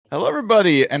Hello,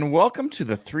 everybody, and welcome to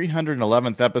the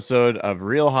 311th episode of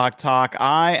Real Hawk Talk.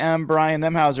 I am Brian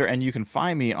Nemhauser, and you can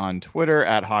find me on Twitter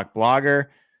at HawkBlogger.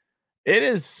 It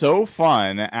is so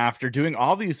fun after doing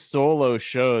all these solo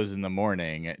shows in the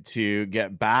morning to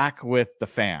get back with the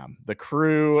fam, the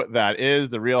crew that is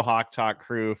the Real Hawk Talk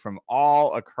crew from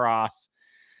all across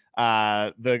in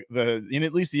at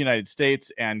least the United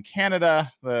States and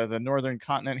Canada, the northern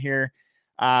continent here.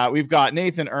 We've got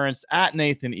Nathan Ernst at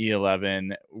Nathan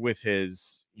E11 with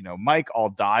his mic all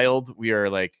dialed. We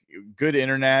are like good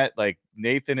internet. Like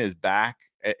Nathan is back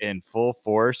in full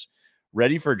force,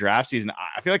 ready for draft season.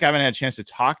 I feel like I haven't had a chance to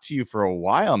talk to you for a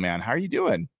while, man. How are you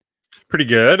doing? Pretty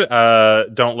good.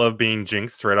 Don't love being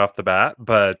jinxed right off the bat,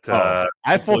 but I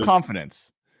have full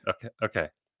confidence. Okay.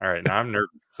 All right. Now I'm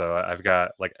nervous, so I've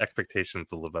got like expectations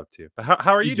to live up to. But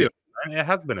how are you doing? It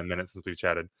has been a minute since we've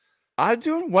chatted. I'm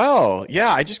doing well.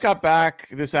 Yeah, I just got back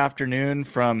this afternoon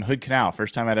from Hood Canal.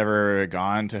 First time I'd ever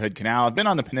gone to Hood Canal. I've been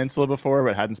on the peninsula before,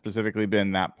 but hadn't specifically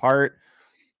been that part.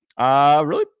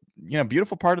 Really,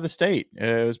 beautiful part of the state.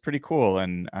 It was pretty cool.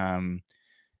 And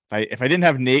if I didn't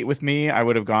have Nate with me, I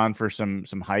would have gone for some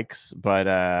hikes. But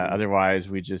otherwise,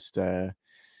 we just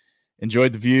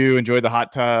enjoyed the view, enjoyed the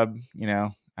hot tub.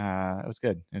 It was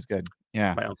good. It was good.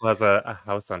 Yeah. My uncle has a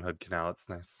house on Hood Canal. It's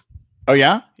nice. Oh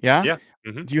yeah, yeah. Yeah.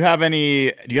 Mm-hmm. Do you have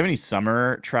any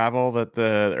summer travel that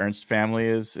the Ernst family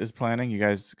is planning? You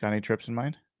guys got any trips in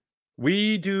mind?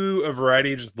 We do a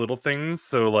variety of just little things.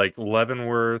 So like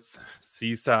Leavenworth,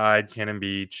 Seaside, Cannon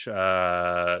Beach,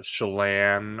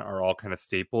 Chelan are all kind of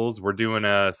staples. We're doing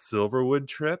a Silverwood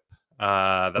trip.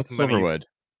 What's Silverwood?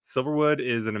 Silverwood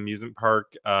is an amusement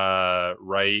park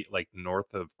right like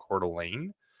north of Coeur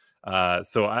d'Alene.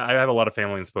 So I have a lot of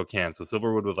family in Spokane. So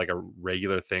Silverwood was like a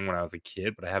regular thing when I was a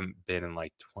kid, but I haven't been in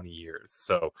like 20 years.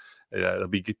 So it'll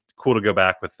be cool to go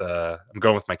back with. I'm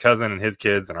going with my cousin and his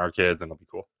kids and our kids, and it'll be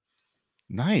cool.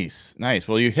 Nice.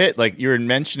 Well, you hit like you were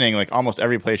mentioning, like almost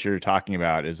every place you're talking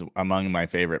about is among my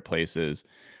favorite places.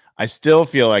 I still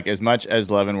feel like as much as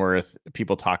Leavenworth,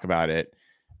 people talk about it,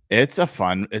 it's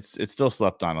still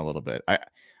slept on a little bit.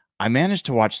 I managed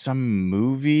to watch some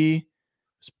movie,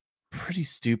 pretty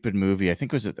stupid movie. I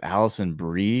think it was with Allison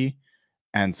Brie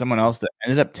and someone else that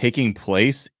ended up taking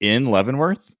place in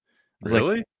Leavenworth.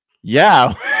 Really? Like,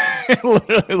 yeah.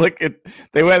 Literally,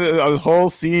 they went whole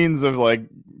scenes of like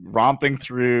romping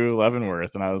through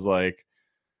Leavenworth, and I was like,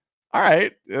 all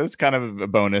right, it's kind of a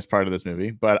bonus part of this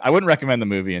movie, but I wouldn't recommend the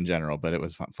movie in general, but it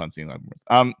was fun seeing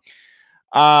Leavenworth.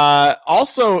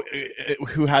 Also,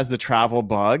 who has the travel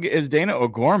bug is Dana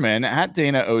O'Gorman at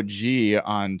Dana OG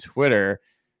on Twitter.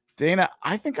 Dana,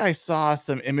 I think I saw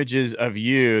some images of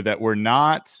you that were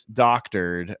not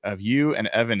doctored, of you and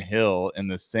Evan Hill in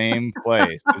the same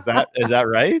place. Is that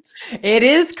right? It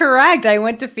is correct. I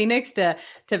went to Phoenix to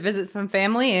visit some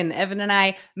family, and Evan and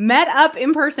I met up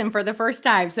in person for the first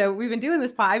time. So we've been doing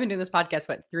this. I've been doing this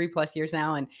podcast 3+ years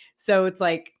now, and so it's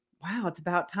like, wow, it's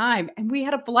about time. And we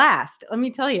had a blast. Let me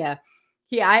tell you.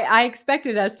 I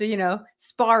expected us to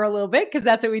spar a little bit because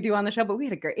that's what we do on the show, but we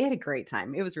had a great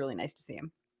time. It was really nice to see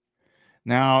him.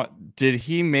 Now, did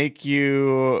he make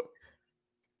you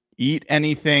eat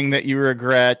anything that you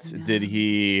regret? No. Did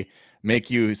he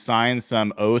make you sign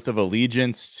some oath of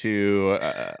allegiance to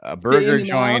a burger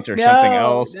joint or something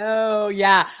else? No,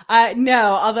 yeah.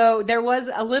 No, although there was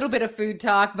a little bit of food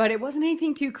talk, but it wasn't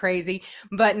anything too crazy.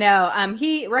 But no,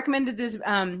 he recommended this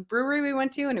brewery we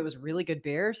went to, and it was really good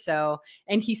beer. So,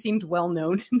 and he seemed well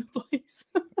known in the place.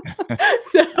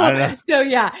 So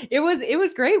yeah, it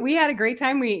was great. We had a great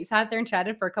time. We sat there and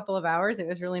chatted for a couple of hours. It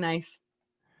was really nice.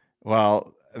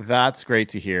 Well, that's great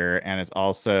to hear. And it's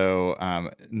also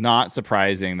not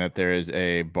surprising that there is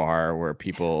a bar where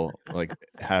people like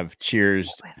have cheers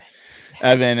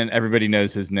Evan and everybody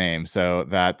knows his name. So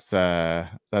that's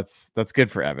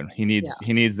good for Evan. He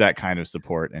needs that kind of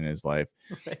support in his life.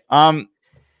 Okay.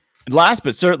 Last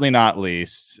but certainly not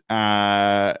least,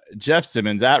 Jeff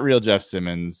Simmons at Real Jeff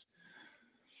Simmons.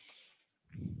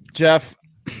 Jeff,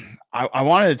 I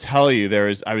wanted to tell you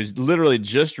I was literally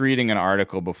just reading an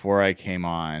article before I came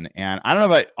on, and I don't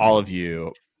know about all of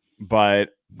you,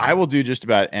 but I will do just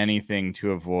about anything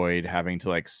to avoid having to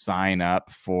like sign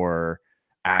up for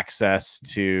access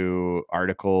to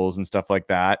articles and stuff like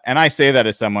that. And I say that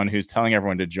as someone who's telling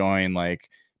everyone to join like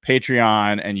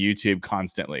Patreon and YouTube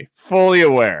constantly, fully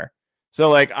aware. So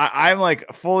like I'm like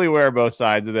fully aware of both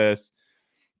sides of this.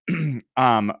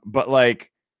 But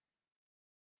like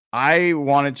I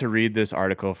wanted to read this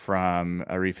article from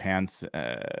Arif Hans.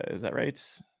 Is that right?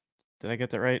 Did I get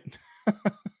that right? I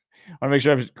want to make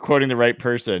sure I'm quoting the right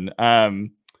person. I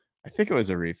think it was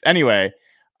Arif. Anyway,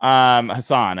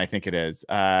 Hassan, I think it is.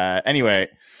 Anyway,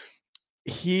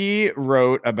 he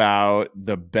wrote about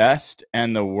the best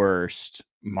and the worst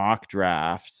mock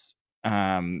drafts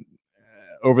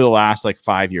over the last like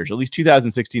 5 years, at least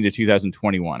 2016 to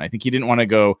 2021. I think he didn't want to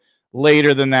go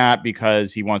later than that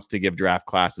because he wants to give draft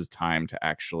classes time to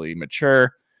actually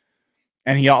mature.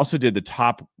 And he also did the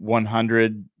top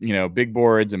 100, big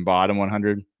boards and bottom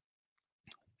 100.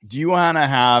 Do you want to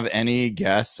have any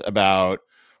guess about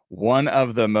one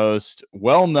of the most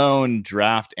well-known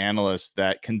draft analysts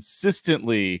that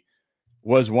consistently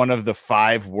was one of the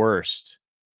 5 worst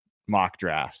mock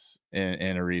drafts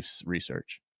in Arif's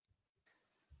research?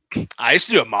 I used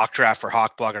to do a mock draft for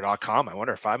hawkblogger.com. I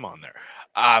wonder if I'm on there.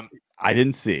 I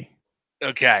didn't see.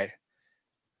 Okay.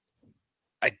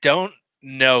 I don't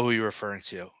know who you're referring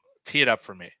to. Tee it up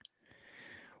for me.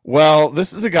 Well,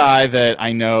 this is a guy that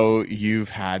I know you've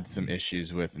had some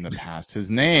issues with in the past. His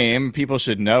name, people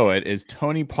should know it, is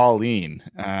Tony Pauline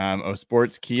of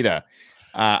Sportskeeda.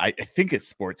 I think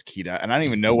it's Sportskeeda, and I don't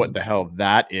even know what the hell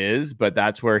that is, but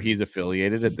that's where he's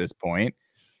affiliated at this point.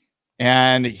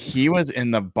 And he was in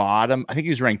the bottom. I think he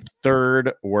was ranked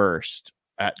 3rd worst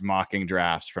at mocking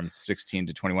drafts from 16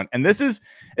 to 21. And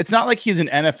it's not like he's an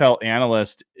NFL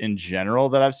analyst in general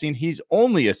that I've seen. He's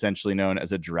only essentially known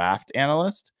as a draft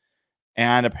analyst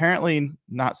and apparently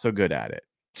not so good at it.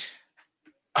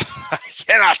 I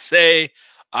cannot say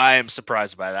I am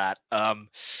surprised by that.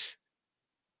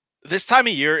 This time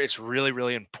of year, it's really,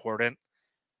 really important.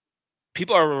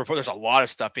 People are reporting, there's a lot of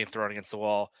stuff being thrown against the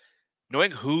wall. Knowing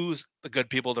who's the good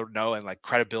people to know and like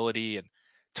credibility, and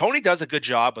Tony does a good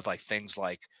job with like things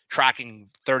like tracking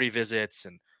 30 visits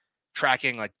and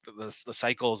tracking like the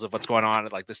cycles of what's going on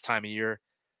at like this time of year.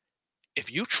 If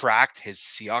you tracked his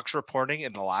Seahawks reporting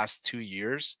in the last 2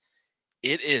 years,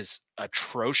 it is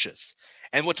atrocious.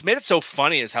 And what's made it so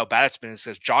funny is how bad it's been is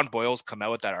because John Boyle's come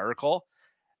out with that article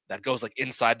that goes like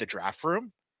inside the draft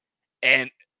room.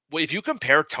 And if you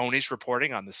compare Tony's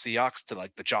reporting on the Seahawks to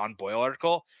like the John Boyle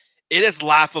article, it is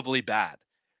laughably bad.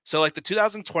 So like the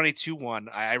 2022 one,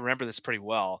 I remember this pretty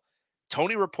well.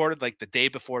 Tony reported like the day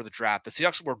before the draft, the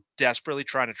Seahawks were desperately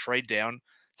trying to trade down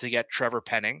to get Trevor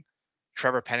Penning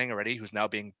already, who's now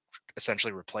being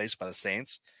essentially replaced by the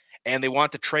Saints. And they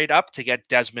want to trade up to get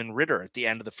Desmond Ridder at the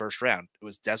end of the first round. It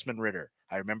was Desmond Ridder.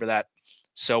 I remember that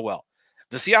so well.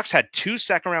 The Seahawks had 2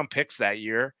 second-round picks that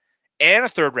year and a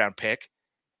third-round pick,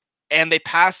 and they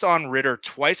passed on Ridder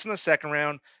twice in the second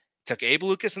round, took Abe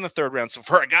Lucas in the third round. So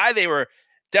for a guy they were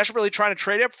desperately trying to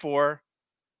trade up for,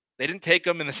 they didn't take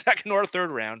him in the second or third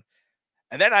round.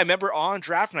 And then I remember on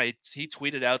draft night, he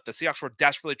tweeted out the Seahawks were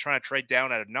desperately trying to trade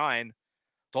down out of 9.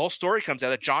 The whole story comes out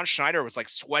that John Schneider was like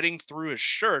sweating through his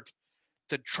shirt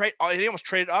to trade. He almost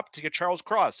traded up to get Charles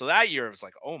Cross. So that year it was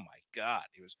like, oh my God.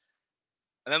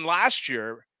 And then last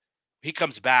year he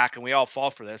comes back and we all fall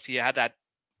for this. He had that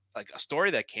like a story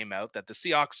that came out that the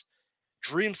Seahawks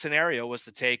dream scenario was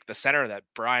to take the center that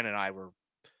Brian and I were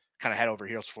kind of head over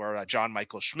heels for, John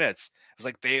Michael Schmitz. It was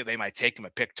like they might take him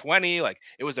at pick 20. Like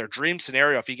it was their dream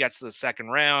scenario if he gets to the second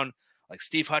round. Like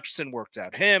Steve Hutchinson worked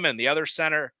out him and the other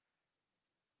center.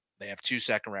 They have 2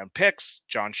 second-round picks.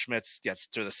 John Schmitz gets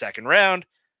to the second round.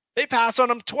 They pass on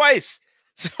him twice.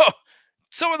 So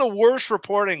some of the worst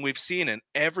reporting we've seen in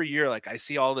every year. Like I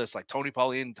see all this like Tony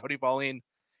Pauline.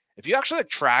 If you actually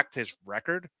tracked his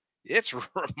record, it's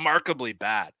remarkably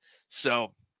bad.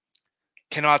 So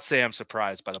cannot say I'm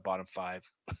surprised by the bottom 5.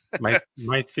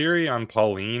 My theory on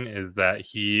Pauline is that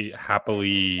he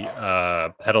happily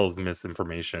peddles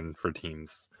misinformation for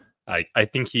teams. I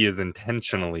think he is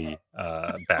intentionally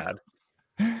bad.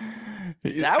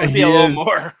 That would be a little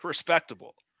more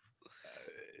respectable.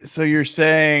 So you're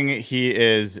saying he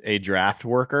is a draft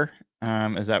worker?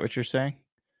 Is that what you're saying?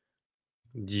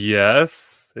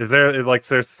 Yes. Is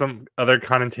there's some other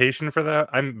connotation for that?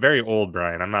 I'm very old,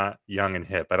 Brian. I'm not young and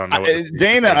hip. I don't know. What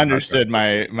Dana understood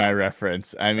my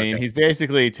reference. I mean, okay. He's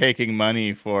basically taking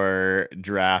money for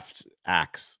draft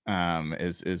acts.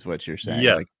 Is what you're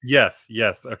saying? Yes.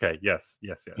 Yes. Okay. Yes.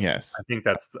 I think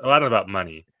that's a lot about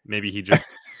money. Maybe he just.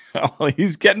 Well,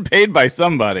 he's getting paid by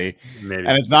somebody, maybe.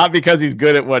 And it's not because he's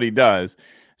good at what he does.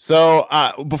 So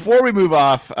before we move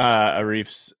off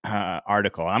Arif's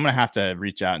article, I'm going to have to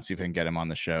reach out and see if I can get him on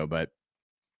the show. But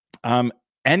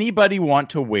anybody want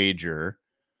to wager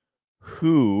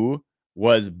who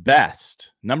was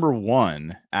best, number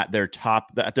 1 at their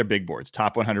big boards,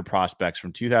 top 100 prospects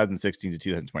from 2016 to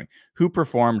 2020? Who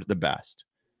performed the best?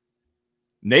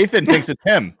 Nathan thinks it's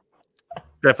him.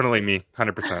 Definitely me,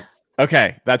 100%.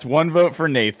 Okay, that's 1 vote for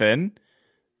Nathan.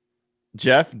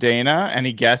 Jeff, Dana,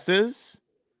 any guesses?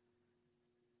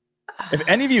 If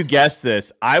any of you guess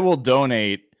this, I will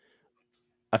donate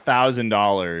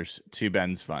 $1,000 to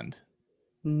Ben's fund?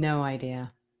 No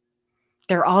idea.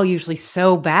 They're all usually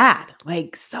so bad,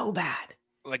 like so bad.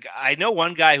 Like, I know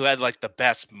one guy who had like the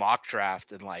best mock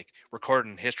draft in like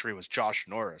recording history was Josh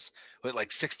Norris, who had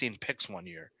like 16 picks one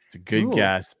year. It's a good Ooh.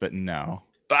 guess, but no.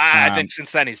 But I think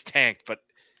since then he's tanked. But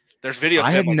there's videos. I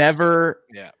of had him, like, never,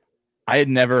 yeah. I had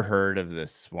never heard of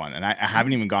this one, and I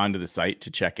haven't even gone to the site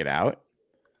to check it out.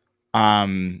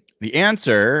 The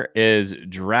answer is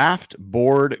Draft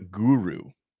Board Guru.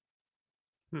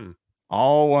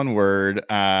 All one word.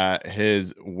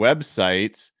 His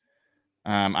website.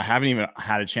 I haven't even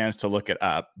had a chance to look it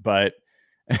up, but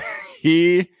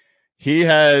he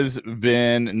has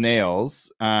been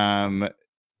nails from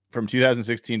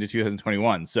 2016 to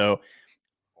 2021. So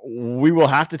we will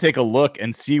have to take a look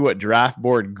and see what Draft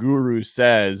Board Guru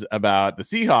says about the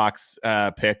Seahawks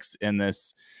picks in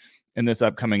this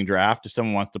upcoming draft. If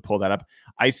someone wants to pull that up,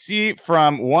 I see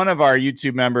from one of our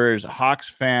YouTube members, Hawks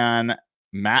fan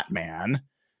Matt Man,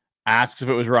 asks if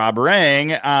it was Rob Rang.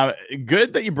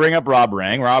 Good that you bring up Rob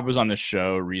Rang. Rob was on the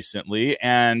show recently,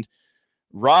 and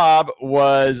Rob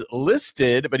was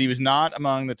listed, but he was not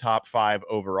among the top 5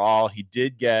 overall. He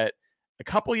did get a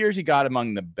couple years. He got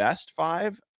among the best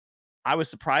 5. I was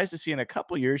surprised to see in a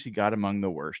couple years he got among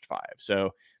the worst 5.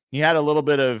 So he had a little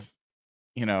bit of,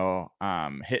 hit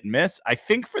and miss. I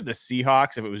think for the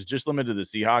Seahawks, if it was just limited to the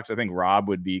Seahawks, I think Rob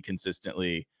would be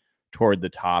consistently toward the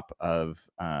top of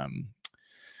the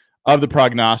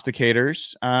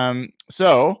prognosticators.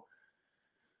 So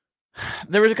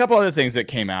there was a couple other things that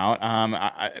came out.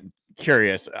 I'm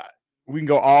curious. We can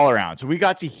go all around. So we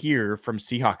got to hear from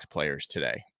Seahawks players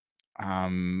today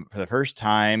for the first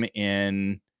time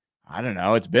in, I don't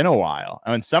know, it's been a while.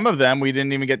 And some of them, we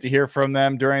didn't even get to hear from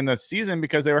them during the season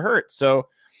because they were hurt. So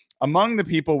among the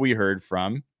people we heard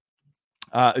from,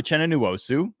 Uchenna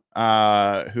Nwosu,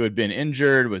 who had been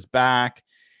injured, was back.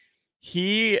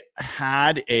 He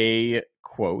had a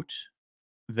quote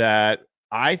that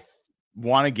I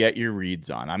want to get your reads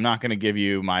on. I'm not going to give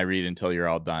you my read until you're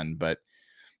all done, but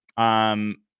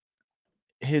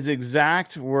his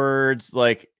exact words,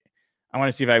 like, I want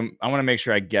to see if I want to make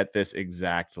sure I get this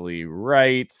exactly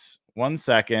right. 1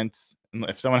 second.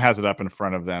 If someone has it up in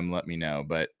front of them, let me know,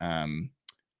 but I'm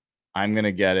going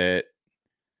to get it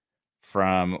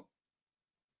from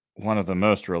one of the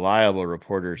most reliable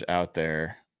reporters out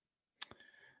there. I'm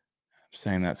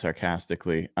saying that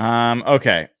sarcastically.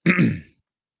 Okay.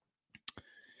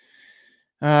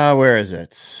 Where is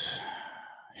it?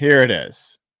 Here it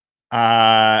is.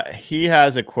 He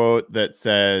has a quote that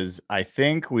says, "I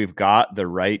think we've got the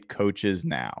right coaches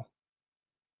now."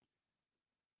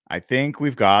 I think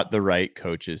we've got the right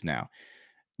coaches now.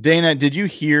 Dana, did you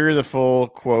hear the full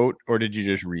quote or did you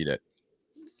just read it?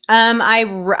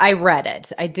 I read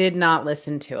it. I did not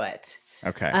listen to it.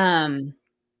 Okay.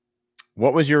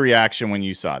 What was your reaction when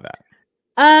you saw that?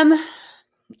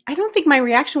 I don't think my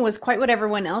reaction was quite what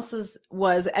everyone else's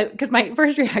was, because my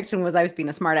first reaction was I was being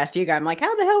a smart ass to you guy. I'm like,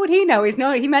 how the hell would he know?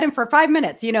 He met him for 5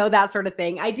 minutes, that sort of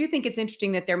thing. I do think it's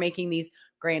interesting that they're making these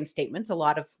grand statements. A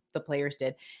lot of the players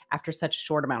did after such a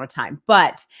short amount of time.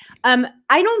 But I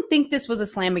don't think this was a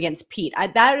slam against Pete.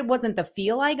 That wasn't the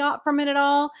feel I got from it at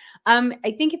all.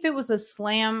 I think if it was a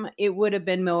slam, it would have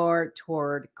been more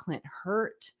toward Clint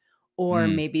Hurt, or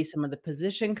maybe some of the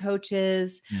position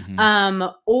coaches,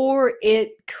 or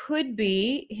it could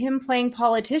be him playing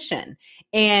politician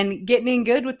and getting in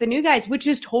good with the new guys, which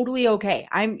is totally okay.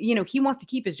 He wants to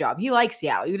keep his job. He likes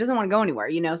Seattle. He doesn't want to go anywhere,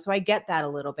 so I get that a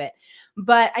little bit.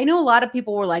 But I know a lot of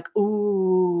people were like,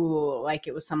 ooh, like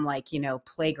it was some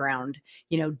playground,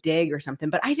 dig or something.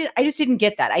 But I just didn't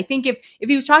get that. I think if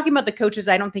he was talking about the coaches,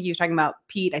 I don't think he was talking about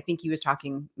Pete. I think he was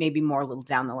talking maybe more a little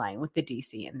down the line with the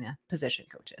DC and the position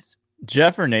coaches.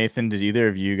 Jeff or Nathan, did either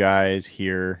of you guys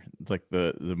hear like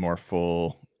the more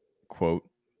full quote,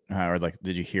 or like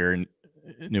did you hear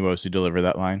Nwosu deliver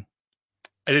that line?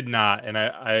 I did not, and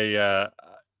I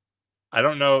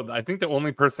don't know. I think the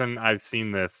only person I've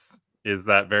seen this is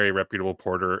that very reputable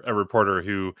reporter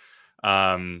who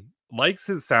likes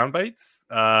his sound bites.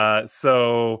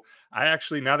 So I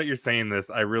actually, now that you're saying this,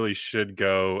 I really should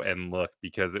go and look,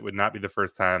 because it would not be the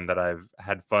first time that I've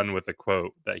had fun with a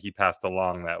quote that he passed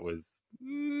along that was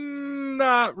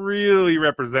not really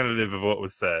representative of what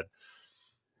was said.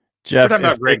 Jeff, we're talking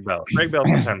about Greg Bell. Greg Bell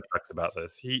sometimes talks about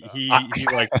this. He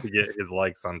likes to get his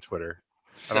likes on Twitter.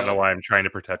 So, I don't know why I'm trying to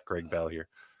protect Greg Bell here.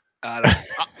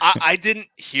 I didn't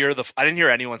hear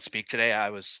anyone speak today. I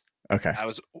was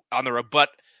on the road, but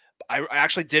I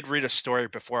actually did read a story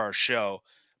before our show.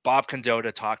 Bob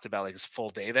Condotta talked about his full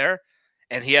day there,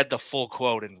 and he had the full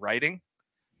quote in writing.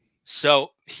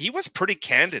 So he was pretty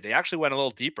candid. He actually went a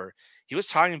little deeper. He was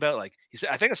talking about, like, he said,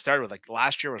 I think it started with, like,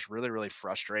 last year was really, really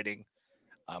frustrating.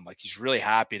 Like, he's really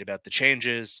happy about the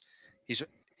changes. He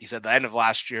said the end of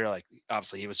last year, like,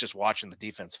 obviously he was just watching the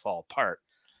defense fall apart.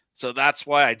 So that's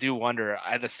why I do wonder.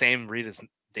 I had the same read as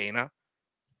Dana.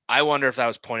 I wonder if that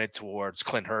was pointed towards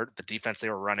Clint Hurt, the defense they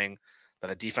were running, that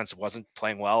the defense wasn't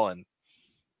playing well. And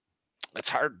it's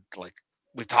hard. Like,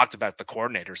 we've talked about the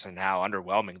coordinators and how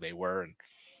underwhelming they were. And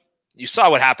you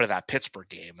saw what happened in that Pittsburgh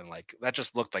game. And, like, that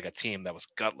just looked like a team that was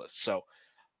gutless. So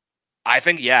I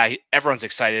think, yeah, everyone's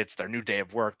excited. It's their new day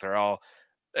of work. They're all,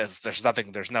 there's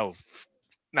nothing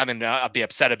to be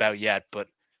upset about yet. But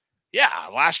yeah,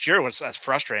 last year was as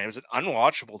frustrating. It was an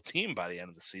unwatchable team by the end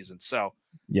of the season. So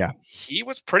yeah, he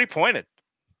was pretty pointed.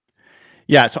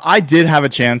 Yeah, so I did have a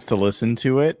chance to listen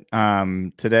to it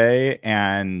today,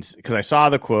 and because I saw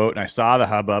the quote and I saw the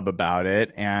hubbub about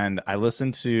it, and I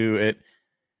listened to it.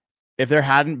 If there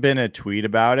hadn't been a tweet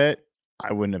about it,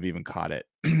 I wouldn't have even caught it.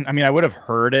 I mean, I would have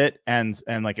heard it and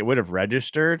like it would have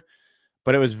registered,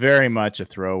 but it was very much a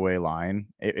throwaway line.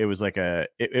 It was like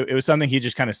it was something he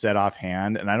just kind of said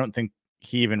offhand, and I don't think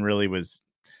he even really was.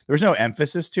 There was no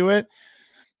emphasis to it.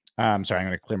 Sorry, I'm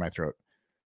going to clear my throat.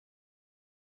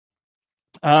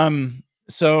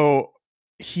 So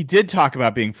he did talk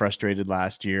about being frustrated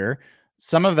last year.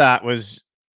 Some of that was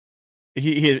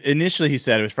he initially he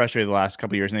said it was frustrated the last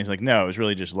couple of years, and he's like, no, it was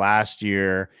really just last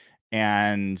year.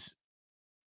 And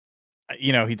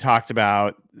he talked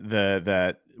about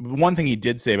the one thing he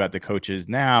did say about the coaches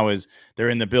now is they're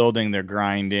in the building, they're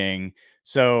grinding.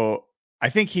 So I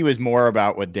think he was more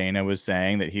about what Dana was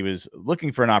saying, that he was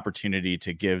looking for an opportunity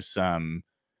to give some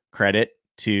credit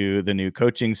to the new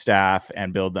coaching staff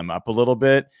and build them up a little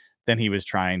bit than he was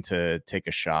trying to take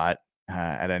a shot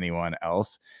at anyone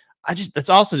else. That's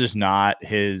also just not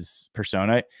his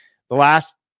persona. The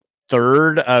last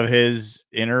third of his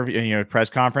interview, press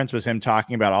conference was him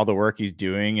talking about all the work he's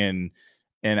doing in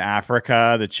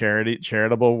Africa, the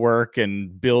charitable work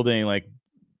and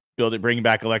bringing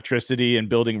back electricity and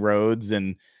building roads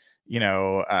and,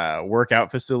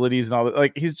 workout facilities and all that.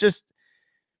 Like,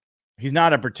 he's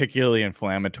not a particularly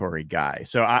inflammatory guy.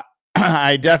 So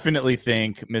I definitely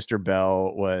think Mr.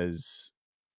 Bell was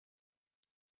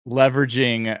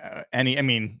leveraging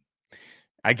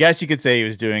I guess you could say he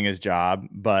was doing his job,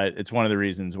 but it's one of the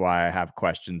reasons why I have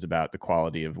questions about the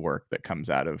quality of work that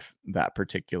comes out of that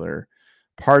particular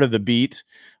part of the beat.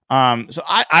 So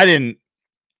I didn't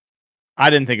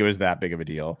think it was that big of a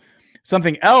deal.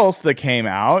 Something else that came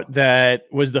out that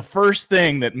was the first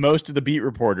thing that most of the beat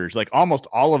reporters, like almost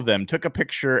all of them, took a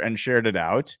picture and shared it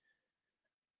out,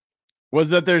 was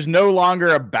that there's no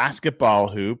longer a basketball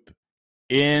hoop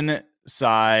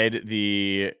inside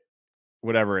the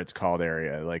whatever it's called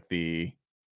area, like the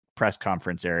press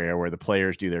conference area where the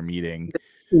players do their meeting.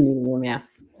 Yeah.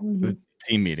 The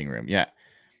team meeting room. Yeah.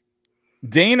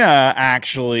 Dana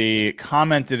actually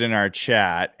commented in our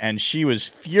chat and she was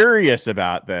furious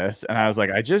about this. And I was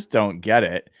like, I just don't get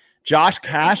it. Josh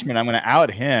Cashman, I'm going to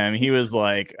out him. He was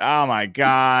like, oh my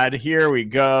God, here we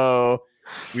go.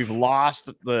 We've lost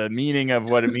the meaning of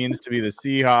what it means to be the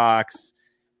Seahawks.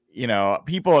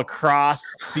 People across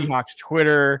Seahawks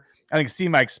Twitter, I think See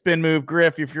Mike Spin Move,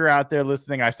 Griff, if you're out there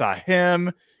listening, I saw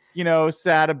him,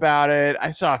 sad about it. I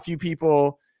saw a few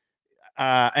people.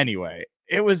 Anyway,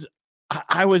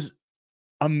 I was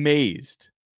amazed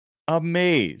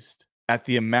at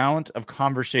the amount of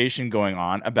conversation going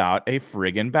on about a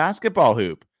friggin' basketball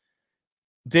hoop.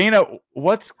 Dana,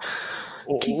 look,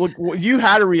 you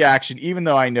had a reaction, even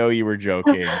though I know you were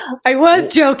joking. I was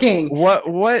joking.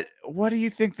 What do you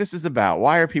think this is about?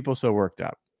 Why are people so worked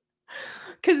up?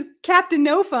 Because Captain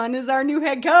No Fun is our new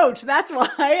head coach. That's why.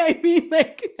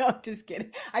 No, I'm just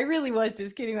kidding. I really was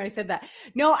just kidding when I said that.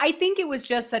 No, I think it was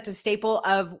just such a staple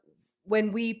of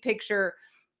when we picture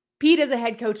Pete as a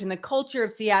head coach in the culture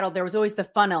of Seattle, there was always the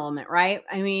fun element, right?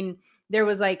 I mean, there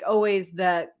was like always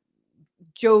the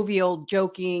jovial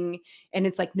joking, and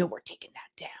it's like, no, we're taking that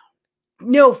down.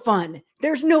 No fun.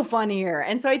 There's no fun here.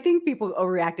 And so I think people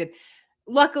overreacted.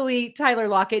 Luckily, Tyler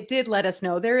Lockett did let us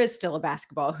know there is still a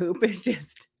basketball hoop. It's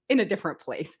just in a different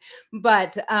place.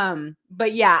 But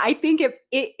yeah, I think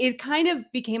it kind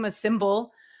of became a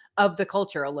symbol of the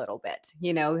culture a little bit.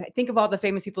 Think of all the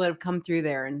famous people that have come through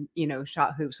there and,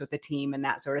 shot hoops with the team and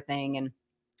that sort of thing.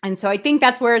 And so I think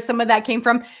that's where some of that came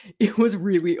from. It was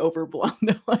really overblown,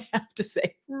 though, I have to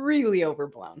say. Really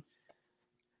overblown.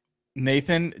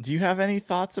 Nathan, do you have any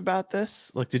thoughts about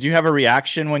this? Like, did you have a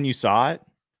reaction when you saw it?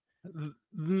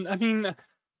 I mean,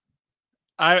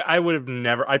 I would have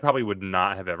never, I probably would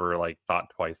not have ever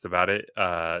thought twice about it,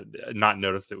 not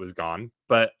noticed it was gone.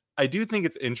 But I do think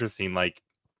it's interesting. Like,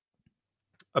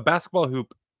 a basketball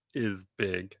hoop is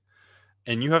big,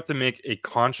 and you have to make a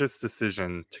conscious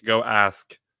decision to go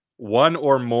ask one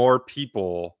or more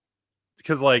people,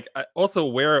 because like also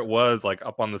where it was like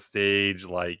up on the stage,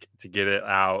 like to get it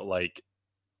out, like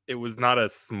it was not a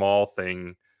small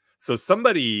thing. So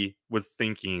somebody was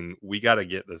thinking, we got to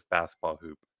get this basketball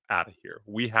hoop out of here.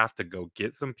 We have to go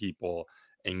get some people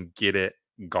and get it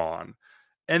gone.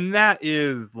 And that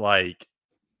is like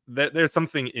there's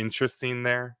something interesting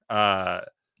there.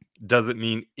 Does it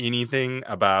mean anything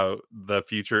about the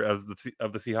future of the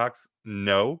Seahawks?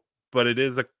 No, but it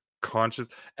is a conscious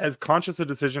a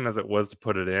decision as it was to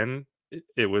put it in.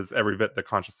 It was every bit the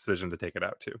conscious decision to take it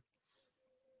out too.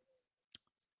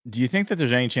 Do you think that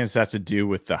there's any chance that has to do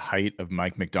with the height of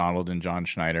Mike McDonald and John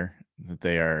Schneider, that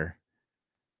they are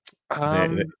they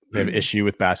have issue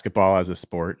with basketball as a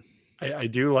sport? I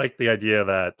do like the idea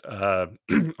that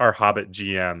our Hobbit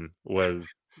GM was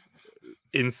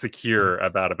insecure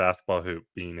about a basketball hoop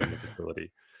being in the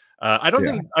facility. I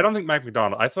don't think Mike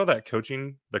McDonald. I saw that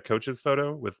the coach's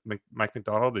photo with Mike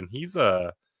McDonald, and he's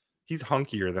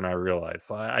hunkier than I realized.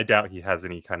 So I doubt he has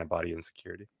any kind of body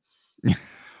insecurity.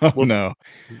 No,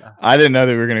 I didn't know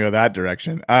that we were going to go that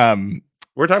direction.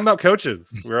 We're talking about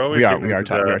coaches. We are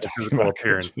talking physical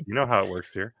appearance. Coaches. You know how it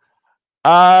works here.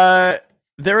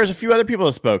 There was a few other people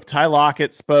that spoke. Ty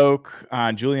Lockett spoke.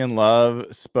 Julian Love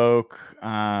spoke.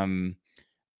 Ty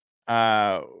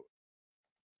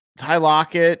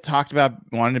Lockett talked about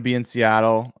wanting to be in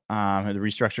Seattle. The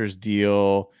restructures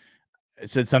deal. It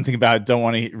said something about don't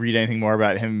want to read anything more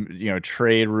about him.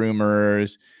 Trade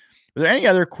rumors. Were there any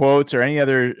other quotes or any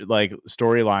other like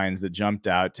storylines that jumped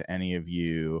out to any of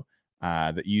you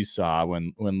that you saw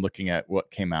when looking at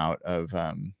what came out of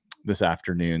this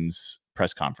afternoon's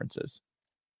press conferences?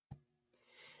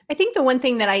 I think the one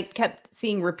thing that I kept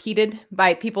seeing repeated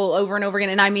by people over and over again,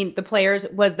 and I mean the players,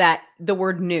 was that the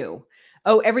word new.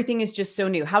 Oh, everything is just so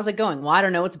new. How's it going? Well, I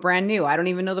don't know. It's brand new. I don't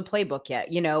even know the playbook yet.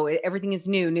 Everything is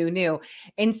new.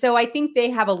 And so I think they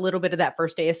have a little bit of that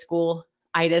first day of school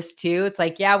itis too. It's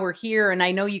like, yeah, we're here. And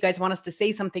I know you guys want us to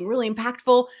say something really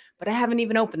impactful, but I haven't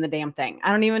even opened the damn thing.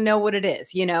 I don't even know what it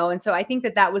is, And so I think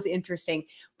that was interesting,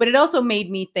 but it also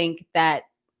made me think that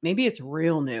maybe it's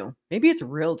real new. Maybe it's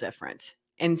real different.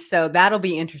 And so that'll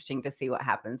be interesting to see what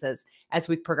happens as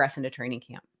we progress into training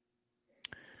camp.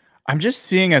 I'm just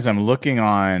seeing, as I'm looking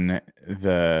on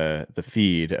the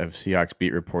feed of Seahawks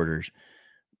beat reporters,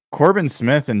 Corbin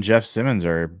Smith and Jeff Simmons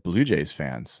are Blue Jays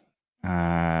fans.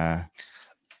 Yeah,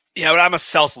 but I'm a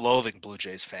self-loathing Blue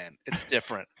Jays fan. It's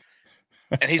different.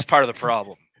 And he's part of the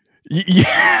problem.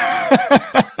 Yeah.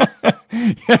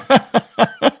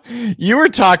 You were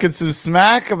talking some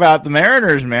smack about the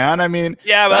Mariners, man. I mean,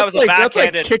 yeah, but that was that's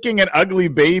like kicking an ugly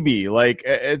baby. Like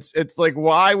it's like,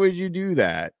 why would you do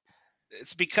that?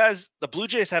 It's because the Blue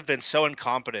Jays have been so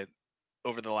incompetent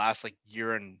over the last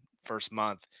year and first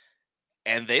month,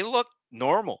 and they look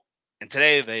normal. And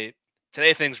today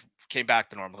things came back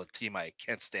to normal. The team I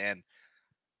can't stand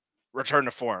returned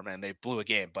to form, and they blew a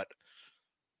game. But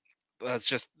that's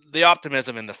just the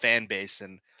optimism in the fan base.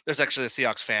 And there's actually a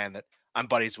Seahawks fan that I'm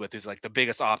buddies with who's like the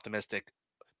biggest optimistic,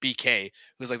 BK,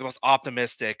 who's like the most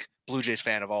optimistic Blue Jays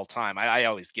fan of all time. I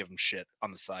always give him shit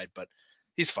on the side, but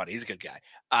he's funny. He's a good guy.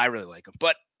 I really like him.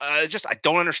 But I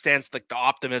don't understand the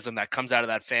optimism that comes out of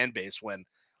that fan base when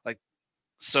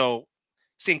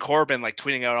seeing Corbin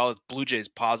tweeting out all the Blue Jays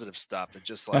positive stuff, it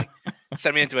just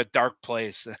sent me into a dark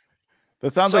place.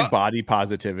 That sounds like body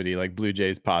positivity, like Blue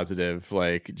Jays positive.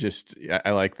 I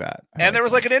like that. There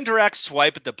was an indirect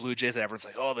swipe at the Blue Jays, and everyone's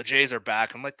like, "Oh, the Jays are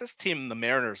back." I'm like, this team and the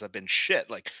Mariners have been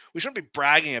shit. We shouldn't be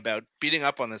bragging about beating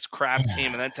up on this crap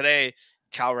team. And then today,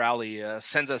 Cal Raleigh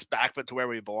sends us back, but to where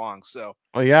we belong. So,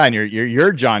 well, yeah, and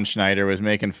your John Schneider was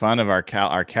making fun of our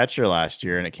catcher last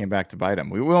year, and it came back to bite him.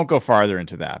 We won't go farther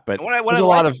into that, but what I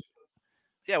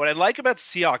like about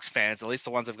Seahawks fans, at least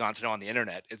the ones I've gotten to know on the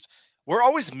internet, is we're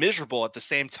always miserable at the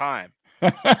same time.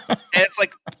 And it's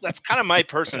that's kind of my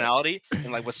personality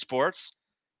and with sports.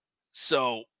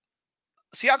 So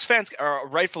Seahawks fans are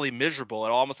rightfully miserable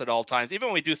almost at all times. Even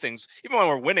when we do things, even when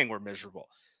we're winning, we're miserable.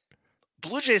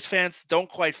 Blue Jays fans don't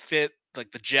quite fit the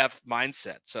Jeff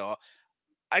mindset. So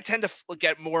I tend to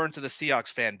get more into the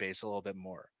Seahawks fan base a little bit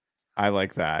more. I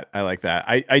like that.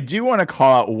 I do want to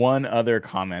call out one other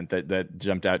comment that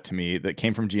jumped out to me that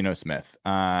came from Geno Smith.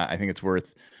 I think it's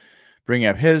worth bringing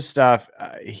up his stuff.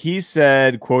 He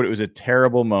said, quote, "It was a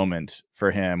terrible moment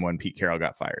for him when Pete Carroll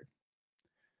got fired."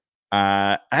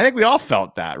 I think we all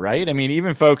felt that, right? I mean,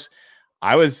 even folks,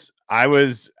 I was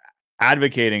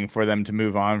advocating for them to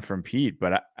move on from Pete,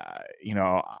 but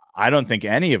I don't think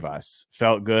any of us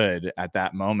felt good at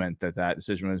that moment that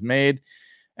decision was made.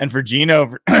 And for Gino,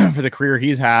 for the career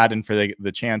he's had and for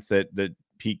the chance that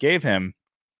Pete gave him,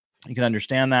 you can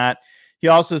understand that. He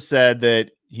also said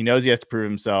that he knows he has to prove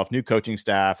himself. New coaching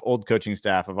staff, old coaching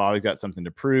staff have always got something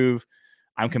to prove.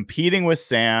 I'm competing with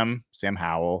Sam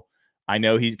Howell. I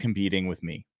know he's competing with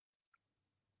me.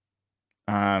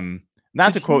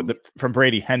 That's a quote from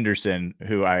Brady Henderson,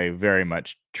 who I very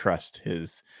much trust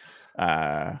his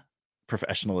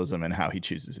professionalism and how he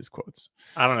chooses his quotes.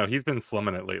 I don't know. He's been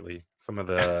slumming it lately. Some of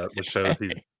the shows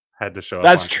he's had to show up.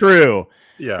 That's true.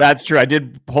 Yeah, that's true. I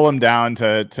did pull him down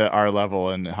to our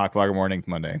level in Hawk Blogger Morning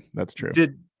Monday. That's true.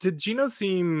 Did Gino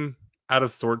seem out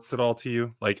of sorts at all to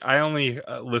you? Like, I only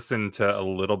listened to a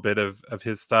little bit of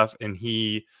his stuff, and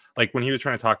he, like, when he was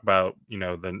trying to talk about, you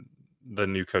know, the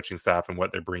new coaching staff and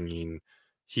what they're bringing,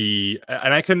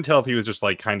 and I couldn't tell if he was just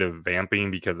like kind of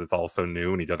vamping because it's all so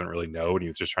new and he doesn't really know and he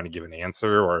was just trying to give an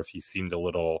answer, or if he seemed a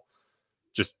little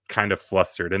just kind of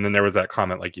flustered. And then there was that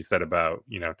comment, like you said, about,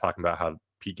 you know, talking about how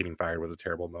Pete getting fired was a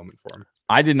terrible moment for him.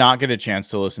 I did not get a chance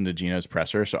to listen to Gino's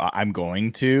presser, so I'm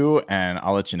going to, and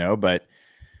I'll let you know, but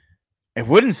it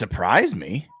wouldn't surprise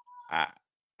me.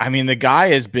 I mean, the guy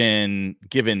has been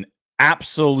given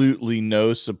absolutely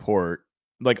no support,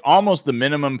 like almost the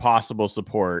minimum possible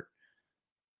support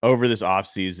over this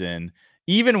offseason.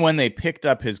 Even when they picked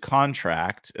up his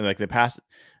contract, like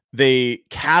they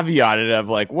caveated of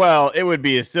like, well, it would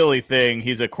be a silly thing.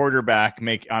 He's a quarterback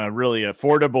on a really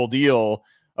affordable deal.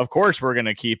 Of course we're going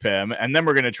to keep him. And then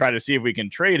we're going to try to see if we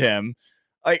can trade him.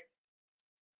 Like,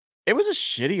 it was a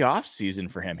shitty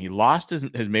offseason for him. He lost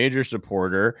his major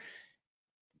supporter.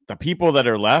 The people that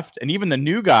are left, and even the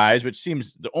new guys, which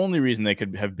seems the only reason they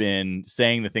could have been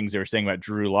saying the things they were saying about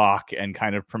Drew Lock and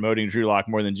kind of promoting Drew Lock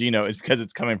more than Gino, is because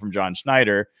it's coming from John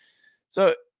Schneider.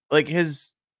 So like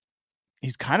he's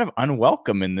kind of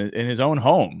unwelcome in his own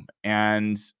home.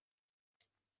 And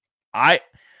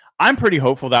I'm pretty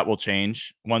hopeful that will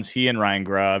change once he and Ryan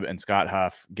Grubb and Scott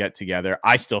Huff get together.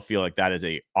 I still feel like that is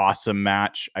a awesome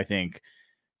match. I think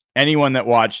anyone that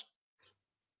watched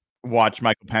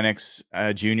Michael Penix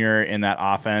Jr. in that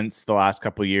offense the last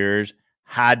couple of years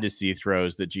had to see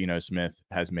throws that Geno Smith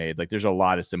has made. Like, there's a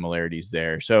lot of similarities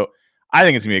there. So I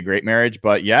think it's gonna be a great marriage.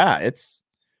 But yeah,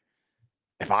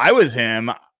 if I was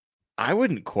him, I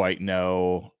wouldn't quite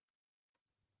know,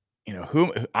 you know,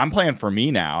 who I'm playing for me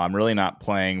now. I'm really not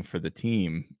playing for the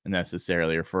team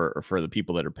necessarily, or for the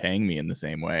people that are paying me in the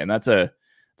same way. And it's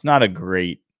not a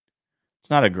great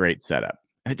setup.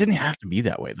 And it didn't have to be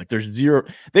that way. Like, there's zero.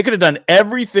 They could have done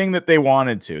everything that they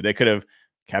wanted to. They could have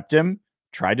kept him,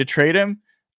 tried to trade him,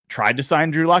 tried to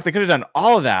sign Drew Lock. They could have done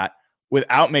all of that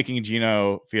without making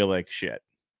Geno feel like shit.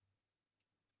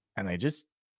 And they just,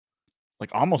 like,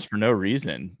 almost for no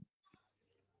reason,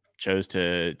 chose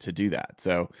to do that.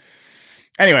 So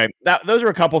anyway, those are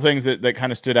a couple things that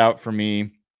kind of stood out for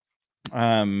me,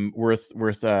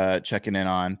 worth checking in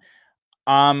on.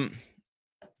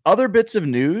 Other bits of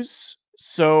news.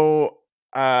 So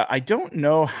I don't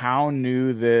know how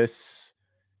new this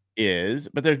is,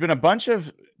 but there's been a bunch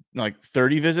of like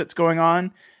 30 visits going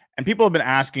on, and people have been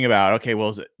asking about, okay,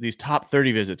 well, these top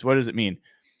 30 visits, what does it mean?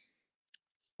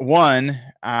 One,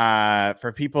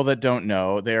 for people that don't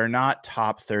know, they are not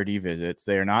top 30 visits.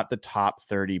 They are not the top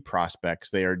 30 prospects.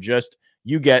 They are just,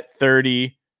 you get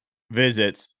 30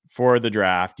 visits for the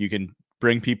draft. You can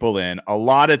bring people in. A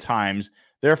lot of times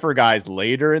they're for guys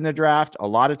later in the draft. A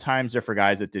lot of times they're for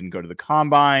guys that didn't go to the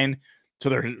combine. So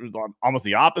they're almost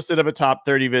the opposite of a top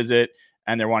 30 visit.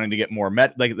 And they're wanting to get more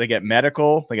they get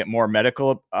more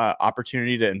medical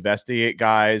opportunity to investigate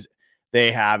guys.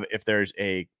 They have, if there's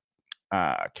a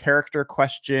character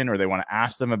question, or they want to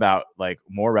ask them about like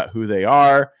more about who they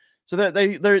are, so that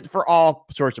they're for all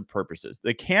sorts of purposes.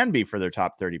 They can be for their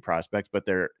top 30 prospects, but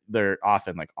they're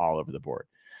often like all over the board.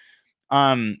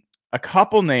 A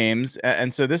couple names,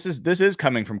 and so this is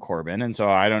coming from Corbin, and so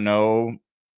I don't know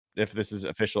if this is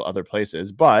official other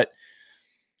places, but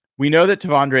we know that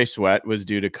Tavondre Sweat was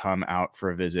due to come out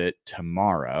for a visit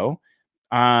tomorrow.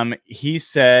 He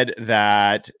said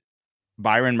that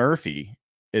Byron Murphy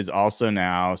is also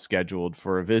now scheduled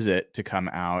for a visit to come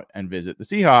out and visit the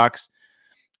Seahawks.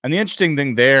 And the interesting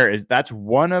thing there is that's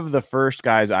one of the first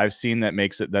guys I've seen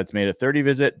that's made a 30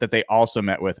 visit that they also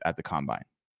met with at the combine.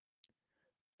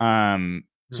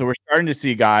 So we're starting to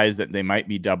see guys that they might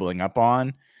be doubling up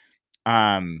on.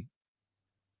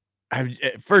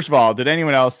 First of all, did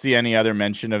anyone else see any other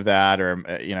mention of that, or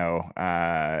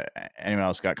anyone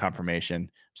else got confirmation?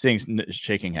 Seeing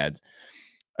shaking heads.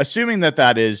 Assuming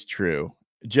that is true,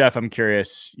 Jeff, I'm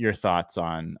curious your thoughts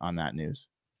on that news.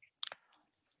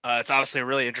 It's obviously a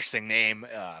really interesting name.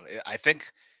 I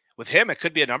think with him, it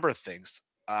could be a number of things.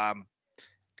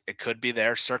 It could be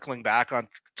they're circling back on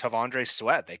Tavondre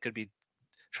Sweat. They could be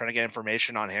trying to get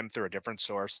information on him through a different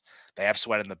source. They have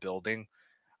Sweat in the building.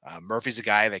 Murphy's a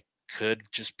guy they could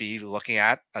just be looking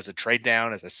at as a trade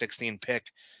down, as a 16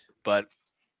 pick, but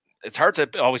it's hard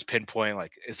to always pinpoint,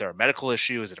 like, is there a medical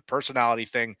issue? Is it a personality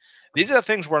thing? These are the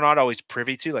things we're not always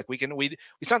privy to. Like we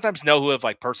sometimes know who have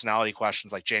like personality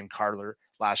questions, like Jane Carter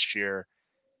last year.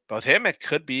 But with him, it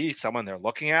could be someone they're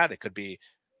looking at. It could be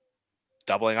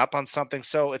doubling up on something.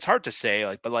 So it's hard to say.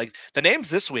 Like, but like the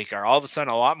names this week are all of a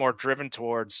sudden a lot more driven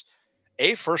towards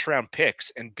A, first round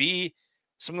picks, and B,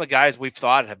 some of the guys we've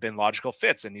thought have been logical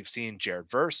fits. And you've seen Jared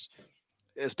Verse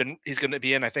he's going to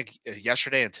be in, I think,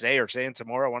 yesterday and today, or today and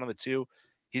tomorrow, one of the two.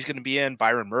 He's going to be in.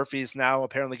 Byron Murphy's now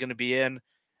apparently going to be in.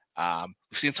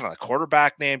 We've seen some of the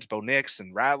quarterback names, Bo Nix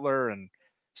and Rattler. And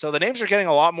so the names are getting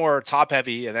a lot more top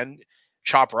heavy. And then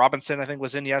Chop Robinson, I think,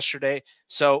 was in yesterday.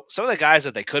 So some of the guys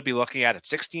that they could be looking at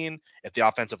 16, if the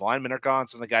offensive linemen are gone,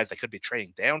 some of the guys they could be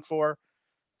trading down for.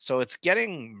 So it's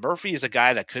getting Murphy is a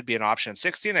guy that could be an option at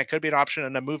 16. It could be an option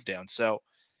in a move down. So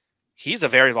he's a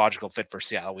very logical fit for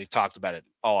Seattle. We've talked about it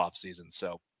all off season.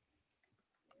 So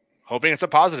hoping it's a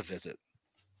positive visit.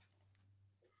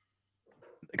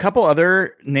 A couple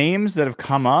other names that have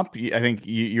come up, I think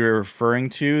you're referring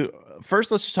to.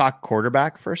 First, let's just talk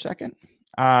quarterback for a second.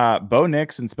 Bo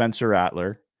Nix and Spencer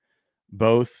Rattler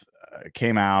both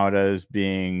came out as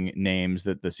being names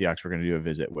that the Seahawks were going to do a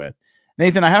visit with.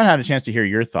 Nathan, I haven't had a chance to hear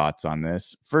your thoughts on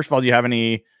this. First of all, do you have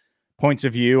any points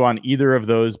of view on either of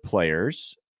those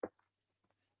players?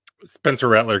 Spencer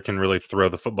Rattler can really throw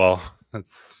the football.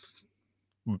 That's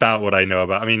about what I know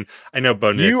about. I mean, I know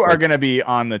Bo Nix. You are going to be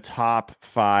on the top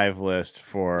 5 list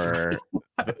for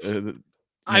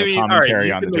I mean,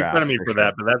 commentary all right, on you the can make draft fun of me for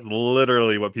that, but that's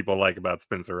literally what people like about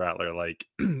Spencer Rattler. Like,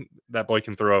 that boy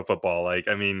can throw a football. Like,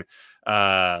 I mean,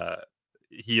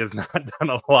 he has not done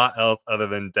a lot else other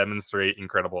than demonstrate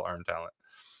incredible arm talent.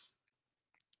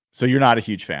 So you're not a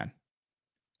huge fan?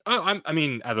 Oh, I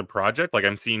mean, as a project, like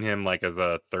I'm seeing him like as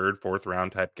a 3rd, 4th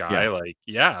round type guy. Yeah. Like,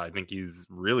 yeah, I think he's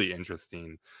really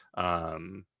interesting.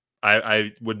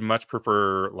 I would much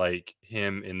prefer like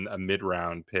him in a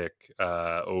mid-round pick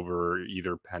over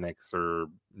either Penix or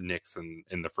Nix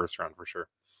in the 1st round for sure.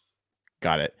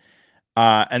 Got it.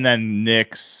 And then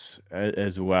Nix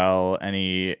as well.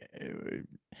 Any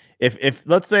if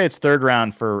let's say it's 3rd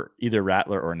round for either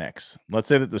Rattler or Nix. Let's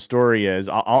say that the story is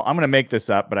I'm going to make this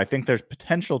up, but I think there's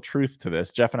potential truth to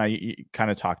this. Jeff and I kind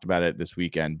of talked about it this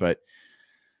weekend, but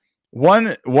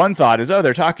one thought is,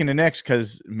 they're talking to Nix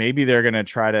because maybe they're going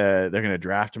to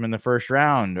draft him in the 1st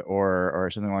round or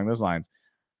something along those lines.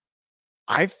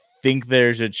 I think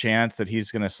there's a chance that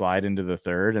he's going to slide into the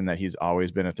 3rd and that he's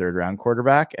always been a 3rd round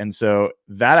quarterback. And so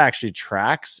that actually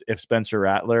tracks if Spencer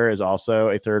Rattler is also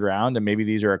a 3rd round. And maybe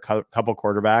these are a couple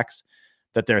quarterbacks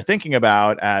that they're thinking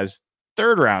about as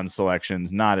 3rd round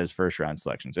selections, not as 1st round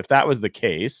selections. If that was the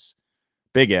case,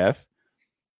 big if,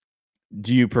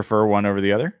 do you prefer one over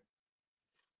the other?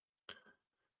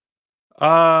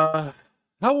 How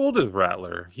old is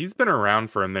Rattler? He's been around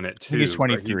for a minute too. I think he's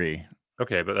 23.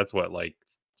 Okay, but that's what, like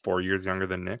 4 years younger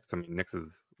than Nix? I mean, Nix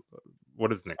is,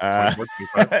 what is Nix?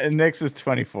 24, Nix is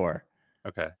 24.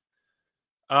 Okay.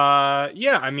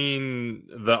 Yeah, I mean,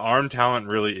 the arm talent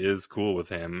really is cool with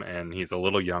him, and he's a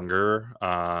little younger.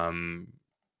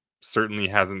 Certainly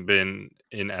hasn't been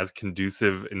in as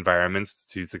conducive environments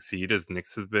to succeed as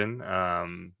Nix has been.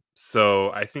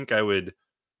 So I think I would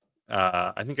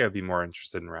be more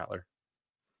interested in Rattler.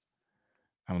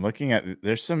 I'm looking at,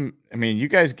 there's some, I mean, you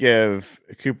guys give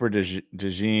Cooper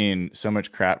DeJean so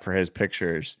much crap for his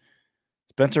pictures.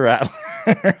 Spencer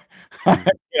Rattler,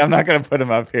 I'm not going to put him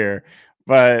up here,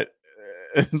 but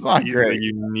it's not He's great. a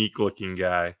unique looking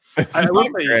guy. It's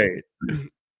not great.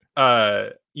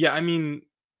 Yeah, I mean,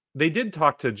 they did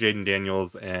talk to Jaden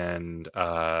Daniels and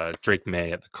Drake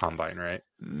May at the combine, right?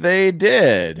 They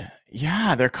did.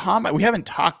 Yeah, their combine. We haven't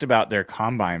talked about their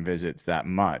combine visits that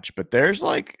much, but there's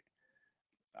like,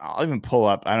 I'll even pull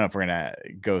up. I don't know if we're going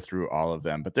to go through all of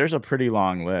them, but there's a pretty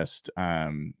long list.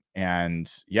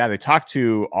 And yeah, they talked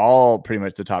to all pretty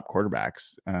much the top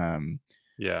quarterbacks.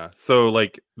 Yeah. So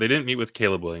like they didn't meet with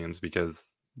Caleb Williams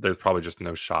because there's probably just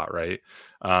no shot, right?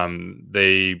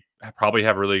 They probably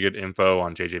have really good info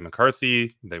on JJ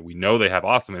McCarthy. We know they have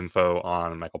awesome info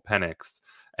on Michael Penix.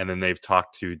 And then they've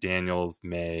talked to Daniels,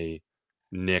 May,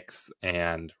 Nix,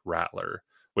 and Rattler,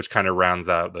 which kind of rounds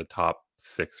out the top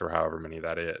 6 or however many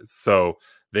that is. So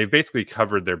they've basically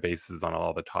covered their bases on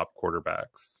all the top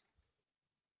quarterbacks.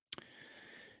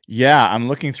 Yeah, I'm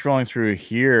scrolling through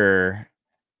here.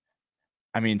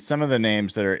 I mean, some of the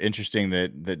names that are interesting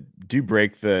that do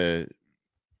break the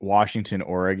Washington,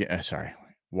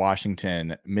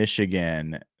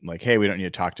 Michigan, like, hey, we don't need to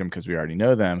talk to them because we already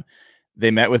know them.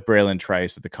 They met with Braylon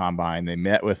Trice at the combine. They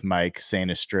met with Mike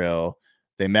Sainistril.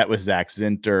 They met with Zach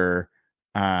Zinter.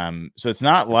 So it's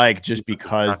not like just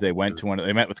because they went to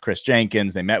they met with Chris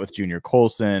Jenkins, they met with Junior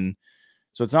Colson.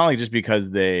 So it's not like just because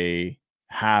they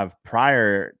have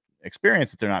prior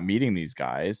experience that they're not meeting these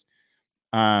guys.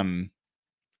 I'm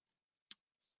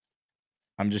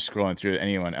just scrolling through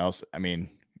anyone else. I mean,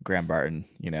 Graham Barton,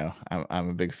 I'm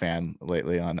a big fan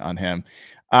lately on him.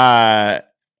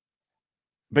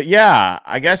 But yeah,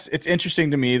 I guess it's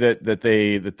interesting to me that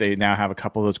they now have a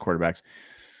couple of those quarterbacks.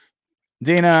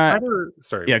 Dana,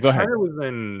 yeah, go ahead. Schneider was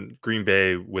in Green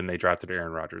Bay when they drafted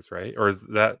Aaron Rodgers, right? Or is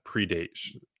that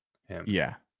predate him?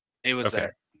 Yeah, it was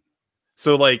there.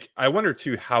 So, like, I wonder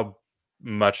too how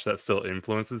much that still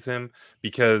influences him,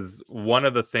 because one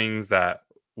of the things that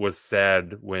was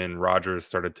said when Rodgers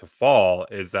started to fall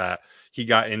is that he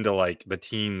got into like the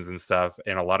teams and stuff,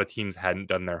 and a lot of teams hadn't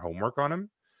done their homework on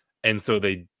him. And so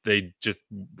they just,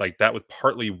 like, that was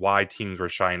partly why teams were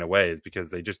shying away, is because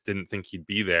they just didn't think he'd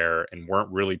be there and weren't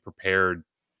really prepared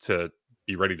to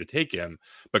be ready to take him.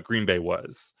 But Green Bay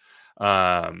was.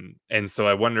 And so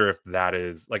I wonder if that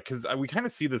is like, because we kind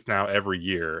of see this now every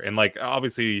year. And like,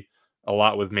 obviously a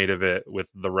lot was made of it with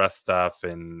the rest stuff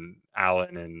and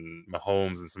Allen and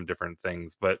Mahomes and some different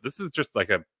things. But this is just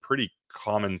like a pretty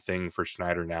common thing for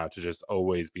Schneider now, to just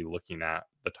always be looking at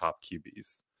the top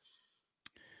QBs.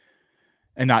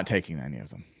 And not taking any of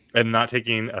them. And not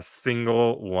taking a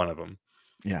single one of them.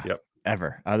 Yeah. Yep.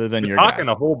 Ever. Other than your talking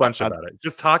guy. A whole bunch about it.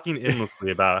 Just talking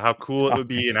endlessly about how cool it would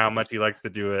be and how much he likes to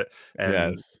do it.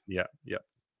 And yes. Yeah.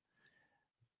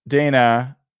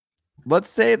 Dana, let's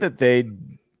say that they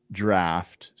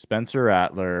draft Spencer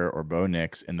Rattler or Bo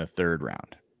Nix in the 3rd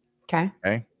round. Okay.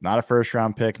 Not a 1st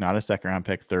round pick, not a 2nd round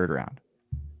pick, 3rd round.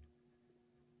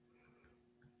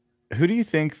 Who do you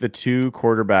think the 2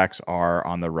 quarterbacks are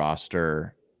on the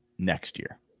roster next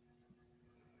year?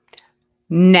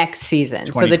 Next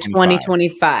season. So the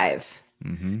 2025.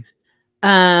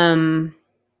 Mm-hmm.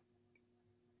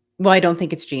 Well, I don't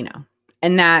think it's Geno.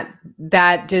 And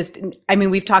that just, I mean,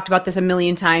 we've talked about this a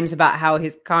million times about how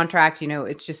his contract,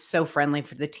 it's just so friendly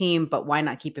for the team, but why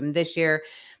not keep him this year?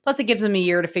 Plus it gives them a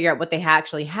year to figure out what they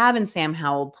actually have in Sam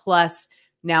Howell. Plus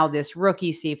now this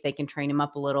rookie, see if they can train him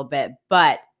up a little bit.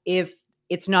 But if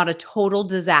it's not a total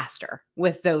disaster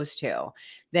with those 2,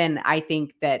 then I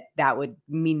think that would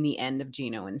mean the end of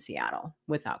Geno in Seattle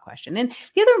without question. And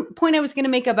the other point I was going to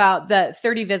make about the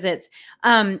 30 visits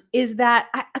is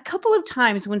that a couple of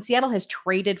times when Seattle has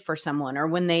traded for someone, or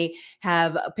when they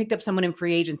have picked up someone in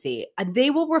free agency,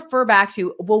 they will refer back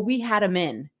to, well, we had him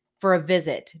in for a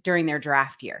visit during their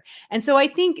draft year. And so I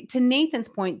think, to Nathan's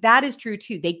point, that is true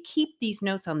too. They keep these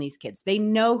notes on these kids. They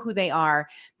know who they are.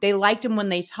 They liked them when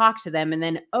they talked to them. And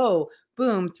then, oh,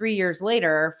 boom, 3 years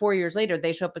later, 4 years later,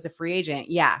 they show up as a free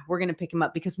agent. Yeah, we're going to pick him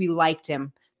up because we liked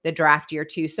him the draft year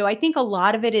too. So I think a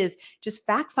lot of it is just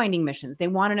fact-finding missions. They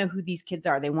want to know who these kids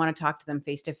are. They want to talk to them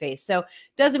face to face. So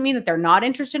doesn't mean that they're not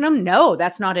interested in them. No,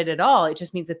 that's not it at all. It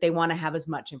just means that they want to have as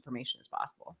much information as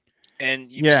possible.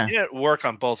 And you've seen it work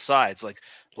on both sides. Like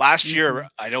last year,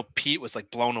 I know Pete was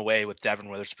like blown away with Devin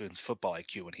Witherspoon's football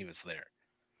IQ when he was there.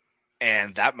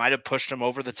 And that might have pushed him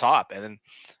over the top. And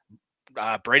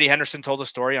then Brady Henderson told a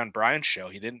story on Brian's show.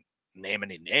 He didn't name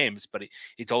any names, but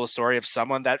he told a story of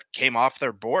someone that came off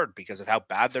their board because of how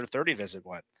bad their 30 visit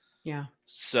went. Yeah.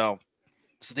 So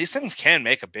these things can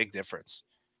make a big difference.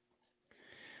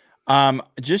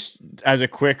 Just as a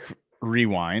quick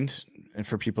rewind, and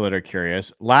for people that are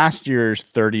curious, last year's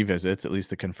 30 visits, at least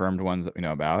the confirmed ones that we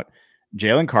know about,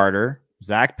 Jalen Carter,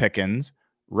 Zach Pickens,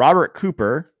 Robert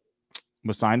Cooper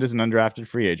was signed as an undrafted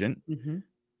free agent. Mm-hmm.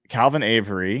 Calvin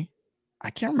Avery, I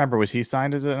can't remember, was he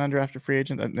signed as an undrafted free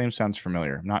agent? That name sounds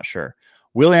familiar. I'm not sure.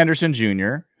 Will Anderson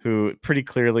Jr., who pretty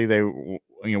clearly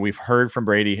we've heard from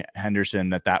Brady Henderson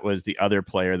that was the other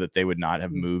player that they would not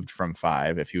have moved from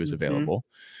 5 if he was available.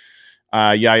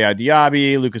 Yaya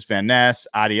Diaby, Lucas Van Ness,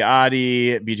 Adi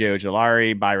Adi, BJ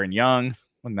Ojolari, Byron Young.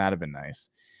 Wouldn't that have been nice?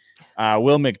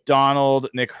 Will McDonald,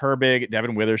 Nick Herbig,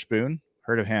 Devin Witherspoon.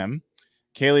 Heard of him.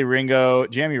 Kaylee Ringo,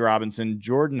 Jamie Robinson,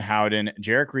 Jordan Howden,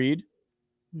 Jarek Reed,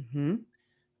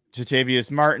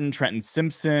 Jatavius Martin, Trenton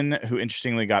Simpson, who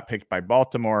interestingly got picked by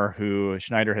Baltimore, who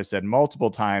Schneider has said multiple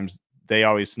times they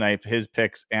always snipe his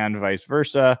picks and vice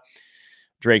versa.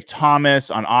 Drake Thomas.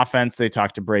 On offense, they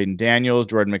talked to Braden Daniels,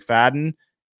 Jordan McFadden,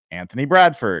 Anthony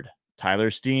Bradford,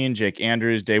 Tyler Steen, Jake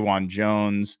Andrews, Dawan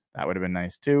Jones. That would have been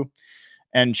nice too.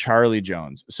 And Charlie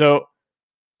Jones. So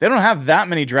they don't have that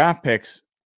many draft picks.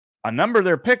 A number of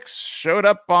their picks showed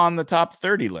up on the top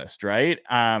 30 list, right?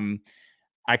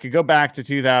 I could go back to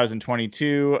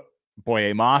 2022.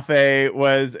 Boye Mafe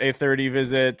was a 30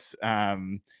 visit.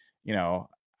 You know,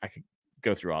 I could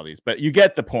go through all these, but you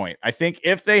get the point. I think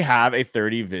if they have a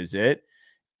 30 visit,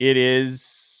 it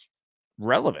is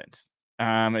relevant.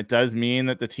 It does mean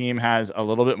that the team has a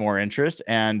little bit more interest,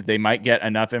 and they might get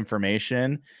enough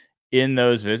information in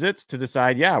those visits to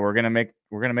decide, yeah, we're gonna make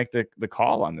the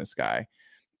call on this guy.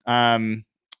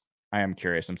 I am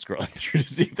curious. I'm scrolling through to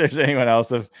see if there's anyone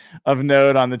else of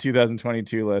note on the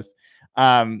 2022 list.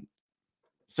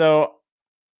 So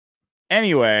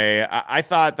anyway, I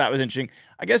thought that was interesting.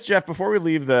 I guess, Jeff, before we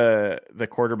leave the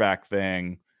quarterback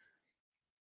thing,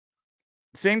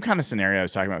 same kind of scenario I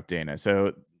was talking about with Dana.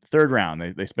 So third round,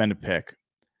 they spend a pick.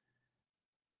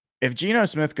 If Geno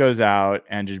Smith goes out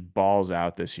and just balls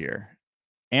out this year,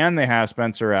 and they have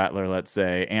Spencer Rattler, let's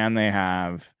say, and they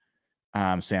have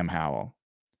Sam Howell,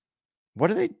 what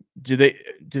do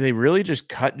they really just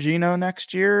cut Geno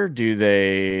next year? Do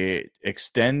they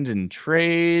extend and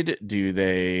trade? Do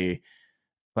they,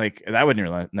 like, that wouldn't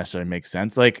really necessarily make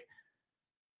sense. Like,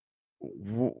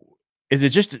 is it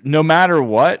just no matter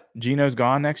what, Geno's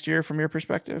gone next year from your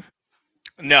perspective?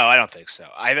 No, I don't think so.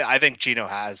 I think Geno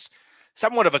has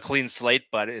somewhat of a clean slate,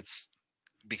 but it's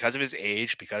because of his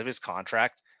age, because of his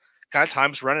contract, kind of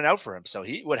time's running out for him. So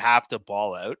he would have to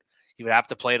ball out. He would have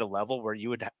to play at a level where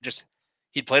he'd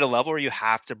play at a level where you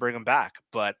have to bring him back.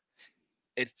 But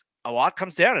it's a lot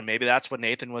comes down, and maybe that's what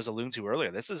Nathan was alluding to earlier.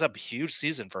 This is a huge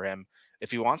season for him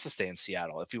if he wants to stay in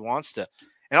Seattle, if he wants to.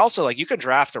 And also, like, you can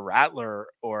draft a Rattler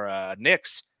or a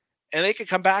Nix, and they could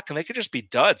come back and they could just be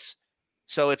duds.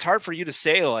 So it's hard for you to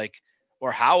say, like,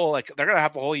 or Howell, like, they're going to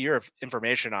have a whole year of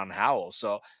information on Howell.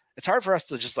 So it's hard for us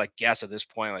to just, like, guess at this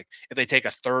point, like, if they take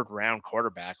a third round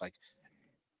quarterback, like,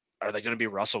 are they going to be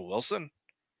Russell Wilson?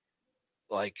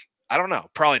 Like, I don't know.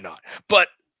 Probably not. But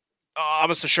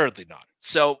almost assuredly not.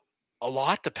 So a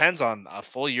lot depends on a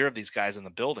full year of these guys in the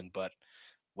building. But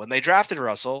when they drafted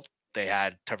Russell, they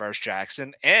had Tavares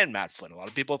Jackson and Matt Flynn. A lot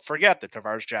of people forget that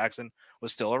Tavares Jackson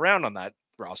was still around on that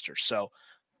roster. So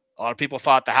a lot of people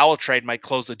thought the Howell trade might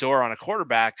close the door on a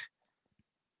quarterback.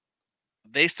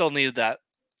 They still needed that.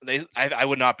 I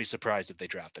would not be surprised if they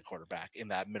draft a quarterback in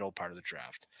that middle part of the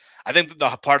draft. I think the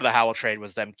part of the Howell trade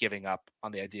was them giving up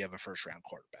on the idea of a first round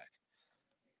quarterback.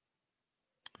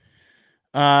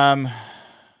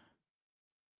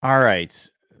 All right.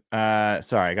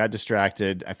 Sorry, I got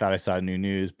distracted. I thought I saw new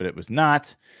news, but it was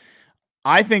not.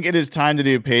 I think it is time to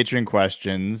do patron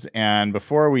questions. And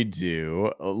before we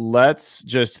do, let's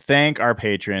just thank our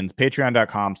patrons,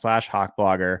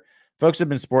 patreon.com/hawkblogger. Folks have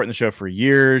been supporting the show for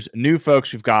years. New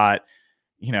folks, we've got,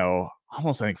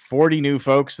 almost, I think, 40 new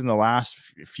folks in the last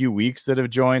few weeks that have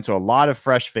joined. So a lot of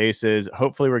fresh faces.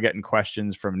 Hopefully we're getting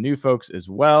questions from new folks as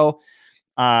well.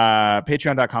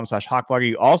 Patreon.com/hawkblogger.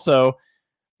 You also,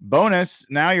 bonus,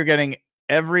 now you're getting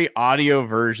every audio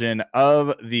version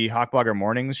of the Hawkblogger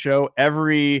Mornings show,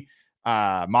 every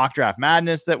mock draft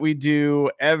madness that we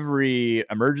do, every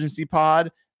emergency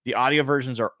pod. The audio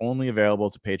versions are only available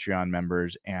to Patreon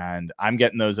members, and I'm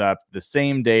getting those up the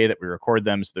same day that we record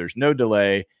them, so there's no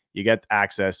delay. You get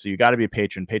access, so you got to be a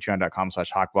patron,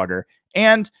 patreon.com/hawkblogger,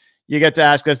 and you get to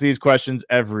ask us these questions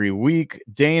every week.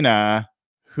 Dana,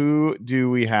 who do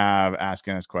we have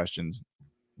asking us questions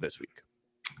this week?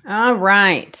 All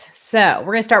right. So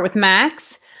we're going to start with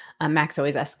Max. Max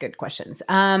always asks good questions.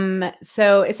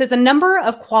 So it says a number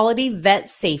of quality vet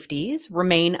safeties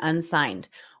remain unsigned.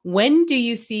 When do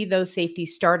you see those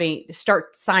safeties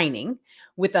start signing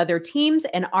with other teams?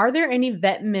 And are there any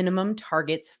vet minimum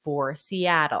targets for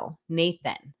Seattle?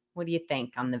 Nathan, what do you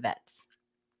think on the vets?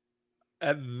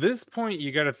 At this point,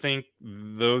 you got to think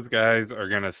those guys are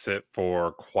going to sit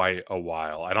for quite a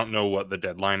while. I don't know what the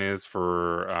deadline is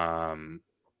for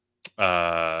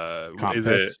Comp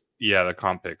picks. the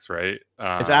comp picks, right?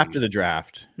 It's after the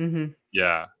draft. Mm-hmm.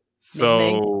 Yeah.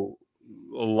 So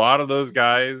a lot of those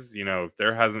guys, if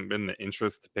there hasn't been the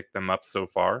interest to pick them up so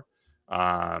far,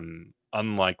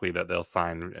 unlikely that they'll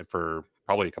sign for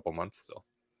probably a couple months still.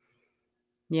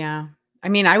 Yeah. I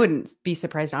mean, I wouldn't be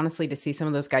surprised, honestly, to see some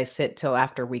of those guys sit till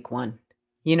after week 1.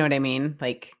 You know what I mean?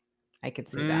 Like, I could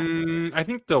see that. I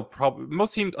think they'll probably,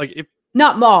 most teams, like, if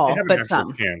not all, but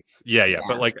some. Chance. Yeah.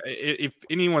 But like, if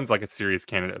anyone's like a serious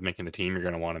candidate of making the team, you're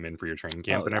going to want them in for your training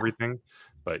camp and everything.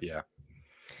 But yeah.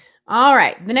 All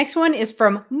right. The next one is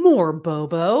from More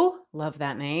Bobo. Love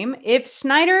that name. If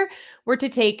Schneider were to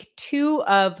take 2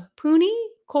 of Pooney,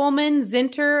 Coleman,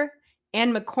 Zinter,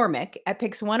 and McCormick at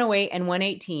picks 108 and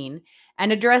 118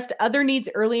 and addressed other needs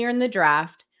earlier in the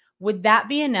draft, Would that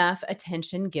be enough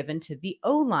attention given to the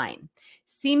O-line?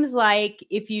 Seems like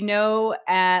if you know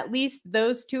at least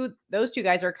those two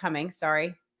guys are coming,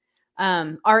 sorry,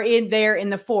 are in there in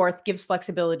the fourth, gives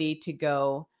flexibility to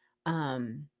go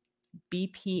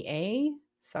BPA.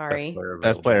 Sorry.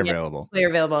 Best player Yeah, available. player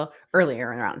available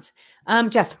earlier in rounds.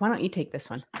 Jeff, why don't you take this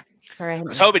one? Sorry, I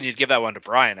was hoping you'd give that one to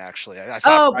Brian. Actually, I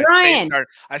Oh, Brian's face Brian.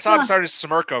 I saw him starting to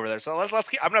smirk over there. So let's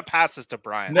keep, I'm going to pass this to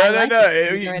Brian. No, I like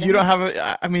it. You don't have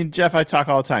a. I mean, Jeff, I talk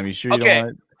all the time. You sure you Okay, don't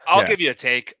want to? I'll give you a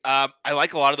take. I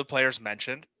like a lot of the players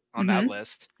mentioned on that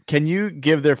list. Can you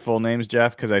give their full names,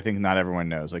 Jeff? Because I think not everyone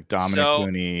knows. Like Dominic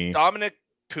Pooney. Dominic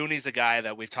Pooney's a guy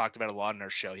that we've talked about a lot in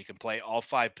our show. He can play all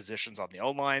 5 positions on the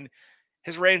O-line.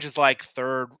 His range is like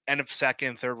end of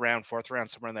second, third round, fourth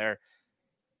round, somewhere in there.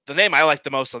 The name I like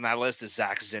the most on that list is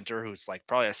Zach Zinter, who's like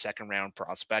probably a second round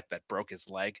prospect that broke his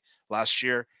leg last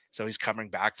year. So he's coming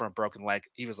back from a broken leg.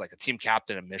 He was like a team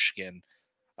captain in Michigan.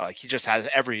 He just has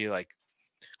every like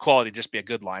quality to just be a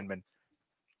good lineman.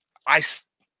 I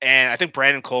think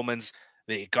Brandon Coleman's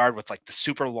the guard with like the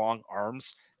super long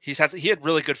arms. He had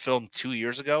really good film 2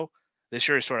 years ago. This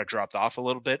year he sort of dropped off a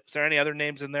little bit. Is there any other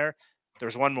names in there?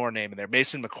 There's one more name in there,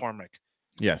 Mason McCormick.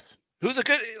 Yes.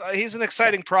 He's an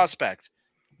exciting prospect.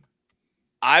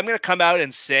 I'm going to come out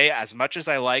and say, as much as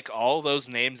I like all those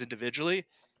names individually,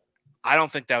 I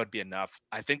don't think that would be enough.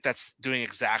 I think that's doing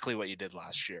exactly what you did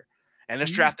last year. And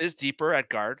this draft is deeper at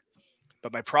guard.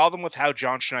 But my problem with how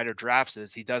John Schneider drafts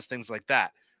is he does things like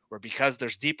that, where because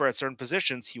there's deeper at certain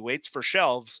positions, he waits for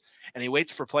shelves and he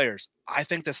waits for players. I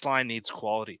think this line needs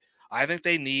quality. I think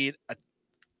they need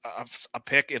a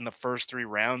pick in the first 3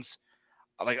 rounds.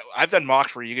 Like I've done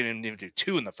mocks where you can even do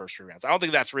 2 in the first 3 rounds. I don't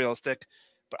think that's realistic,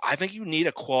 but I think you need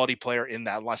a quality player in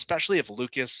that line, especially if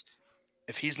Lucas,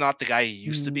 if he's not the guy he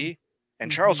used to be.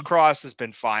 And Charles Cross has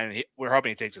been fine. We're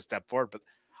hoping he takes a step forward, but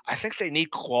I think they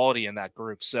need quality in that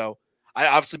group. So I'd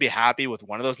obviously be happy with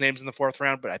one of those names in the 4th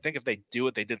round, but I think if they do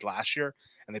what they did last year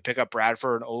and they pick up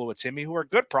Bradford and Oluwatimi, who are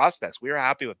good prospects, we were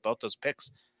happy with both those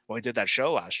picks when we did that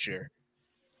show last year.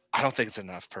 I don't think it's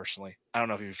enough personally. I don't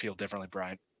know if you feel differently,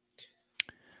 Brian.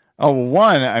 Oh, well,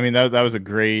 one, I mean, that was a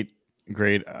great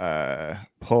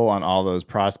pull on all those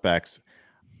prospects.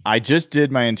 I just did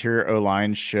my interior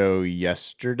O-line show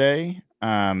yesterday.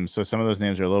 So some of those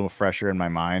names are a little fresher in my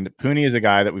mind. Pooney is a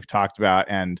guy that we've talked about,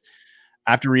 and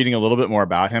after reading a little bit more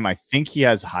about him, I think he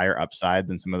has higher upside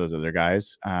than some of those other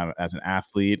guys as an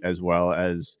athlete, as well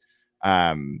as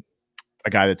a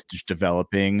guy that's just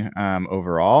developing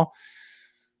overall.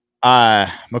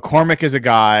 McCormick is a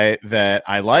guy that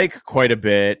I like quite a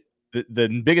bit.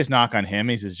 The biggest knock on him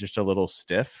is just a little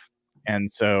stiff. And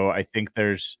so I think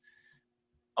there's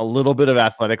a little bit of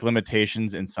athletic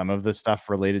limitations in some of the stuff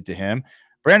related to him.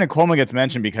 Brandon Coleman gets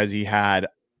mentioned because he had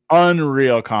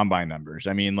unreal combine numbers.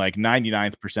 I mean, like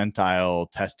 99th percentile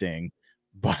testing,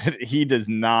 but he does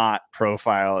not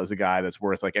profile as a guy that's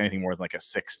worth like anything more than like a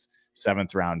 6th,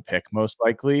 7th round pick, most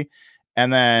likely.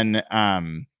 And then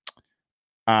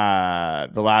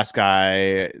the last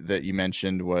guy that you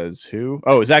mentioned was who?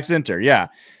 Oh, Zach Zinter. Yeah.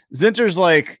 Zinter's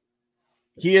like,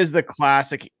 he is the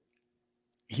classic.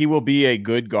 He will be a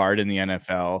good guard in the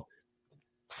NFL.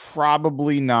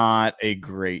 Probably not a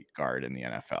great guard in the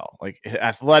NFL. Like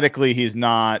athletically, he's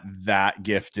not that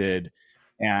gifted.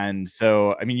 And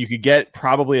so, I mean, you could get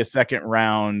probably a 2nd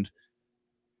round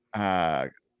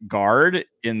guard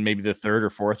in maybe the 3rd or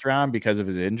 4th round because of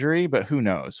his injury, but who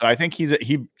knows? So I think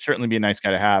he'd certainly be a nice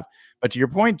guy to have. But to your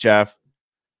point, Jeff,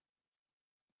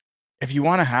 if you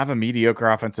want to have a mediocre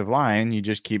offensive line, you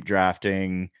just keep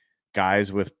drafting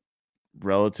guys with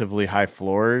relatively high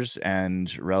floors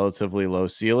and relatively low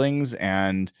ceilings,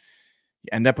 and you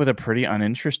end up with a pretty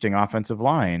uninteresting offensive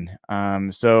line.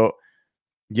 So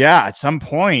yeah, at some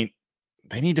point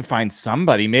they need to find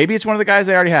somebody. Maybe it's one of the guys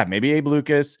they already have. Maybe Abe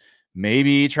Lucas,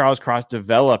 maybe Charles Cross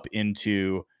develop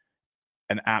into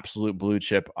an absolute blue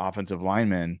chip offensive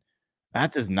lineman.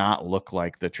 That does not look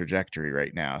like the trajectory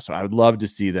right now. So I would love to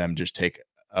see them just take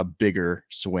a bigger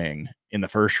swing in the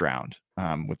 1st round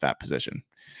with that position.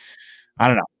 I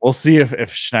don't know. We'll see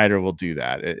if Schneider will do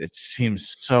that. It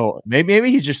seems so. Maybe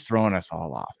he's just throwing us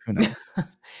all off. Who knows?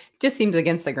 Just seems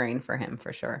against the grain for him,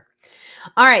 for sure.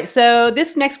 All right. So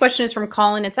this next question is from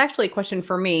Colin. It's actually a question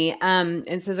for me.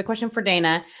 It says a question for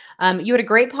Dana. You had a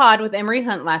great pod with Emery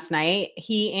Hunt last night.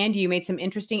 He and you made some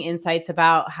interesting insights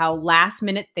about how last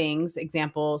minute things,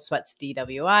 example, sweats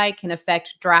DWI, can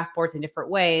affect draft boards in different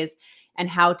ways and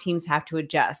how teams have to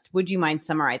adjust. Would you mind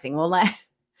summarizing? Well,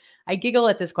 I giggle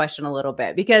at this question a little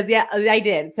bit because, yeah, I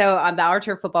did. So on the Our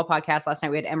Turf Football podcast last night,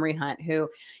 we had Emery Hunt, who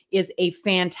is a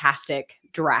fantastic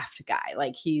draft guy.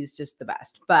 Like, he's just the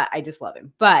best, but I just love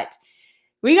him. But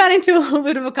we got into a little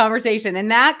bit of a conversation,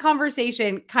 and that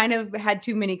conversation kind of had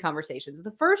too many conversations.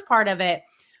 The first part of it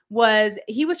was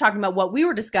he was talking about what we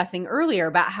were discussing earlier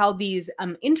about how these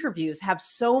interviews have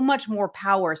so much more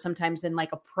power sometimes than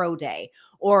like a pro day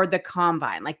or the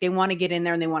combine. Like, they want to get in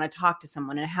there and they want to talk to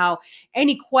someone, and how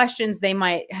any questions they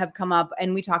might have come up.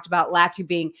 And we talked about Latu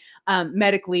being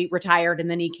medically retired and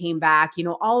then he came back. You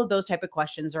know, all of those type of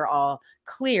questions are all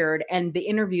cleared, and the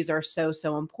interviews are so,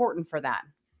 so important for that.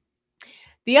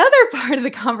 The other part of the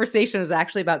conversation was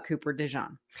actually about Cooper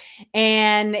DeJean.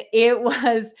 And it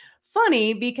was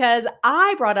funny because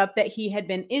I brought up that he had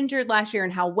been injured last year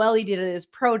and how well he did at his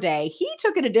pro day. He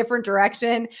took it a different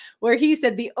direction, where he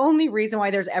said the only reason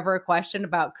why there's ever a question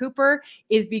about Cooper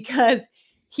is because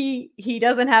he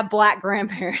doesn't have black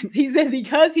grandparents. He said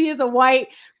because he is a white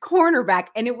cornerback,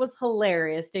 and it was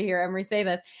hilarious to hear Emery say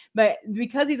this, but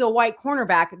because he's a white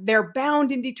cornerback, they're bound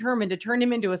and determined to turn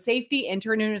him into a safety and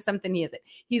turn him into something he isn't.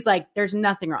 He's like, there's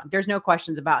nothing wrong. There's no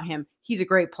questions about him. He's a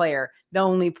great player. The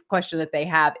only question that they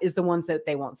have is the ones that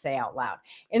they won't say out loud.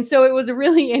 And so it was a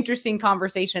really interesting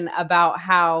conversation about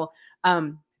how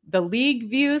the league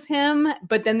views him.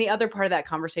 But then the other part of that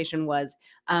conversation was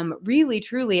really,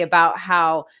 truly about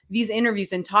how these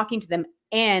interviews and talking to them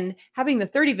and having the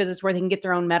 30 visits where they can get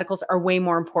their own medicals are way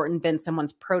more important than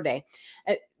someone's pro day.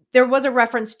 There was a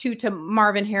reference to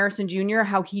Marvin Harrison Jr.,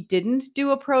 how he didn't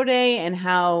do a pro day and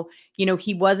how, you know,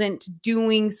 he wasn't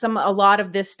doing a lot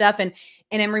of this stuff. And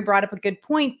Emery brought up a good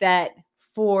point that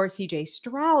for CJ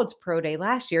Stroud's pro day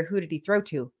last year, who did he throw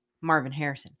to? Marvin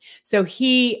Harrison. So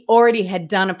he already had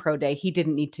done a pro day. He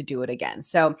didn't need to do it again.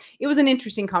 So it was an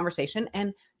interesting conversation.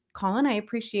 And Colin, I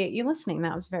appreciate you listening.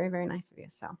 That was very, very nice of you.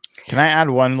 So can I add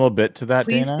one little bit to that,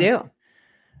 please Dana? do.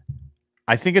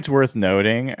 I think it's worth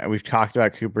noting, we've talked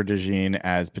about Cooper DeJean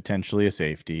as potentially a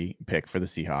safety pick for the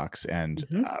Seahawks, and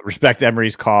respect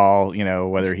Emery's call, you know,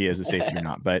 whether he is a safety or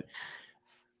not. But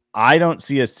I don't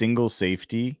see a single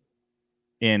safety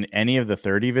in any of the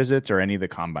 30 visits or any of the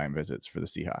combine visits for the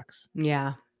Seahawks.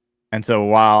 Yeah. And so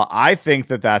while I think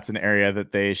that that's an area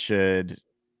that they should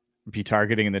be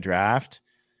targeting in the draft,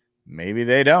 maybe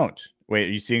they don't. Wait,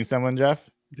 are you seeing someone, Jeff?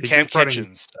 Cam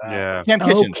Kitchens. Yeah. Cam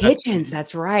Kitchens. Kitchens.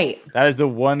 That's right. That is the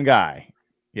one guy.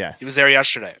 Yes. He was there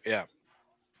yesterday. Yeah.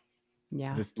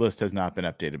 Yeah. This list has not been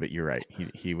updated, but you're right.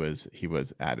 He was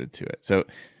added to it. So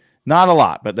not a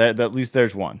lot, but at least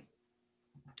there's one.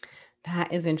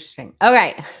 That is interesting.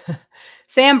 Okay.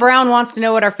 Sam Brown wants to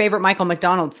know what our favorite Michael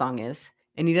McDonald song is.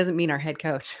 And he doesn't mean our head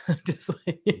coach. Just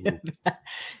like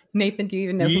Nathan, do you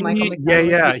even know who Michael McDonald is?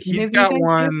 Yeah. He's got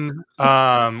one.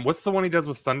 What's the one he does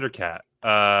with Thundercat?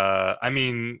 I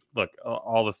mean, look,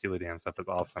 all the Steely Dan stuff is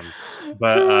awesome.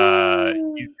 But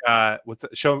he's got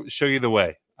Show You the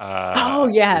Way. Oh,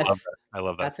 yes. I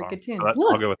love that That's song. a good tune. So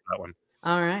I'll go with that one.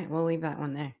 All right. We'll leave that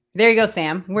one there. There you go,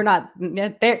 Sam. We're not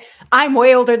there. I'm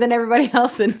way older than everybody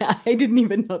else, and I didn't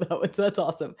even know that one. So that's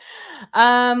awesome.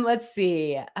 Let's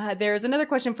see. There's another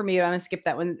question for me. I'm going to skip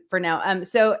that one for now.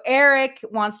 So Eric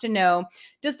wants to know,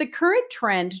 does the current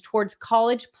trend towards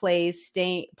college players,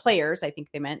 I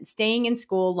think they meant, staying in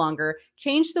school longer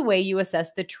change the way you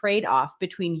assess the trade-off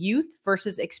between youth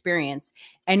versus experience,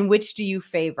 and which do you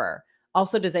favor?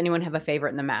 Also, does anyone have a favorite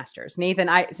in the Masters? Nathan,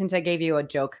 since I gave you a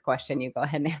joke question, you go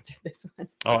ahead and answer this one.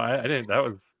 Oh, I didn't.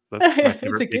 That's my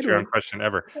favorite Patreon question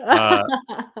ever.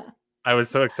 I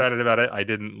was so excited about it. I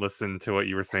didn't listen to what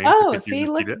you were saying. Oh, see,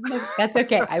 look, that's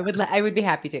okay. I would be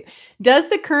happy to. Does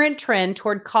the current trend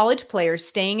toward college players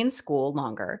staying in school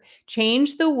longer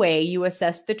change the way you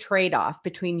assess the trade-off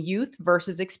between youth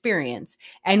versus experience,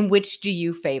 and which do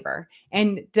you favor?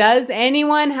 And does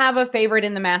anyone have a favorite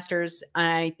in the Masters?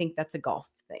 I think that's a golf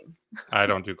thing. I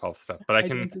don't do golf stuff, but I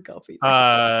can don't do golf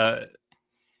either.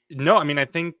 No, I mean, I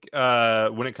think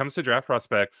when it comes to draft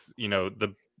prospects, you know,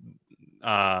 the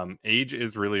age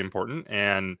is really important.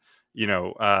 And, you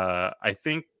know, I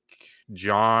think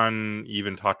John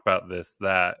even talked about this,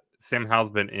 that Sam Howell's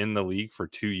been in the league for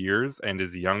 2 years and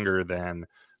is younger than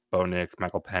Bo Nix,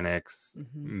 Michael Penix,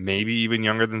 maybe even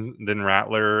younger than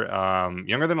Rattler,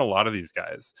 younger than a lot of these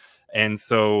guys. And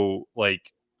so,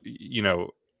 like, you know,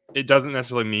 it doesn't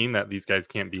necessarily mean that these guys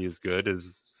can't be as good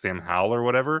as Sam Howell or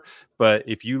whatever. But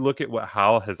if you look at what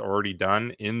Howell has already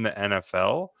done in the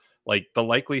NFL, like, the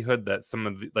likelihood that some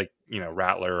of the, like, you know,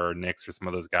 Rattler or Nix or some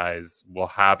of those guys will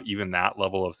have even that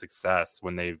level of success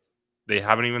when they've they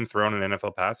haven't even thrown an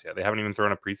NFL pass yet. They haven't even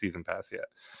thrown a preseason pass yet.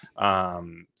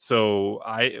 So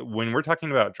when we're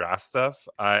talking about draft stuff,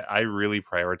 I really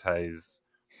prioritize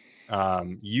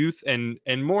youth, and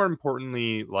more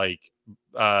importantly, like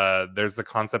there's the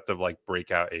concept of like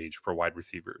breakout age for wide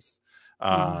receivers.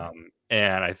 And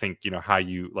I think, you know,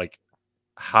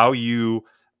 how you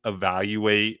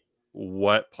evaluate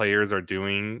what players are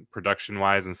doing production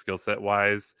wise and skill set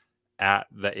wise at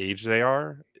the age they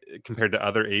are compared to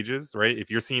other ages, right? If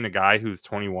you're seeing a guy who's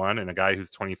 21 and a guy who's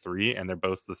 23 and they're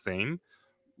both the same,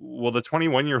 well, the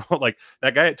 21-year-old, like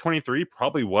that guy at 23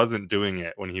 probably wasn't doing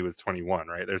it when he was 21,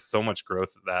 right? There's so much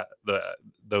growth at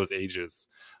those ages.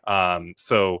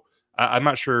 So I'm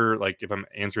not sure like if I'm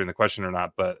answering the question or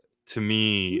not, but to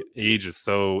me, age is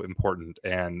so important.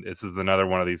 And this is another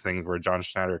one of these things where John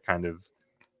Schneider kind of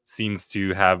seems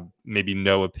to have maybe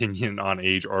no opinion on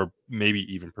age, or maybe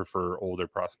even prefer older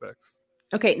prospects.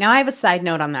 Okay, now I have a side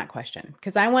note on that question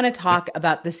because I want to talk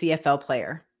about the CFL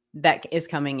player that is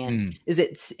coming in. Is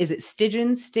it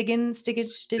Stiggins,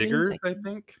 I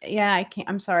think. Yeah, I can't.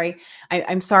 I'm sorry.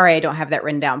 I'm sorry. I don't have that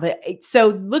written down. But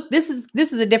so look, this is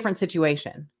a different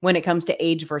situation when it comes to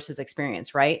age versus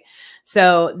experience, right?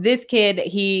 So this kid,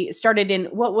 he started in,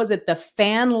 what was it, the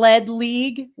fan-led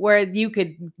league where you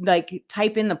could like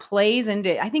type in the plays, and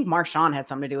I think Marshawn had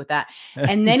something to do with that.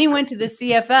 And then he went to the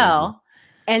CFL,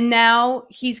 and now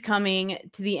he's coming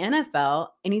to the NFL,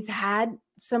 and he's had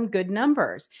some good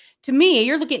numbers. To me,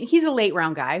 he's a late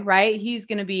round guy, right? He's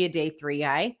going to be a day 3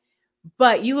 guy.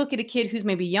 But you look at a kid who's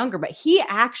maybe younger, but he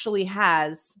actually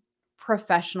has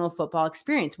professional football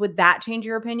experience. Would that change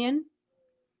your opinion?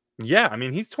 Yeah, I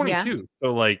mean, he's 22.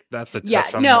 So like that's a touch. Yeah,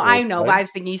 on no, the I know. side. I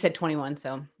was thinking you said 21.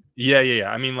 So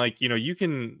yeah. I mean, like, you know, you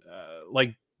can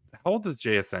like, how old is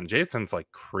JSN? JSN's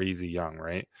like crazy young,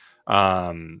 right?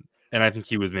 And I think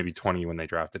he was maybe 20 when they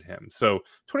drafted him. So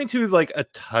 22 is like a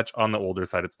touch on the older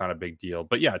side. It's not a big deal.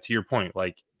 But yeah, to your point,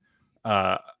 like,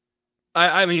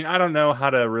 I mean, I don't know how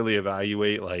to really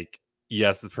evaluate, like,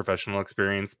 yes, it's professional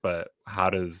experience, but how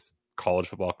does college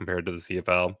football compare to the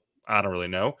CFL? I don't really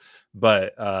know.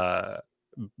 But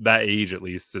that age, at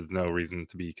least, is no reason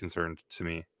to be concerned to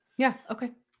me. Yeah.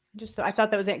 Okay. I thought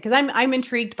that was it because I'm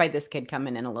intrigued by this kid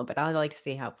coming in a little bit. I'd like to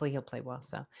see hopefully he'll play well.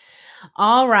 So,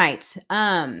 all right.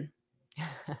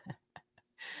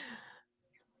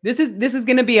 This is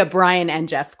going to be a Brian and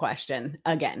Jeff question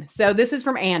again. So this is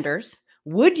from Anders.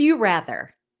 Would you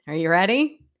rather? Are you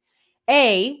ready?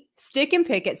 A, stick and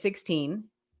pick at 16,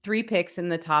 3 picks in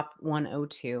the top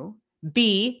 102.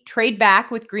 B, trade back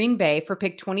with Green Bay for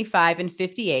pick 25 and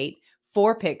 58,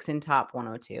 4 picks in top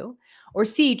 102. Or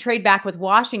C, trade back with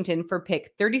Washington for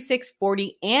pick 36,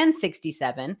 40, and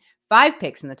 67, 5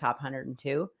 picks in the top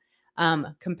 102.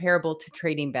 Comparable to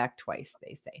trading back twice,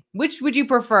 they say. Which would you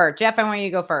prefer? Jeff, I want you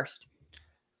to go first.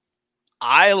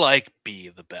 I like B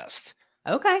the best.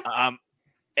 Okay.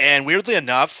 And weirdly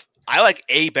enough, I like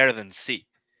A better than C.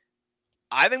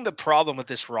 I think the problem with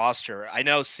this roster, I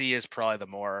know C is probably the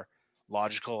more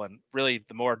logical and really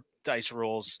the more dice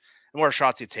rolls, the more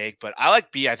shots you take, but I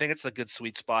like B. I think it's the good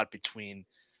sweet spot between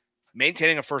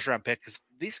maintaining a first round pick because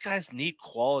these guys need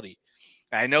quality.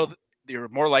 I know you're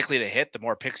more likely to hit the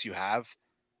more picks you have,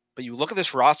 but you look at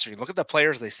this roster, you look at the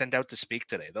players they sent out to speak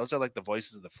today. Those are like the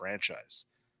voices of the franchise.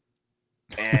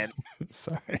 And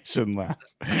sorry, I shouldn't laugh.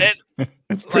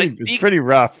 It's pretty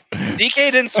rough.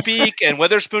 DK didn't speak and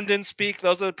Witherspoon didn't speak.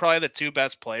 Those are probably the 2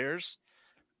 best players.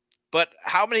 But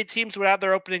how many teams would have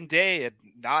their opening day and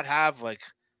not have like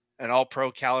an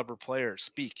all-pro caliber player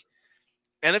speak?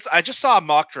 And I just saw a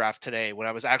mock draft today when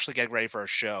I was actually getting ready for a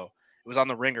show. It was on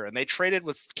the Ringer, and they traded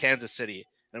with Kansas City,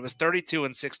 and it was 32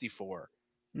 and 64.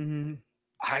 Mm-hmm.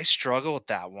 I struggle with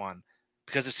that one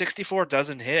because if 64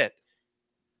 doesn't hit,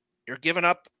 you're giving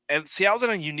up. And Seattle's in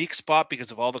a unique spot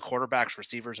because of all the quarterbacks,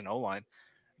 receivers, and O-line.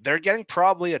 They're getting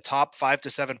probably a top 5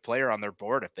 to 7 player on their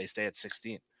board if they stay at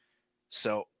 16.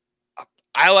 So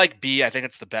I like B. I think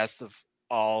it's the best of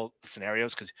all the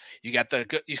scenarios because you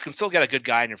can still get a good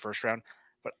guy in your first round.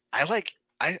 But I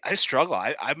struggle.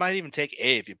 I might even take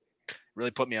A if you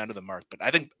really put me under the mark. But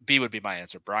I think B would be my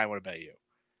answer. Brian, what about you?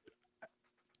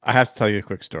 I have to tell you a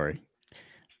quick story.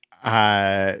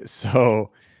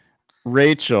 So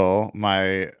Rachel,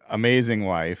 my amazing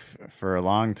wife for a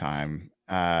long time,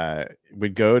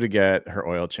 would go to get her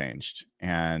oil changed,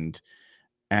 and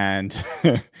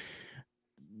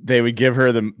they would give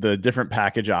her the different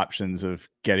package options of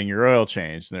getting your oil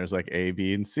changed. And there's like A,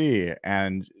 B, and C.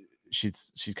 And she'd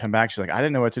come back. She's like, I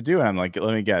didn't know what to do. And I'm like,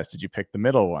 let me guess. Did you pick the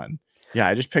middle one? Yeah,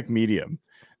 I just picked medium.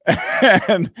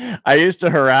 And I used to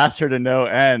harass her to no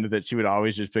end that she would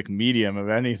always just pick medium of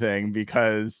anything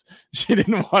because she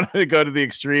didn't want to go to the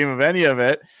extreme of any of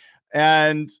it.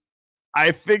 And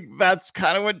I think that's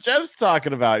kind of what Jeff's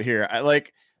talking about here.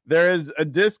 There is a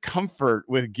discomfort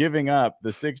with giving up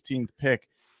the 16th pick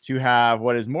to have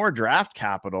what is more draft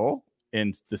capital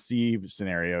in the C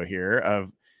scenario here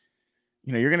of,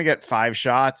 you're going to get 5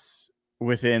 shots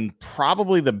within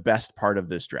probably the best part of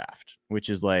this draft, which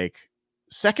is like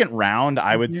second round,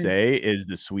 I would say, is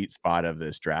the sweet spot of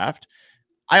this draft.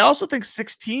 I also think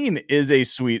 16 is a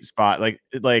sweet spot.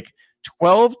 Like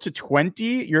 12 to 20,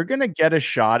 you're going to get a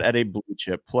shot at a blue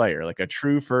chip player, like a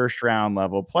true first round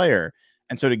level player.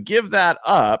 And so to give that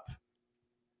up,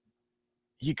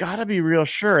 you got to be real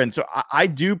sure. And so I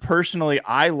do personally,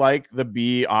 I like the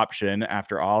B option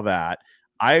after all that.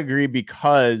 I agree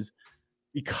because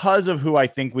of who I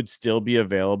think would still be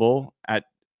available at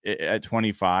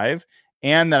 25.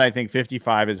 And that I think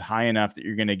 55 is high enough that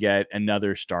you're going to get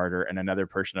another starter and another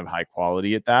person of high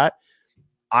quality at that.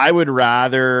 I would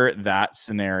rather that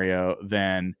scenario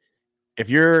than if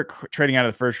you're trading out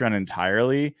of the first round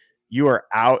entirely, you are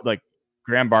out. Like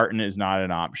Graham Barton is not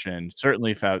an option.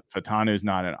 Certainly Fatanu is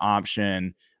not an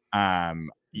option.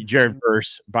 Jared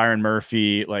Verse, Byron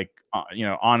Murphy,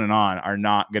 on and on are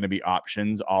not going to be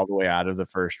options all the way out of the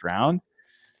first round.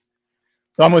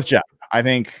 So I'm with Jeff. I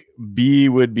think B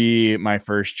would be my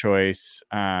first choice.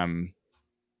 And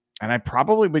I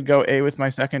probably would go A with my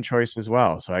second choice as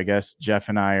well. So I guess Jeff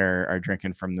and I are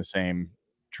drinking from the same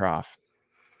trough.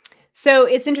 So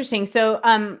it's interesting.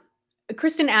 So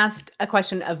Kristen asked a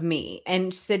question of me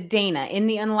and she said, Dana, in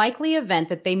the unlikely event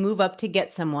that they move up to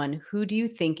get someone, who do you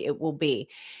think it will be?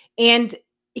 And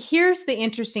here's the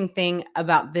interesting thing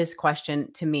about this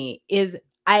question to me is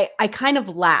I kind of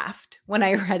laughed when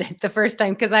I read it the first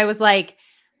time because I was like,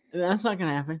 that's not going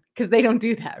to happen because they don't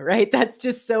do that, right? That's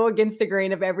just so against the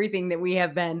grain of everything that we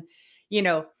have been,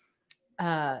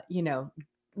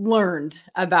 learned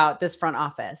about this front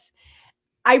office.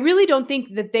 I really don't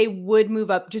think that they would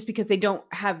move up just because they don't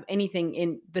have anything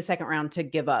in the second round to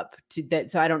give up to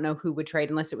that. So I don't know who would trade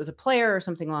unless it was a player or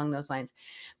something along those lines.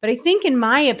 But I think in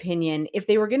my opinion, if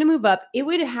they were going to move up, it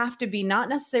would have to be not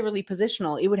necessarily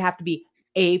positional. It would have to be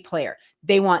a player.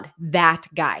 They want that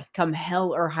guy come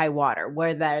hell or high water,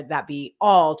 whether that be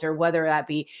alt or whether that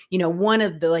be, one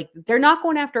of the, they're not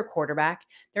going after a quarterback.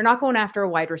 They're not going after a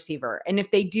wide receiver. And if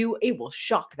they do, it will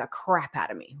shock the crap out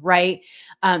of me. Right.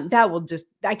 That will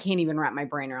I can't even wrap my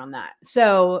brain around that.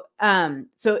 So, and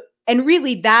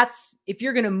really that's, if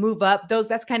you're going to move up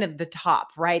that's kind of the top,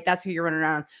 right? That's who you're running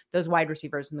around, those wide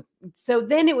receivers. So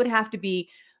then it would have to be,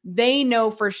 they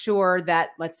know for sure that,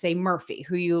 let's say Murphy,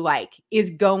 who you like, is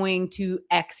going to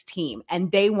X team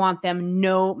and they want them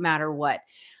no matter what.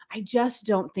 I just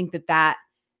don't think that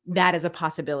is a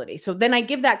possibility. So then I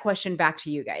give that question back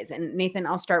to you guys. And Nathan,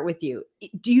 I'll start with you.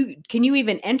 Can you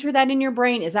even enter that in your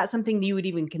brain? Is that something that you would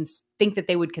even think that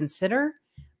they would consider?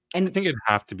 And I think it'd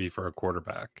have to be for a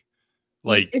quarterback.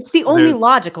 It's the only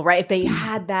logical, right? If they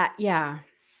had that, yeah.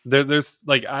 There's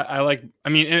they can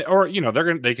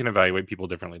evaluate people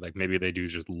differently. Like maybe they do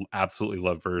just absolutely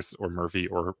love Verse or Murphy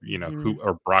or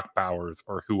or Brock Bowers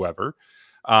or whoever.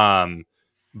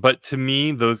 But to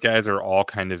me, those guys are all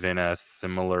kind of in a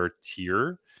similar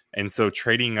tier. And so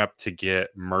trading up to get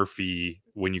Murphy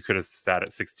when you could have sat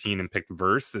at 16 and picked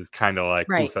Verse is kind of like,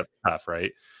 right. Oof, that's tough,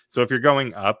 right? So if you're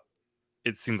going up,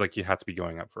 it seems like you have to be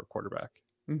going up for a quarterback.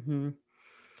 Mm-hmm.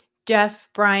 Jeff,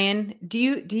 Brian, do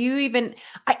you even,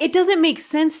 it doesn't make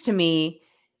sense to me.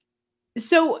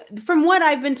 So from what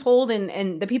I've been told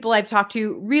and the people I've talked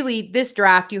to, really this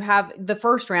draft, you have the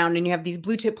first round and you have these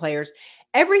blue chip players.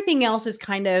 Everything else is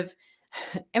kind of,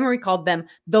 Emery called them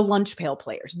the lunch pail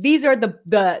players. These are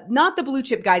the not the blue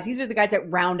chip guys. These are the guys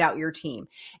that round out your team.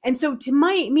 And so to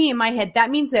me in my head, that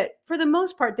means that for the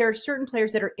most part, there are certain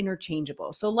players that are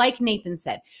interchangeable. So like Nathan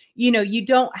said, you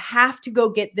don't have to go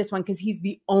get this one because he's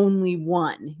the only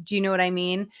one. Do you know what I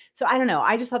mean? So I don't know.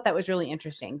 I just thought that was really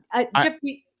interesting. Jeff,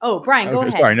 Brian, go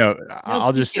ahead. Sorry, no,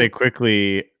 I'll just say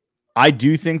quickly, I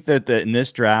do think that in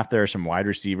this draft, there are some wide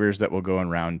receivers that will go in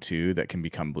round 2 that can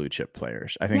become blue chip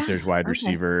players. I think there's wide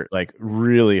receiver, like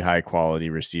really high quality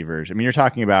receivers. I mean, you're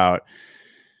talking about,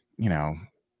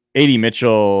 A.D.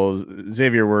 Mitchell,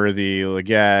 Xavier Worthy,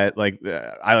 Leggett,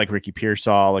 I like Ricky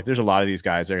Pearsall. There's a lot of these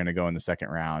guys that are going to go in the second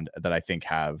round that I think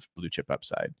have blue chip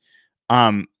upside.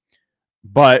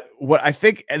 But what I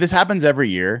think, and this happens every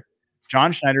year,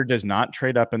 John Schneider does not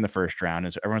trade up in the first round.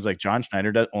 And so everyone's like, John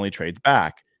Schneider only trades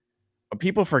back. What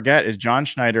people forget is John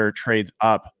Schneider trades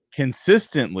up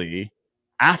consistently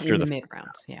after in the the mid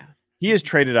rounds. Yeah. He has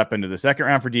traded up into the second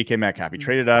round for DK Metcalf. He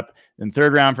traded up in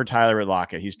third round for Tyler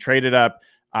Lockett. He's traded up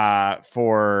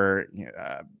for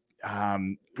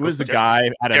who was the guy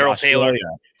out of Darryl Australia? Taylor.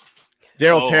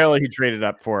 Daryl Taylor. He traded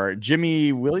up for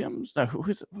Jimmy Williams. No,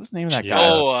 who's the name of that guy?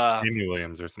 Oh, Jamie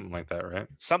Williams or something like that, right?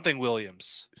 Something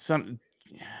Williams. It's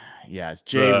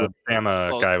Jay the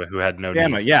Bama guy who had no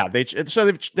Bama. knees. Yeah,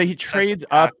 he trades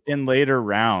up in later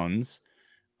rounds,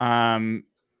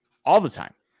 all the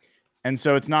time. And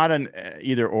so it's not an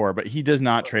either or, but he does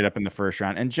not trade up in the first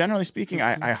round. And generally speaking,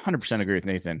 I 100% agree with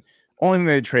Nathan. Only thing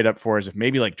they trade up for is if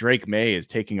maybe like Drake May is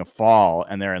taking a fall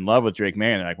and they're in love with Drake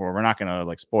May and they're like, well, we're not going to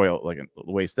like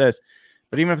waste this.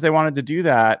 But even if they wanted to do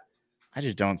that, I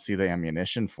just don't see the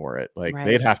ammunition for it. Like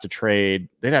they'd have to trade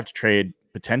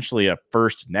potentially a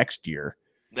first next year.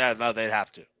 Yeah, no, they'd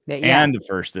have to. And the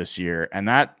first this year. And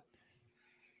that's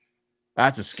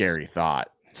a scary thought.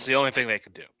 It's the only thing they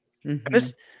could do. Mm-hmm.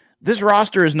 This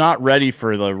roster is not ready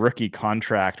for the rookie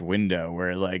contract window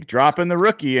where like drop in the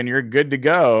rookie and you're good to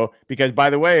go. Because by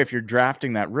the way, if you're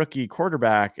drafting that rookie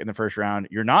quarterback in the first round,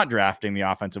 you're not drafting the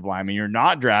offensive lineman. You're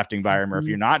not drafting Byron Murphy.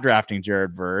 You're not drafting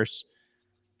Jared Verse.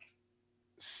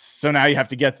 So now you have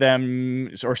to get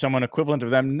them or someone equivalent of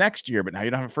them next year. But now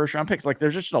you don't have a first round pick. Like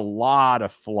there's just a lot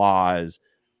of flaws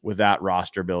with that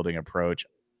roster building approach.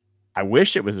 I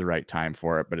wish it was the right time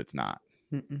for it, but it's not.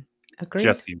 Agreed.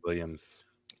 Jesse Williams.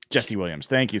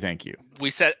 Thank you. We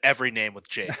said every name with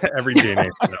J. Every J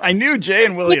name. I knew Jay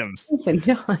and Williams.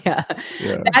 Yeah.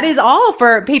 That is all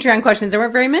for Patreon questions. There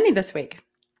weren't very many this week.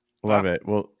 Love it.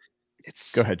 Well,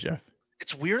 go ahead, Jeff.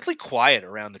 It's weirdly quiet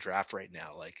around the draft right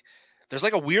now. Like there's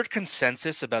like a weird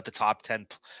consensus about the top 10,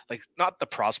 like not the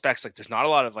prospects. Like there's not a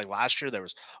lot of like last year. There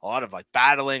was a lot of like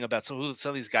battling about who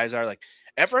some of these guys are. Like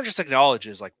everyone just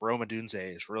acknowledges like Rome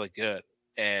Odunze is really good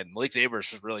and Malik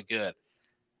Neighbors is really good.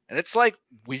 And it's like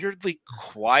weirdly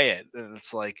quiet. And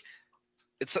it's like,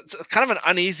 it's kind of an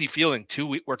uneasy feeling.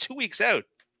 We're 2 weeks out.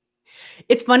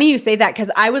 It's funny you say that because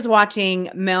I was watching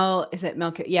Mel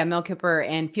Kiper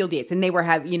and Field Yates, and they were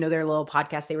their little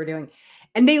podcast they were doing.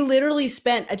 And they literally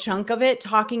spent a chunk of it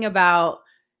talking about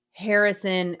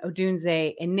Harrison,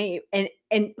 Odunze, and Nate, and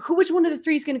which one of the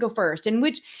three is going to go first, and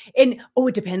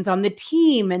it depends on the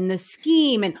team and the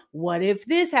scheme, and what if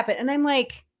this happened? And I'm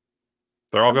like,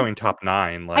 they're all going top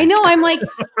 9. Like. I know. I'm like,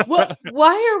 what?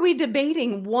 Why are we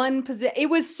debating one position? It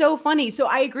was so funny. So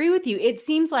I agree with you. It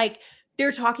seems like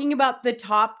they're talking about the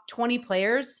top 20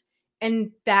 players,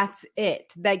 and that's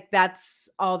it. Like that's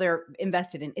all they're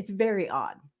invested in. It's very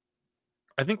odd.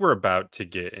 I think we're about to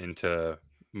get into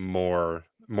more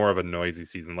of a noisy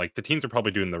season. Like the teams are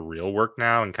probably doing the real work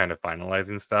now and kind of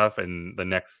finalizing stuff. And the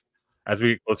next, as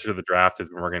we get closer to the draft,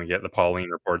 is when we're going to get the Pauline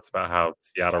reports about how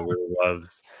Seattle really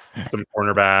loves some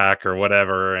cornerback or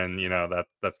whatever. And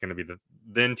that's going to be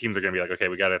then teams are going to be like, okay,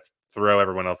 we got to throw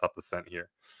everyone else off the scent here.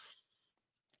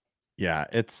 Yeah,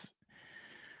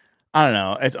 I don't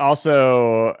know. It's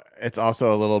also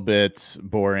a little bit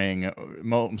boring.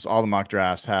 Most all the mock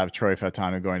drafts have Troy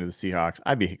Fautanu going to the Seahawks.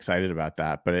 I'd be excited about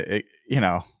that, but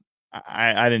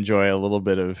I'd enjoy a little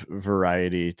bit of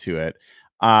variety to it.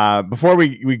 Before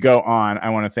we go on, I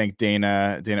want to thank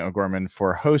Dana O'Gorman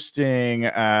for hosting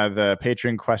the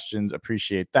Patreon questions.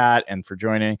 Appreciate that, and for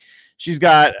joining. She's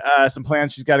got some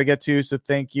plans she's got to get to, so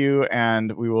thank you,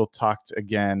 and we will talk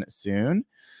again soon.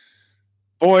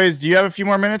 Boys, do you have a few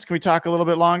more minutes? Can we talk a little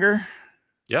bit longer?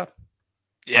 Yeah.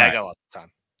 Yeah, I got lots of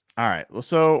time. All right. Well,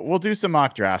 so we'll do some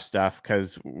mock draft stuff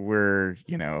because we're,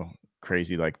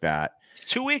 crazy like that. It's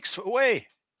 2 weeks away.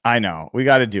 I know. We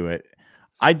got to do it.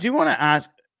 I do want to ask,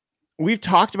 we've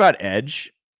talked about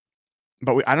edge,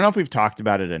 but I don't know if we've talked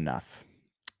about it enough.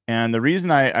 And the reason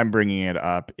I'm bringing it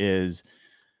up is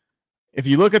if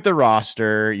you look at the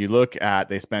roster,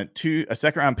 they spent a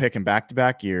second round pick in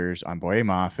back-to-back years on Boye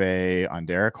Mafe, on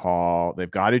Derek Hall.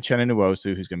 They've got Uchenna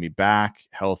Nwosu, who's going to be back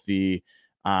healthy.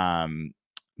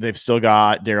 They've still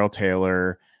got Darryl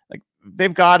Taylor. Like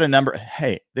they've got a number.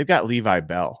 Hey, they've got Levi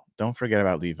Bell. Don't forget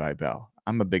about Levi Bell.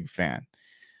 I'm a big fan.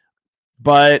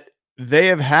 But they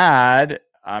have had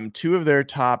two of their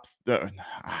top.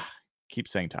 Keep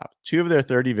saying top. 2 of their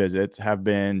 30 visits have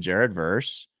been Jared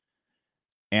Verse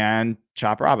and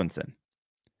Chop Robinson.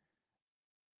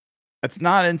 That's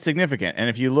not insignificant. And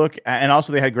if you look at, and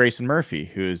also they had Grayson Murphy,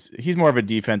 he's more of a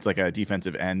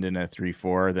defensive end in a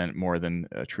 3-4 more than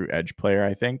a true edge player,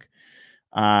 I think.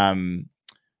 But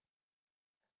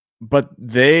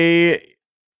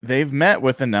they've met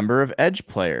with a number of edge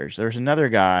players. There's another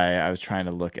guy I was trying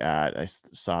to look at. I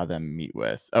saw them meet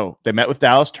with. Oh, they met with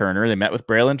Dallas Turner. They met with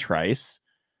Braylon Trice.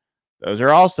 Those are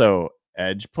also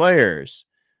edge players.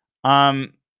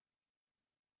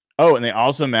 Oh, and they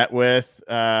also met with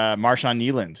Marshawn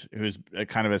Nealand, who's a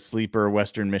kind of a sleeper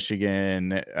Western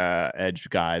Michigan edge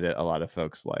guy that a lot of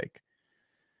folks like.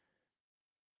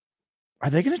 Are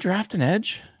they going to draft an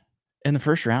edge in the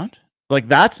first round? Like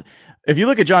that's, if you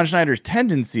look at John Schneider's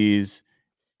tendencies,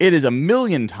 it is a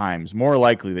million times more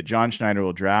likely that John Schneider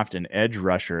will draft an edge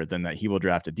rusher than that he will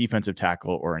draft a defensive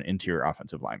tackle or an interior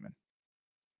offensive lineman.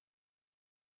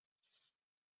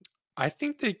 I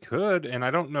think they could, and I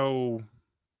don't know,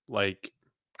 like,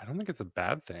 I don't think it's a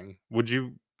bad thing. Would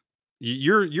you?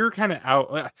 You're kind of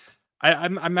out.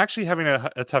 I'm actually having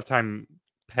a tough time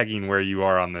pegging where you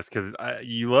are on this because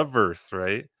you love verse,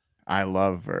 right? I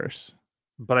love verse,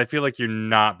 but I feel like you're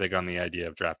not big on the idea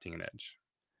of drafting an edge.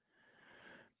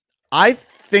 I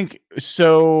think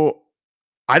so.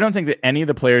 I don't think that any of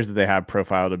the players that they have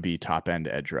profile to be top end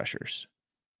edge rushers.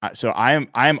 So I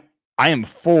am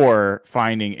for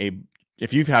finding a,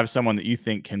 if you have someone that you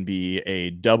think can be a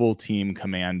double team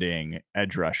commanding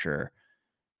edge rusher,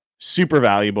 super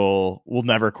valuable, we'll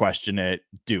never question it,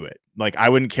 do it. Like I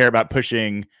wouldn't care about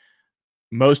pushing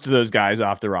most of those guys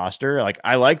off the roster. Like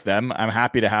I like them. I'm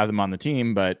happy to have them on the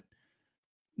team, but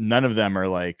none of them are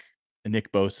like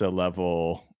Nick Bosa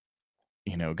level,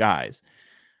 guys.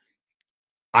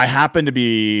 I happen to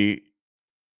be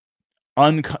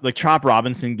like Chop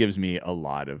Robinson gives me a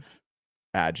lot of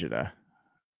agita.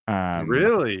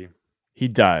 Really? He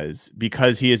does,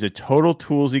 because he is a total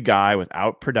toolsy guy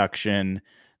without production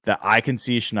that I can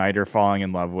see Schneider falling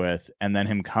in love with, and then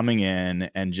him coming in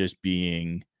and just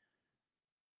being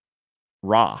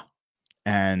raw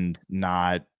and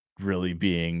not really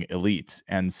being elite.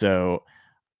 And so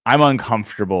I'm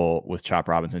uncomfortable with Chop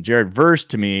Robinson. Jared Verse,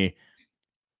 to me,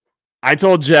 I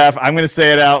told Jeff, I'm going to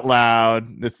say it out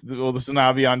loud. This will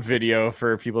now be on video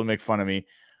for people to make fun of me.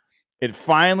 It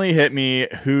finally hit me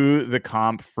who the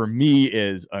comp for me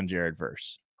is on Jared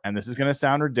Verse. And this is going to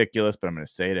sound ridiculous, but I'm going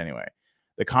to say it anyway.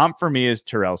 The comp for me is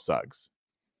Terrell Suggs.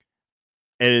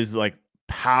 It is like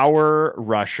power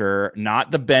rusher, not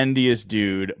the bendiest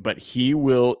dude, but he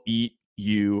will eat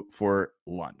you for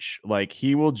lunch. Like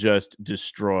he will just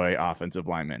destroy offensive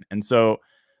linemen. And so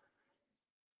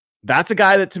that's a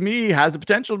guy that to me has the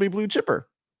potential to be blue chipper.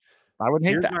 I would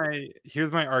hate that.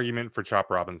 Here's my argument for Chop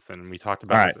Robinson. We talked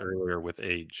about this earlier with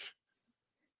age.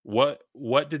 What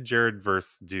did Jared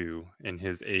Verse do in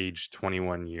his age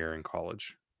 21 year in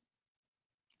college?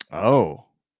 Oh,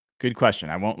 good question.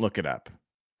 I won't look it up.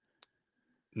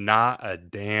 Not a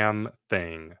damn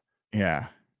thing. Yeah.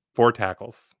 4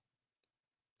 tackles.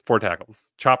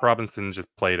 Chop Robinson just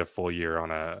played a full year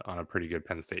on a pretty good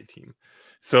Penn State team.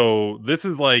 So this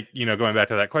is like, going back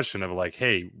to that question of like,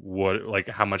 hey,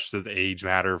 how much does age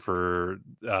matter for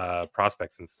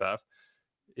prospects and stuff?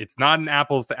 It's not an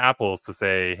apples to apples to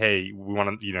say, hey, we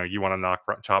want to, you want to knock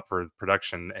Chop for his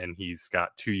production, and he's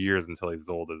got 2 years until he's as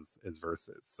old as Verse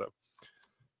is. So,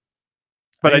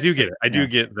 but I do get it. I do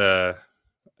get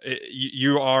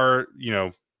you are,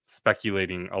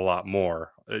 speculating a lot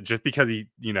more just because he,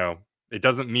 it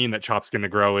doesn't mean that Chop's going to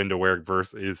grow into where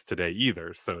Verse is today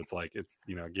either. So it's like, it's,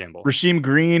 a gamble. Rasheem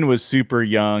Green was super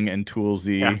young and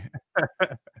toolsy.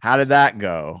 Yeah. How did that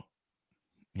go?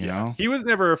 You know, he was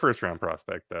never a first round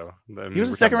prospect though. He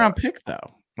was a second round pick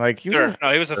though. Like he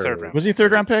was a third round. Was he a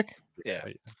third round pick? Yeah.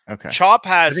 Okay. Chop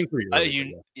has I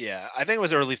think it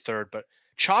was early third, but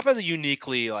Chop has a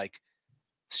uniquely like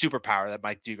superpower that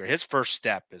Mike Duger. His first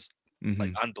step is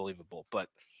like unbelievable. But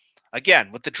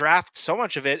again, with the draft, so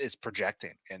much of it is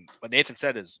projecting, and what Nathan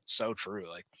said is so true.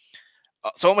 Like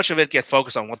so much of it gets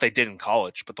focused on what they did in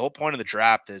college, but the whole point of the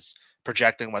draft is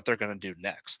projecting what they're going to do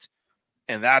next.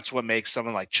 And that's what makes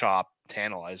someone like Chop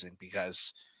tantalizing,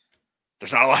 because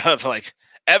there's not a lot of like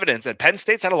evidence. And Penn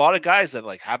State's had a lot of guys that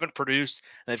like haven't produced,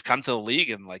 and they've come to the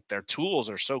league, and like their tools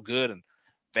are so good, and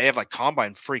they have like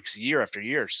combine freaks year after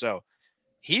year. So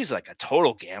he's like a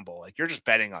total gamble. Like you're just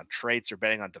betting on traits or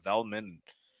betting on development. And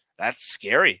that's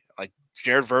scary. Like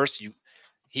Jared Verse,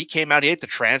 he came out, he had to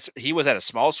transfer. He was at a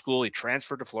small school. He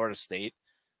transferred to Florida State,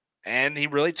 and he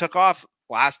really took off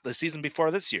the season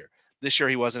before this year. This year,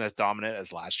 he wasn't as dominant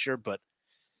as last year, but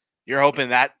you're hoping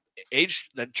that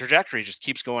the trajectory just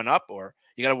keeps going up, or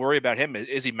you got to worry about him.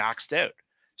 Is he maxed out?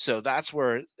 So that's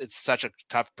where it's such a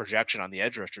tough projection on the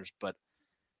edge rushers. But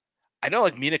I know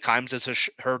like Mina Kimes does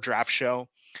her draft show.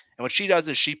 And what she does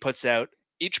is she puts out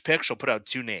each pick. She'll put out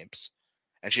 2 names,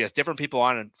 and she has different people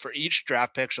on. And for each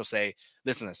draft pick, she'll say,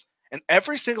 listen to this. And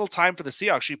every single time for the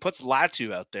Seahawks, she puts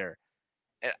Latu out there.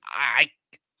 And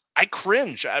I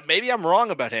cringe. Maybe I'm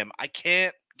wrong about him. I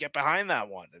can't get behind that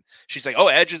one. And she's like, oh,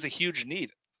 edge is a huge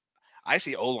need. I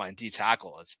see O-line D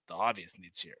tackle as the obvious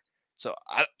needs here. So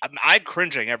I'm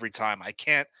cringing every time. I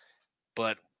can't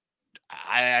but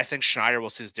I think Schneider will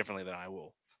see this differently than I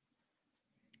will.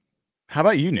 How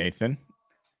about you, Nathan?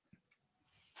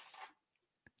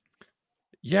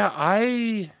 Yeah,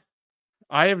 I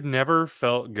have never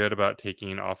felt good about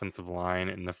taking offensive line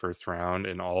in the first round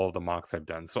in all of the mocks I've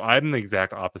done. So I'm the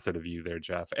exact opposite of you there,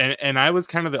 Jeff. And I was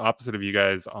kind of the opposite of you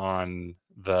guys on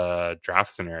the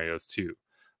draft scenarios too.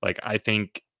 Like I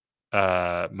think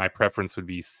my preference would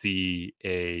be C,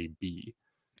 A, B.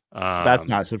 That's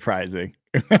not surprising.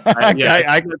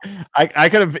 Yeah, I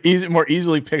could have more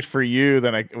easily picked for you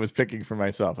than I was picking for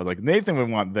myself. I was like, Nathan would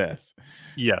want this.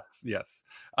 yes.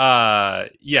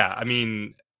 Yeah, I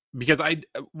mean, because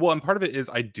and part of it is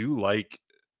I do like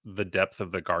the depth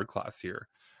of the guard class here.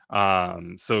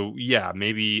 So yeah,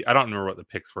 maybe I don't remember what the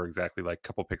picks were exactly, like a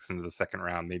couple picks into the second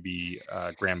round, maybe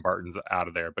Graham Barton's out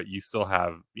of there, but you still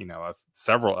have,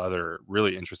 several other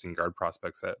really interesting guard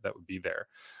prospects that would be there.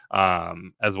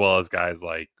 As well as guys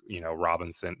like,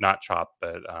 Robinson, not Chop,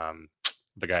 but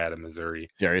the guy out of Missouri.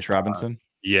 Darius Robinson.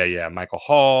 Yeah, Michael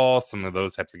Hall, some of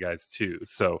those types of guys too.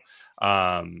 So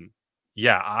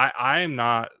yeah, I'm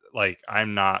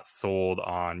not sold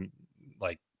on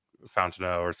like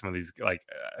Fountaino or some of these, like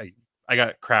I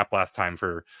got crap last time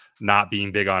for not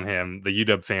being big on him. The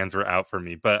UW fans were out for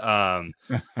me, but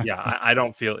yeah, I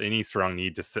don't feel any strong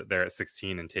need to sit there at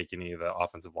 16 and take any of the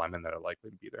offensive linemen that are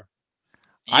likely to be there.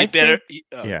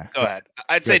 Go ahead.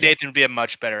 I'd say Nathan would be a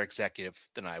much better executive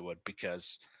than I would,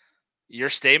 because your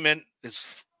statement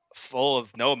is full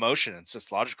of no emotion. It's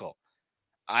just logical.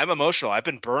 I'm emotional. I've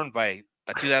been burned by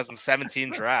a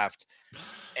 2017 draft,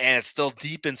 and it's still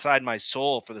deep inside my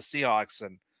soul for the Seahawks,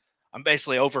 and I'm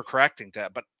basically overcorrecting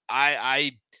that. But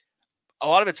a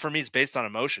lot of it for me is based on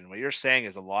emotion. What you're saying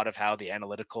is a lot of how the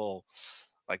analytical,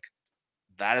 like,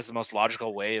 that is the most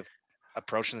logical way of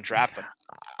approaching the draft. But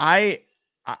I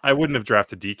wouldn't have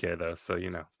drafted DK though, so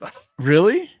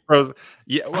Really?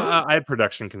 Yeah, well, I had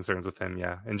production concerns with him,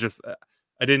 yeah, and just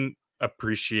I didn't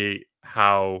appreciate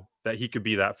how that he could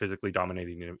be that physically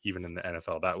dominating even in the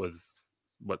NFL.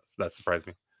 That surprised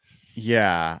me.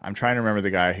 Yeah, I'm trying to remember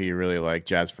the guy who you really like,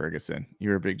 Jazz Ferguson. You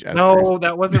were a big Jazz. No, Ferguson.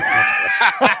 that wasn't.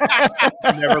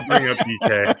 Never bring up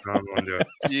DK. No, I'm going to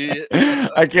do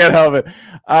it. I can't help it.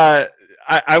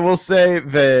 I will say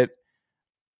that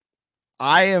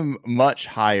I am much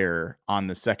higher on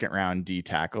the second round D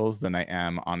tackles than I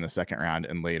am on the second round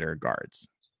and later guards.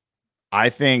 I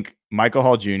think Michael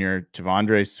Hall Jr.,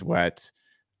 Tavondre Sweat,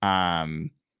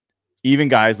 even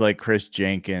guys like Chris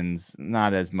Jenkins,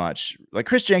 not as much. Like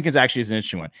Chris Jenkins actually is an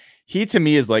interesting one. He to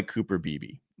me is like Cooper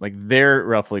Beebe. Like they're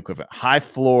roughly equivalent. High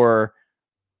floor,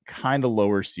 kind of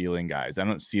lower ceiling guys. I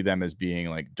don't see them as being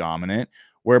like dominant.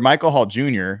 Where Michael Hall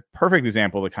Jr., perfect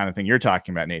example of the kind of thing you're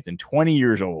talking about, Nathan, 20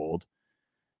 years old,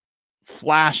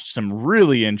 flashed some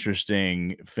really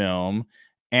interesting film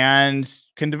and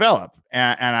can develop.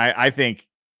 And I think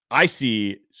I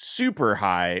see super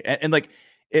high and like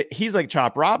he's like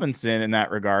Chop Robinson in that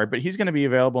regard, but he's going to be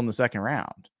available in the second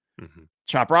round. Mm-hmm.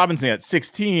 Chop Robinson at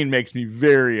 16 makes me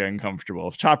very uncomfortable.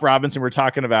 If Chop Robinson we're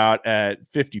talking about at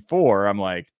 54, I'm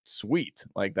like, sweet.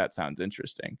 Like that sounds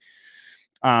interesting.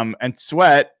 And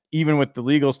Sweat, even with the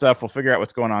legal stuff, we'll figure out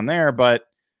what's going on there. But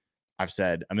I've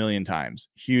said a million times,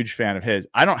 huge fan of his.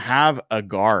 I don't have a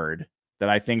guard that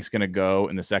I think is going to go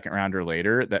in the second round or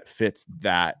later that fits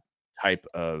that type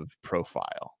of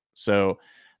profile. So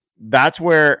that's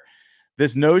where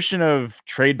this notion of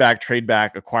trade back,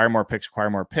 acquire more picks.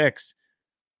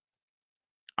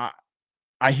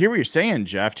 I hear what you're saying,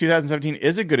 Jeff. 2017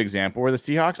 is a good example where the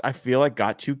Seahawks, I feel like,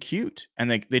 got too cute. And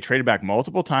they traded back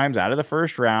multiple times out of the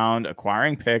first round,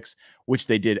 acquiring picks, which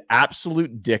they did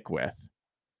absolute dick with.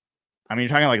 I mean, you're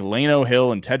talking like Lano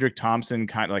Hill and Tedrick Thompson,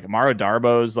 kind of like Amaro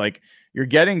Darbo's. Like, you're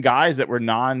getting guys that were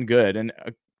non-good. And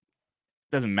it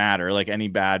doesn't matter. Like, any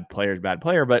bad player is a bad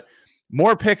player. But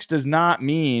more picks does not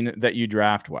mean that you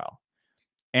draft well.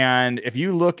 And if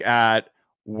you look at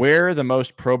where the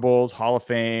most Pro Bowls, Hall of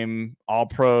Fame, All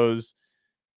Pros,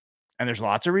 and there's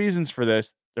lots of reasons for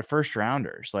this, they're first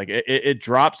rounders. Like it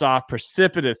drops off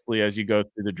precipitously as you go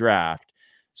through the draft.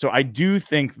 So I do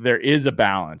think there is a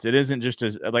balance. It isn't just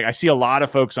as like I see a lot of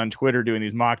folks on Twitter doing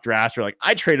these mock drafts are like,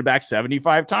 I traded back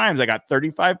 75 times. I got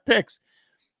 35 picks.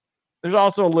 There's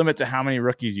also a limit to how many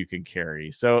rookies you can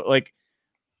carry. So like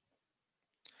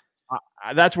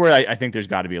that's where I think there's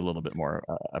got to be a little bit more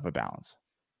of a balance.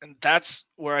 And that's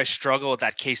where I struggle with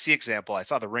that KC example. I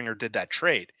saw the Ringer did that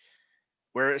trade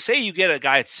where say you get a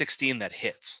guy at 16 that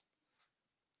hits,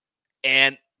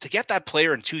 and to get that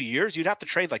player in 2 years, you'd have to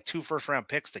trade like 2 first-round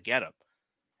picks to get him.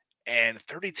 And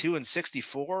 32 and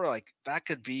 64, like that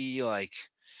could be like,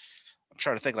 I'm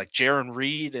trying to think like Jaron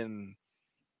Reed and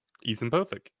Ethan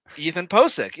Posick. Ethan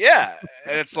Posick, yeah.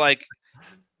 And it's like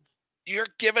you're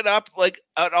giving up like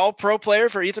an all-pro player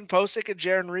for Ethan Posick and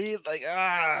Jaron Reed. Like,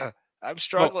 I'm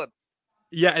struggling. Well,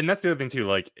 yeah, and that's the other thing too.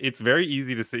 Like, it's very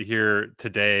easy to sit here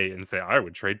today and say I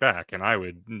would trade back and I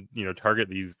would, target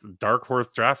these dark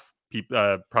horse draft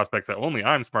prospects that only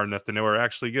I'm smart enough to know are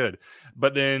actually good.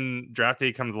 But then draft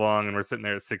day comes along and we're sitting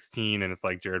there at 16 and it's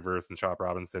like Jared Verse and Chop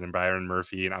Robinson and Byron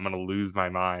Murphy, and I'm gonna lose my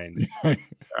mind.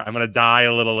 I'm gonna die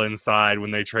a little inside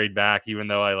when they trade back, even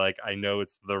though I know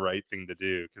it's the right thing to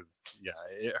do, because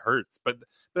it hurts. But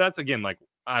that's again, like,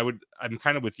 I'm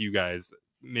kind of with you guys,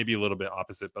 maybe a little bit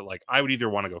opposite, but like I would either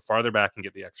want to go farther back and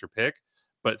get the extra pick,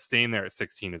 but staying there at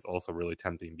 16 is also really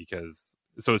tempting, because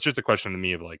so it's just a question to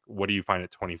me of like, what do you find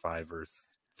at 25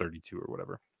 versus 32 or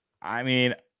whatever? I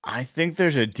mean, I think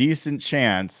there's a decent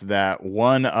chance that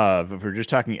if we're just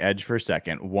talking edge for a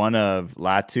second, one of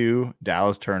Latu,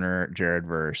 Dallas Turner, Jared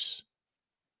Verse,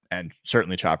 and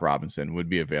certainly Chop Robinson would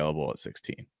be available at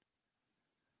 16.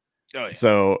 Oh, yeah.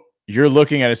 So you're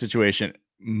looking at a situation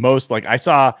I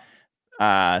saw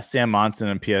Sam Monson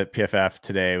and PFF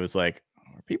today was like,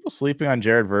 are people sleeping on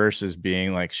Jared Verse as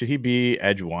being like, should he be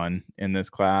edge 1 in this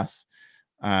class?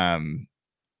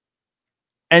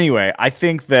 Anyway, I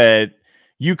think that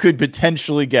you could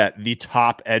potentially get the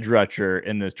top edge rusher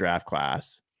in this draft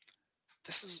class.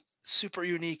 This is super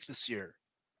unique this year.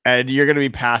 And you're going to be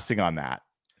passing on that.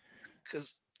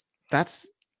 Because it's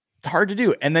hard to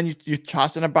do. And then you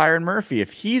toss in a Byron Murphy.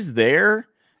 If he's there,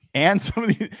 and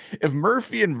if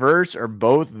Murphy and Verse are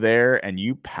both there and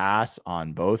you pass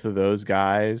on both of those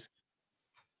guys,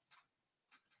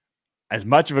 as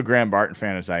much of a Graham Barton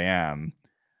fan as I am,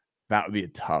 that would be a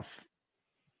tough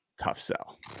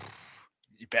sell.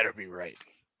 You better be right.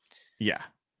 Yeah.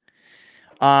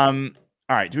 All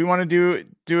right. Do we want to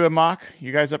do a mock?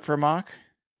 You guys up for a mock?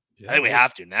 I think we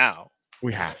have to now.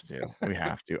 We have to.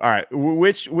 All right.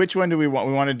 Which one do we want?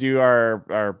 We want to do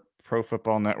our Pro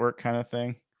Football Network kind of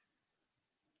thing.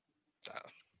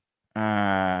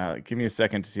 Give me a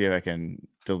second to see if I can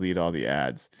delete all the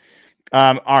ads.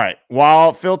 All right.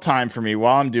 Fill time for me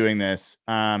while I'm doing this.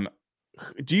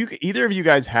 Do either of you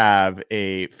guys have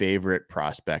a favorite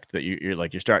prospect that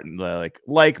you're starting to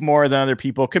like more than other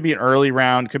people? Could be an early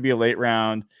round, could be a late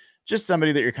round, just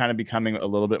somebody that you're kind of becoming a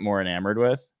little bit more enamored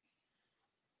with.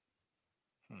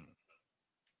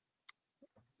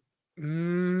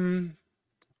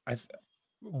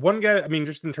 One guy, I mean,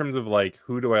 just in terms of like,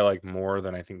 who do I like more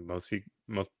than I think most people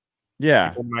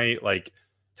might like?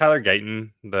 Tyler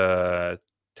Guyton, the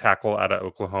tackle out of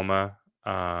Oklahoma.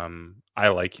 I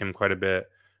like him quite a bit.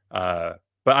 But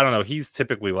I don't know. He's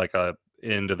typically like a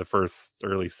into the first,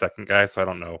 early second guy. So I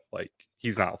don't know. Like,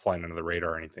 he's not flying under the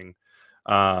radar or anything.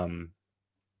 No,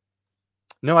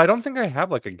 I don't think I have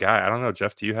like a guy. I don't know.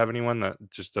 Jeff, do you have anyone that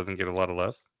just doesn't get a lot of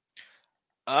love?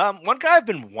 One guy I've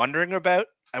been wondering about,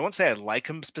 I won't say I like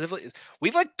him specifically.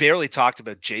 We've like barely talked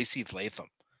about JC Latham.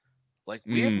 Like,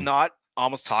 we have not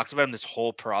almost talked about him this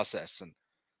whole process. And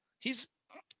he's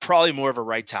probably more of a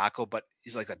right tackle, but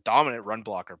he's like a dominant run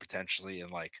blocker potentially,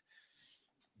 and like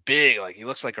big, like he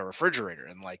looks like a refrigerator.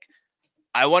 And like,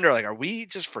 I wonder, like, are we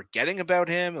just forgetting about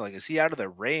him? Like, is he out of the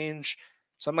range?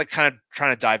 So I'm like kind of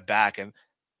trying to dive back. And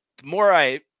the more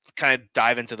I kind of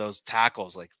dive into those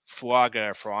tackles, like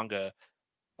Fuanga,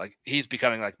 like he's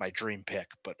becoming like my dream pick,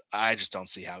 but I just don't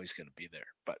see how he's going to be there.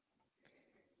 But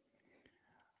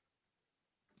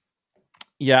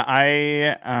yeah,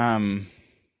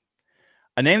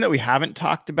 a name that we haven't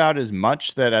talked about as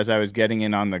much, that as I was getting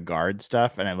in on the guard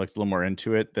stuff and I looked a little more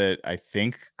into it, that I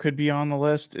think could be on the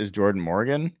list is Jordan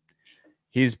Morgan.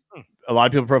 He's a lot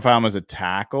of people profile him as a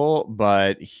tackle,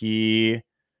 but he's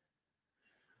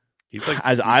like,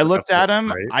 as I looked at him,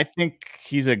 right? I think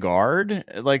he's a guard,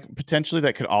 like potentially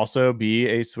that could also be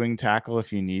a swing tackle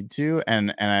if you need to.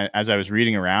 And as I was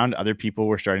reading around, other people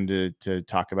were starting to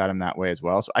talk about him that way as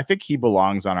well. So I think he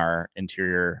belongs on our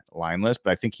interior line list,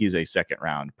 but I think he's a second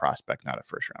round prospect, not a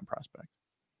first round prospect.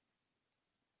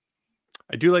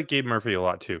 I do like Gabe Murphy a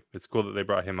lot too. It's cool that they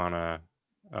brought him on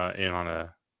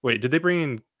wait, did they bring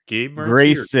in Gabe Murphy?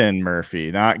 Grayson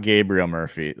Murphy, not Gabriel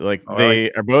Murphy. Like,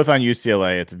 they are both on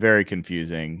UCLA. It's very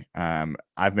confusing.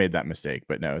 I've made that mistake,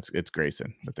 but no, it's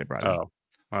Grayson that they brought in. Oh,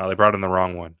 well, they brought in the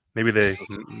wrong one. Maybe it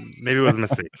was a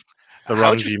mistake. The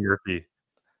wrong G Murphy.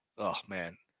 Oh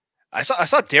man, I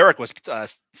saw Derek was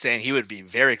saying he would be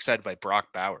very excited by Brock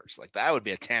Bowers. Like, that would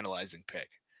be a tantalizing pick.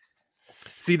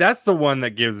 See, that's the one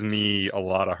that gives me a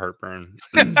lot of heartburn.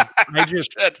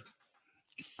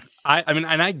 I mean,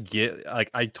 and I get,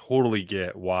 like, I totally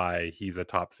get why he's a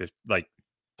top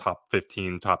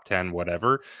 15, top 10,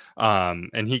 whatever.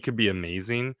 And he could be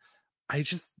amazing.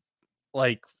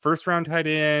 like first round tight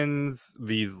ends,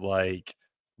 these like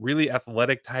really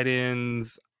athletic tight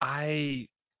ends, I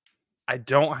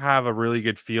don't have a really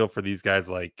good feel for these guys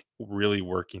like really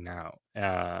working out.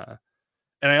 And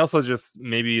I also just,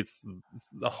 maybe it's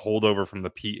a holdover from the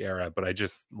Pete era, but I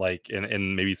just like,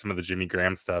 and maybe some of the Jimmy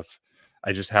Graham stuff,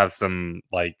 I just have some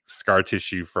like scar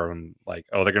tissue from like,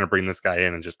 oh, they're gonna bring this guy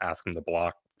in and just ask him to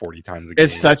block 40 times a game.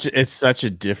 It's such a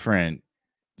different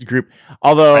group. I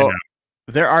Although know.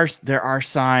 there are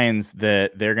signs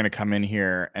that they're going to come in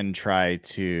here and try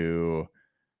to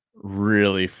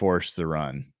really force the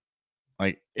run.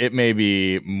 Like, it may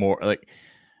be more like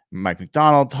Mike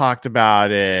McDonald talked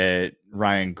about it.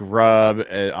 Ryan Grubb,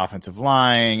 offensive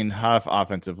line, Huff,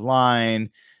 offensive line.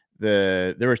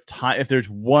 There was time. If there's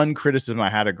one criticism I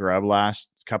had of Grubb last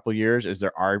couple years, is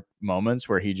there are moments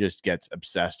where he just gets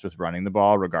obsessed with running the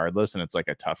ball regardless, and it's like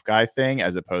a tough guy thing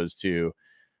as opposed to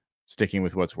sticking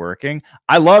with what's working.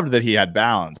 I loved that he had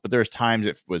balance, but there's times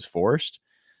it was forced.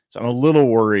 So I'm a little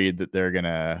worried that they're going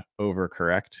to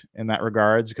overcorrect in that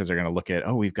regards, because they're going to look at,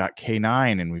 oh, we've got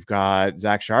K9 and we've got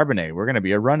Zach Charbonnet. We're going to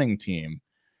be a running team.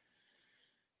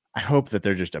 I hope that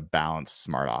they're just a balanced,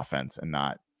 smart offense and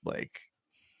not like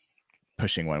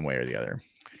pushing one way or the other.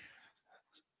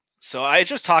 So I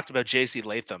just talked about JC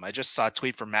Latham. I just saw a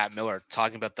tweet from Matt Miller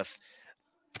talking about the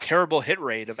terrible hit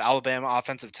rate of Alabama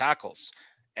offensive tackles.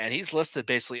 And he's listed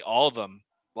basically all of them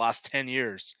last 10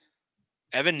 years.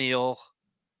 Evan Neal,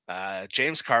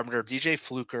 James Carpenter, DJ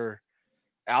Fluker,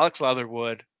 Alex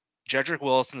Leatherwood, Jedrick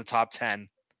Willis in the top 10.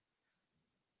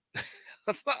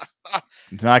 That's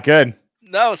It's not good.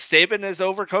 No, Saban is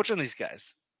overcoaching these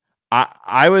guys.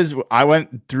 I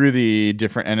went through the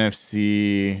different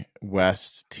NFC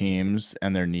West teams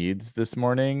and their needs this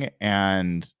morning,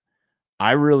 and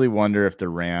I really wonder if the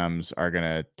Rams are going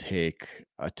to take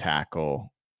a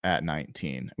tackle at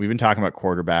 19. We've been talking about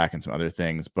quarterback and some other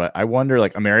things, but I wonder,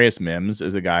 like, Amarius Mims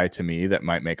is a guy to me that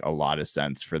might make a lot of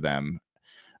sense for them.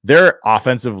 Their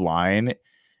offensive line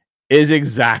is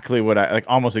exactly what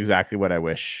almost exactly what I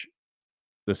wish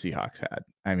the Seahawks had.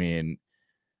 I mean,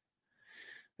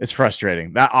 it's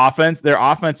frustrating. Their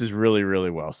offense is really, really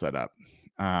well set up.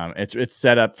 It's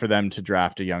set up for them to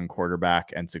draft a young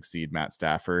quarterback and succeed Matt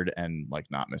Stafford and like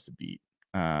not miss a beat.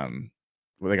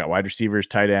 They got wide receivers,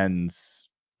 tight ends,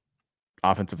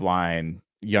 offensive line,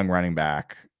 young running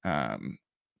back.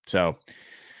 So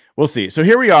we'll see. So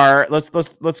here we are. Let's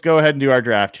go ahead and do our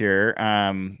draft here.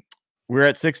 We're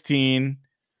at 16,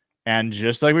 and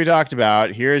just like we talked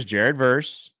about, here's Jared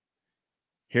Verse.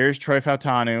 Here's Troy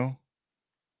Fautanu,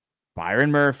 Byron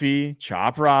Murphy,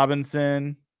 Chop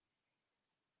Robinson.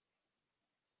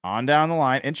 On down the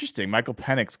line. Interesting. Michael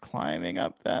Penix climbing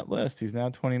up that list. He's now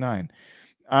 29.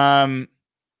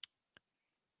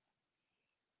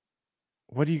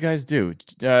 What do you guys do?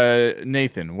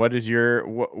 Nathan, what is your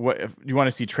what if you want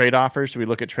to see trade offers? Should we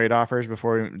look at trade offers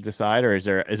before we decide, or is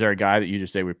there a guy that you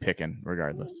just say we're picking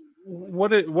regardless?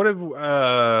 What have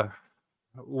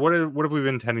we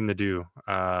been tending to do?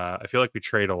 I feel like we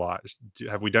trade a lot.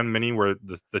 Have we done many where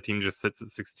the team just sits at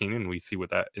 16 and we see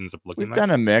what that ends up looking like? We've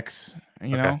done a mix,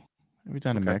 you know. We've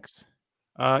done a mix.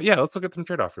 Yeah, let's look at some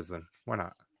trade offers then. Why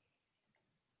not?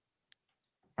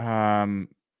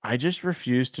 I just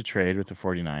refuse to trade with the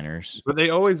 49ers. But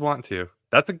they always want to.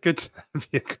 That'd be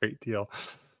a great deal.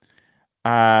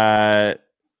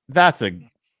 That's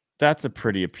a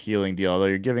pretty appealing deal, although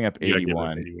you're giving up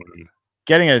 81.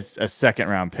 Getting a second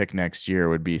round pick next year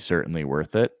would be certainly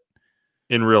worth it.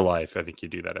 In real life, I think you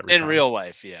do that every time. In real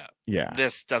life, yeah. Yeah.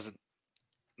 This doesn't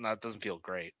feel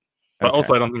great. But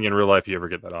also, I don't think in real life you ever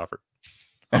get that offer.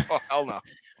 Oh, hell no.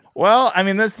 Well, I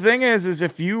mean, this thing is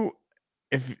if you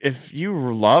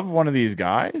love one of these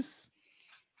guys,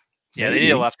 they need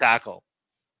a left tackle.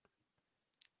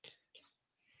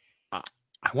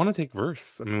 I want to take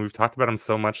Verse. I mean, we've talked about him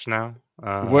so much now.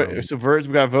 So Verse,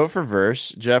 we got to vote for Verse.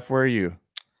 Jeff, where are you?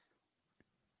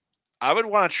 I would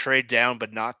want to trade down,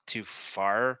 but not too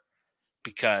far,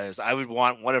 because I would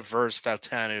want one of Verse,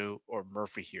 Fautanu, or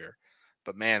Murphy here.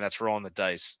 But man, that's rolling the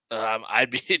dice. I'd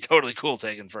be totally cool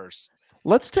taking Verse.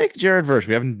 Let's take Jared Verse.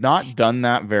 We have not done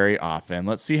that very often.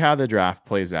 Let's see how the draft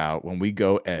plays out when we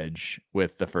go edge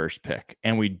with the first pick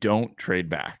and we don't trade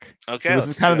back. Okay, so this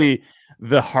is kind of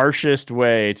the harshest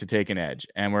way to take an edge,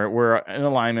 and we're in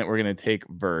alignment. We're going to take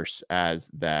Verse as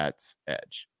that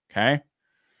edge. Okay.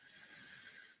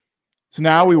 So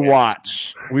now we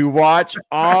watch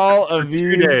all of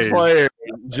these players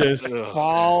just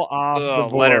fall off the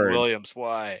board. Leonard Williams,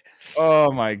 why? Oh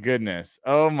my goodness.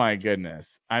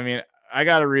 I mean, I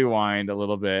got to rewind a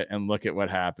little bit and look at what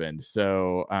happened.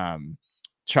 So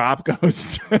Chop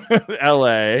goes to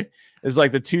LA. is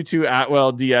like the Tutu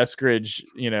Atwell D. Eskridge,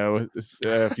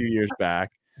 a few years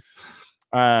back.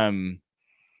 Fautanu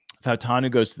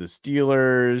goes to the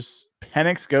Steelers.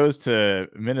 Penix goes to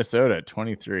Minnesota at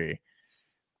 23.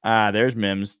 There's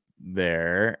Mims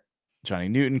there. Johnny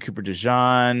Newton, Cooper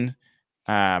DeJean,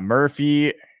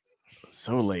 Murphy,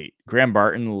 so late. Graham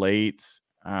Barton, late.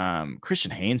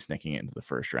 Christian Haynes sneaking into the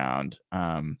first round.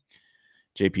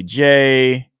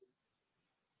 JPJ.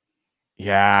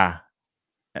 Yeah.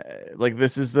 Like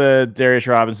this is the Darius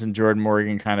Robinson, Jordan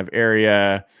Morgan kind of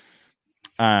area.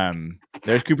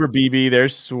 There's Cooper Beebe,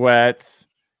 there's Sweats,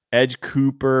 Edge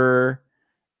Cooper.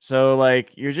 So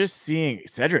like you're just seeing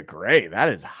Cedric Gray. That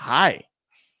is high.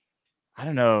 I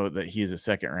don't know that he's a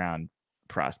second round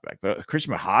prospect, but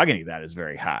Christian Mahogany, that is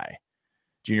very high.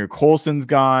 Junior Colson's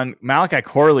gone. Malachi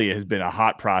Corley has been a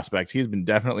hot prospect. He's been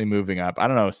definitely moving up. I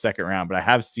don't know, second round, but I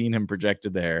have seen him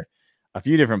projected there a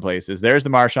few different places. There's the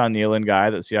Marshawn Nealon guy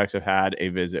that Seahawks have had a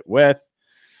visit with.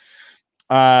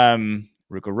 Ruka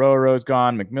Roro's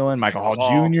gone. McMillan, Michael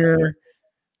Hall Jr.,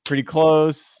 pretty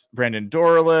close. Brandon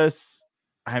Dorless.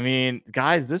 I mean,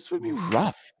 guys, this would be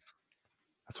rough.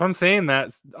 That's what I'm saying.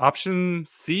 That option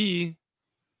C,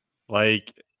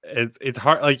 like it's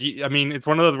hard. Like I mean, it's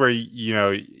one of those where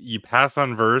you pass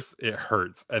on Verse, it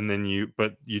hurts, and then you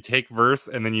take Verse,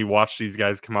 and then you watch these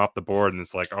guys come off the board, and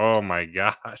it's like, oh my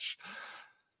gosh.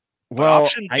 Well,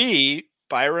 option B,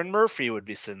 Byron Murphy would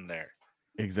be sitting there.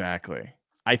 Exactly.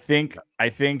 I think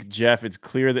Jeff, it's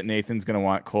clear that Nathan's going to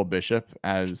want Cole Bishop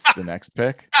as the next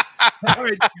pick. All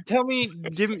right, give me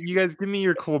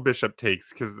your Cole Bishop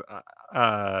takes, because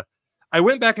I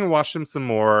went back and watched him some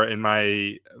more, and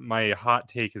my hot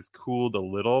take has cooled a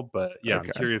little, but yeah, okay.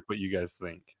 I'm curious what you guys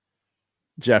think.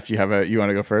 Jeff, you want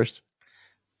to go first?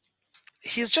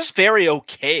 He's just very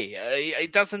okay.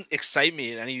 It doesn't excite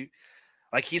me, and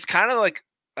he's kind of like,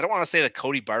 I don't want to say the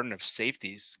Cody Barton of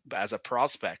safeties as a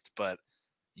prospect, but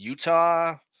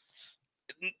Utah,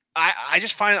 I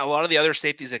just find a lot of the other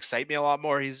safeties excite me a lot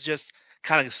more. He's just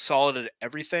kind of solid at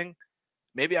everything.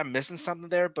 Maybe I'm missing something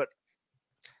there, but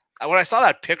when I saw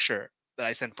that picture that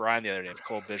I sent Brian the other day of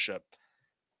Cole Bishop,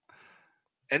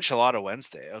 Enchilada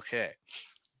Wednesday. Okay.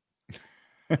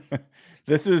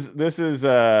 This is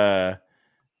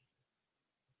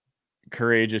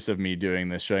courageous of me doing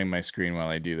this, showing my screen while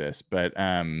I do this, but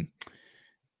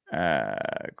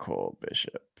Cole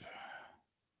Bishop.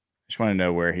 Just want to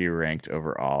know where he ranked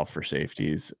overall for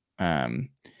safeties. Yeah,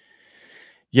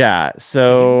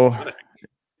 so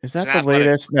is that the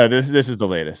latest? No, this is the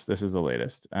latest. This is the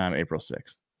latest. April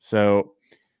 6th. So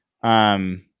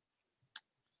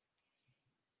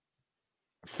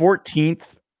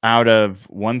 14th out of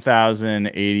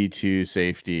 1,082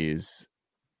 safeties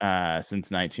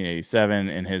since 1987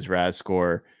 in his RAS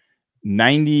score,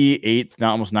 98th,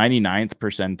 not almost 99th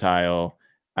percentile.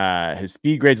 His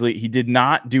speed grades elite. He did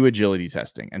not do agility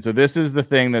testing, and so this is the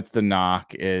thing that's the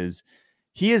knock: is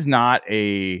he is not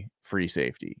a free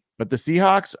safety. But the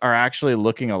Seahawks are actually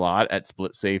looking a lot at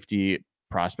split safety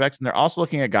prospects, and they're also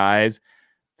looking at guys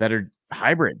that are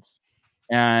hybrids.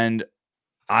 And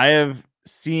I have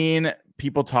seen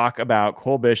people talk about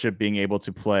Cole Bishop being able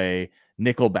to play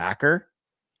nickel backer,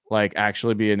 like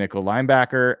actually be a nickel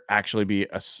linebacker, actually be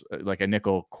like a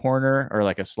nickel corner or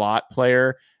like a slot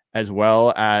player, as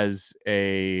well as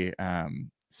a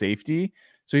safety.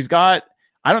 So he's got,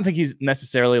 I don't think he's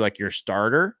necessarily like your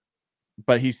starter,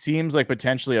 but he seems like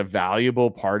potentially a valuable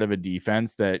part of a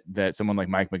defense that someone like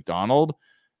Mike McDonald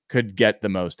could get the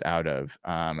most out of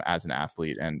as an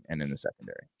athlete and in the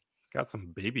secondary. He's got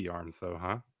some baby arms though,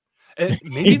 huh? And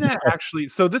maybe that actually,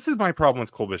 so this is my problem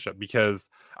with Cole Bishop, because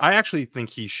I actually think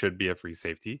he should be a free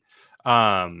safety.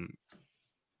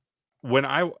 When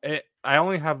I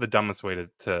only have the dumbest way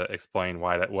to explain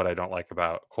what I don't like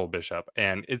about Cole Bishop,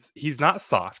 and he's not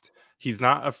soft. He's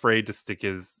not afraid to stick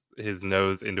his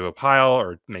nose into a pile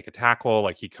or make a tackle.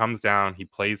 Like, he comes down, he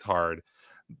plays hard.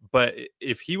 But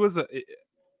if he was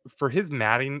for his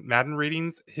Madden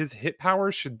ratings, his hit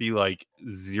power should be like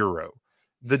 0.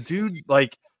 The dude,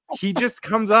 like, he just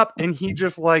comes up and he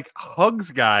just like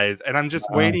hugs guys, and I'm just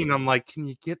waiting. I'm like, can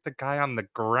you get the guy on the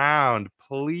ground,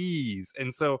 please?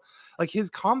 And so, like, his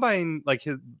combine, like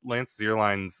his Lance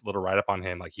Zierlein's little write up on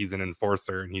him, like he's an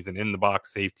enforcer and he's an in the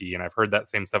box safety, and I've heard that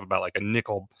same stuff about like a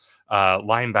nickel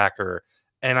linebacker,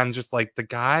 and I'm just like, the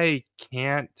guy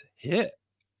can't hit,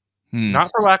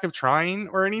 not for lack of trying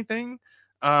or anything.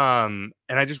 And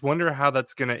I just wonder how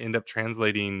that's going to end up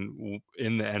translating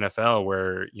in the NFL,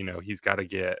 where, you know, he's got to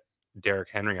get Derrick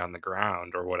Henry on the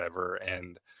ground or whatever.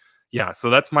 And yeah,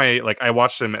 so that's my, like, I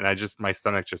watched him and my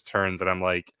stomach just turns, and I'm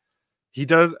like, He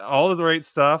does all of the right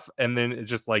stuff, and then it's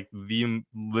just like the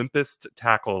limpest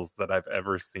tackles that I've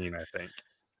ever seen, I think.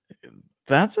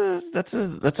 That's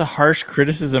a harsh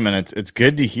criticism, and it's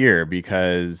good to hear,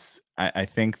 because I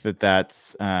think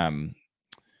that's not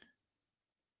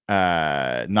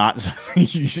something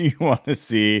you want to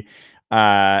see.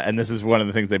 And this is one of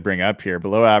the things they bring up here.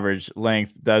 Below average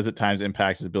length does at times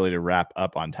impact his ability to wrap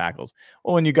up on tackles.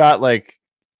 Well, when you got like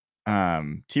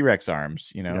T-Rex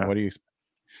arms, Yeah. what do you expect?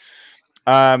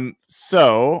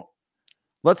 So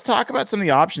let's talk about some of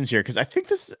the options here, because I think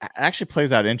this actually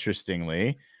plays out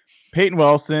interestingly. Peyton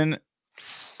Wilson,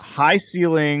 high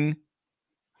ceiling,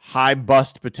 high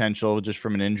bust potential just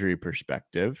from an injury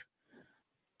perspective.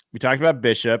 We talked about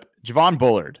Bishop. Javon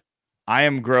Bullard.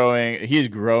 He is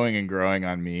growing and growing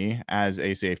on me as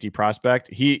a safety prospect.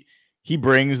 He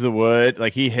brings the wood,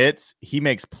 like he hits, he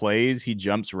makes plays, he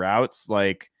jumps routes.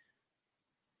 Like,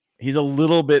 he's a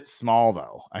little bit small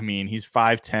though. I mean, he's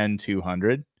 5'10",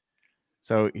 200.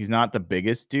 So he's not the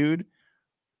biggest dude.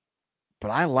 But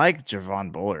I like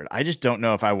Javon Bullard. I just don't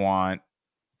know if I want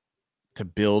to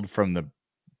build from the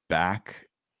back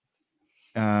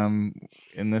in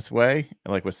this way,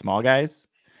 like with small guys.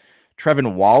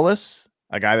 Trevin Wallace,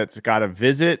 a guy that's got a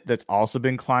visit, that's also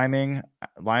been climbing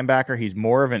linebacker. He's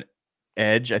more of an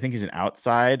edge. I think he's an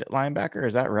outside linebacker.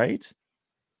 Is that right?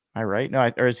 Am I right?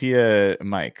 No, or is he a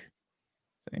Mike?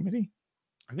 Is that anybody?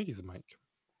 I think he's a Mike.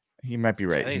 He might be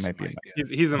right. He he's might be. Mike, yeah.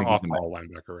 He's an off-ball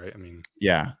linebacker, right? I mean,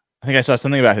 yeah. I think I saw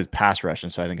something about his pass rush,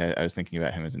 and so I think I was thinking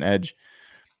about him as an edge.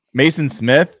 Mason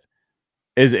Smith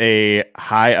is a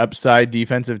high upside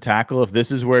defensive tackle. If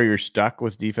this is where you're stuck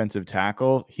with defensive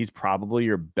tackle, he's probably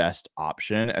your best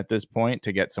option at this point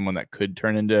to get someone that could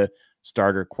turn into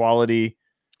starter quality.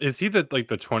 Is he the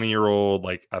 20-year-old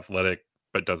like athletic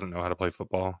but doesn't know how to play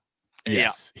football?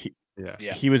 Yes.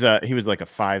 Yeah. He was like a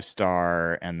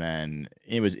 5-star, and then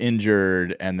he was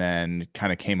injured, and then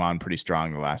kind of came on pretty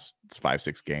strong the last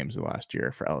 5-6 games of last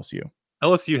year for LSU.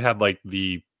 LSU had like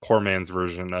the poor man's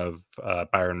version of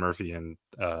Byron Murphy and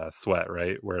Sweat,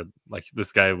 right? Where like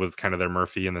this guy was kind of their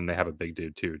Murphy, and then they have a big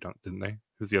dude too, didn't they?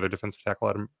 Who's the other defensive tackle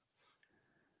at him?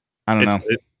 I don't know.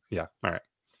 Yeah. All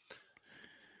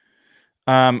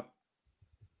right.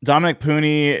 Dominic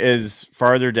Pooney is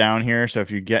farther down here, so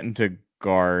if you get into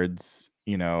guards,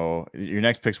 your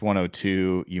next pick's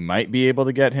 102. You might be able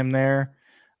to get him there.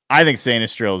 I think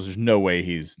Sanistril, there's no way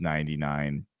he's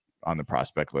 99 on the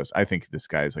prospect list. I think this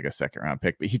guy is like a second-round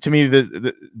pick. But to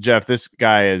me, Jeff, this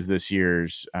guy is this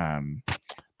year's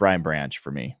Brian Branch for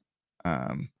me.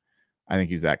 I think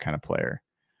he's that kind of player.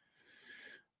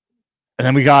 And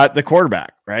then we got the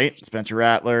quarterback, right? Spencer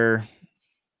Rattler.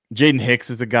 Jaden Hicks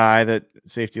is a guy that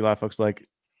safety a lot of folks like.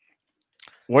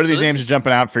 What are these names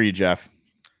jumping out for you, Jeff?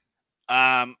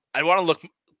 I want to look.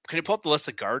 Can you pull up the list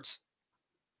of guards?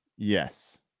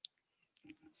 Yes.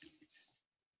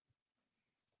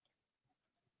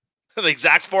 The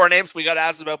exact 4 names we got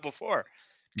asked about before.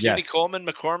 Keely, Yes. Coleman,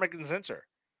 McCormick, and Zinsser.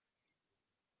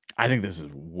 I think this is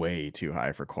way too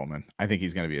high for Coleman. I think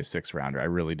he's going to be a 6th rounder. I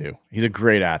really do. He's a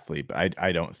great athlete, but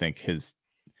I don't think it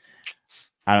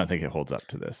holds up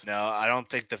to this. No, I don't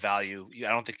think the value.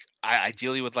 I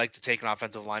ideally would like to take an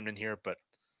offensive lineman here, but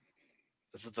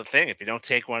this is the thing. If you don't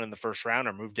take one in the 1st round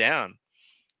or move down,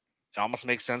 it almost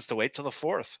makes sense to wait till the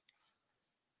 4th.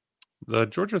 The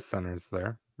Georgia center is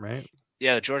there, right?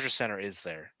 Yeah, the Georgia center is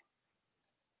there.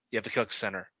 You have the Cook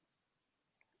center.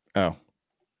 Oh.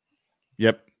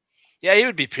 Yep. Yeah, he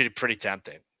would be pretty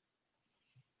tempting.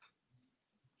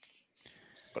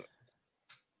 But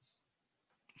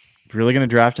really going to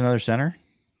draft another center?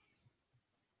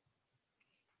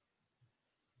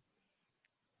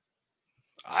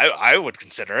 I would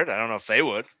consider it. I don't know if they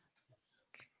would.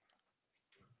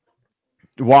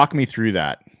 Walk me through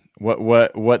that.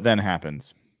 What then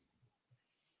happens?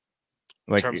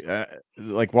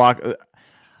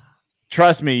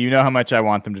 Trust me, you know how much I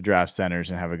want them to draft centers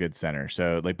and have a good center.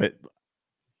 So but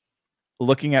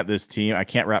looking at this team, I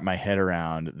can't wrap my head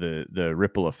around the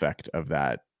ripple effect of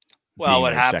that. Well,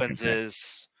 what happens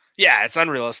is, it's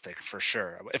unrealistic for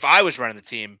sure. If I was running the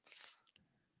team,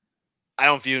 I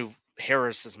don't view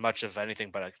Harris as much of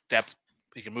anything but a depth.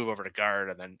 He can move over to guard,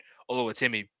 and then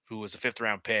Oluwatimi, who was a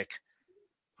 5th-round pick,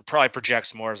 who probably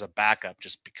projects more as a backup,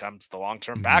 just becomes the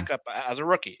long-term backup as a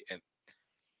rookie, and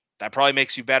that probably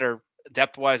makes you better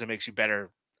depth-wise. It makes you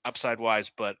better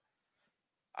upside-wise, but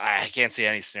I can't see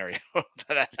any scenario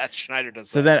that Schneider does.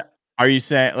 So then, are you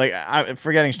saying, like, I'm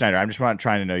forgetting Schneider? I'm just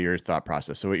trying to know your thought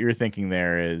process. So what you're thinking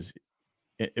there is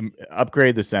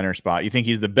upgrade the center spot. You think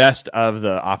he's the best of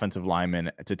the offensive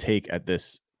linemen to take at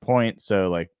this point. So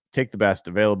like take the best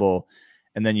available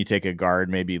and then you take a guard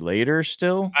maybe later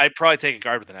still. I'd probably take a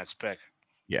guard with the next pick.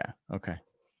 Yeah. Okay.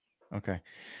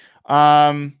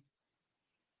 All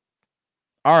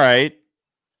right.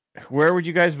 Where would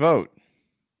you guys vote?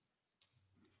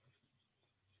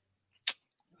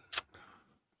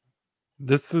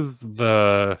 This is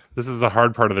the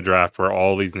hard part of the draft where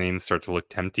all these names start to look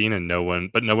tempting and no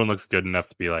one looks good enough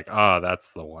to be like,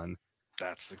 that's the one.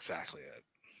 That's exactly it.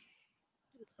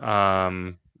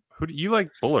 Who do you like?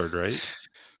 Bullard, right?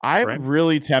 I'm Right?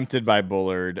 really tempted by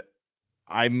Bullard.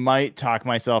 I might talk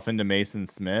myself into Mason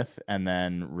Smith and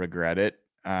then regret it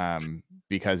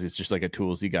because it's just like a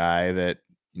toolsy guy that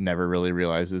never really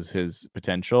realizes his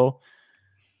potential.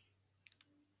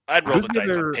 I'd roll the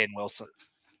dice on Payne Wilson.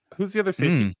 Who's the other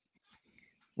safety?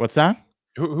 What's that?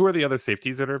 Who are the other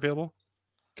safeties that are available?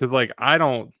 Because like I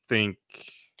don't think.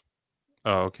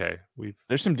 Oh, okay.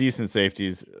 There's some decent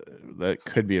safeties that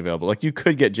could be available. Like you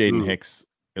could get Jaden Hicks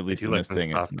at least in this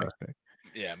thing.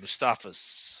 Yeah,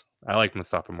 Mustafa's. I like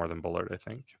Mustafa more than Bullard. I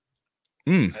think.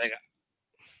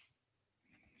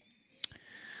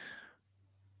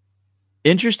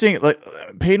 Interesting. Like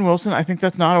Payne Wilson, I think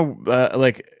that's not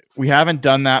like we haven't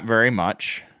done that very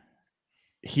much.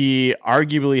 He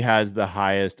arguably has the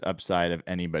highest upside of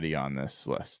anybody on this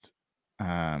list.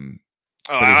 I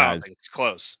don't think it's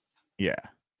close. Yeah.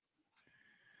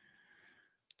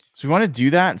 So we want to do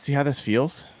that and see how this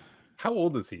feels. How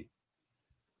old is he?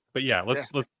 But yeah, let's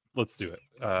do it. Let's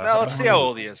see how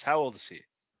old he is. How old is he?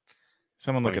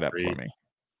 Someone look it up for me.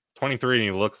 23 and he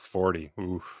looks 40.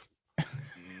 Oof.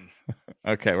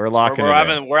 Okay, we're locking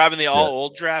we're having the all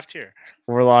old draft here.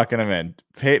 We're locking him in.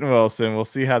 Peyton Wilson, we'll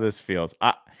see how this feels.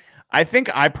 I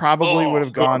think I probably would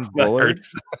have gone Bullard.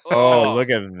 Look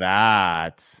at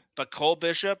that. But Cole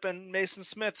Bishop and Mason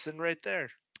Smith's in right there.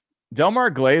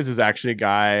 Delmar Glaze is actually a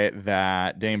guy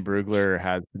that Dane Brugler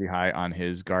has pretty high on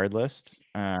his guard list.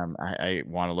 I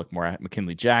want to look more at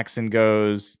McKinley Jackson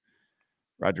goes.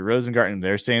 Roger Rosengarten,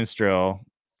 they're saying Strill.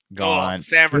 Gone.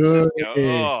 San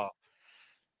Francisco.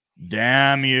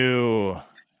 Damn you.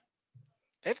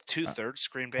 They have 2/3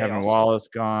 Green Bay. Kevin Wallace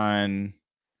gone.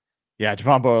 Yeah,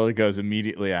 Javon Bowley goes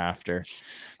immediately after.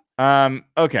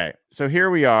 Okay, so here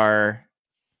we are.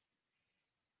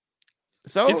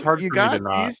 So it's hard you got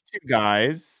these two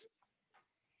guys.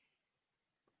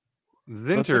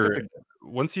 Zinter,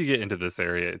 once you get into this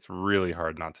area, it's really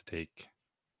hard not to take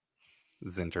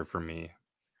Zinter for me.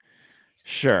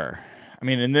 Sure. I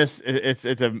mean, in this, it's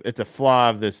a flaw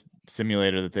of this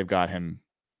simulator that they've got him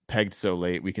pegged so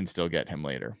late. We can still get him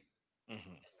later.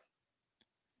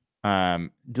 Dylan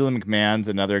McMahon's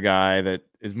another guy that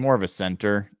is more of a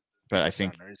center, but I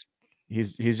think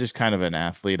he's just kind of an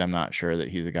athlete. I'm not sure that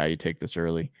he's a guy you take this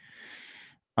early.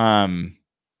 I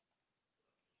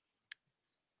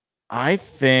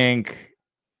think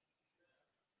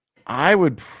I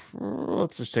would.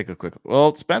 Let's just take a quick.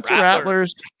 Well, Spencer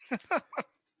Rattler's.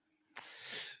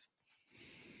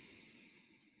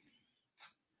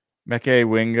 Meke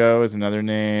Wingo is another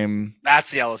name. That's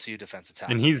the LSU defensive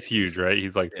tackle. And he's huge, right?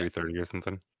 He's like 330 or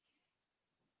something.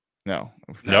 No,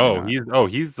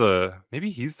 he's the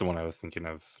one I was thinking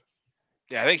of.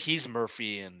 Yeah, I think he's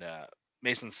Murphy and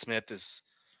Mason Smith is.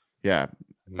 Yeah.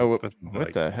 Oh,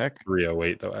 what the heck?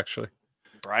 308 though, actually.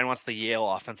 Brian wants the Yale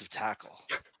offensive tackle.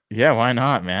 Yeah, why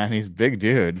not, man? He's a big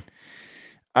dude.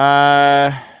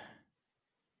 I'm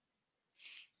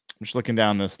just looking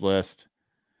down this list.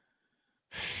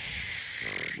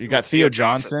 You got Theo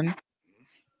Johnson.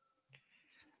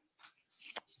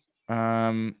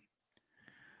 I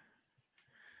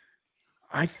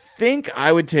think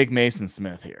I would take Mason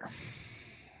Smith here.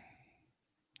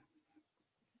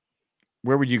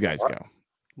 Where would you guys go?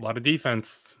 A lot of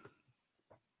defense.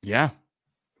 Yeah.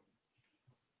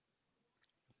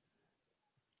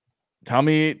 Tell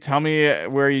me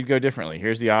where you'd go differently.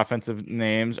 Here's the offensive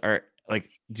names.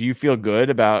 Do you feel good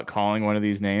about calling one of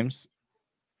these names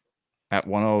at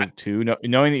 102,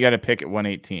 knowing that you got to pick at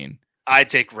 118? I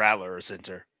take Rattler or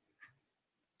Zinter.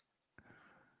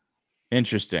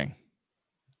 Interesting.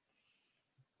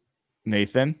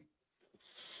 Nathan?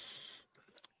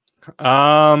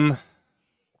 I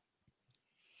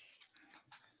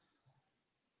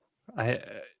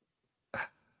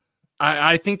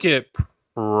think it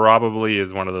probably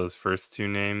is one of those first two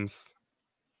names.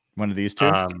 One of these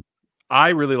two? I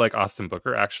really like Austin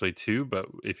Booker actually too, but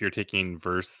if you're taking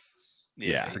verse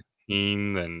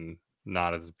 16, then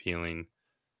not as appealing.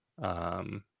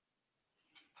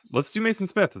 Let's do Mason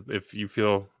Smith if you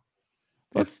feel.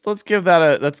 Let's give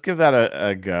that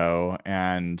a go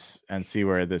and see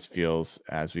where this feels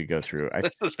as we go through.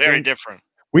 This is very different.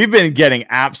 We've been getting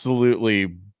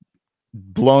absolutely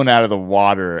blown out of the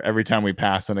water every time we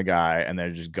pass on a guy, and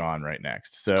they're just gone right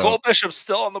next. So Cole Bishop's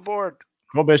still on the board.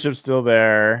 Cole Bishop's still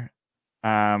there.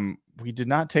 We did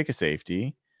not take a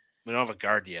safety. We don't have a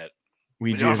guard yet.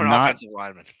 We don't have an offensive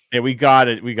lineman. Yeah, we got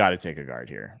it. We got to take a guard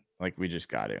here. Like, we just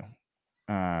got to.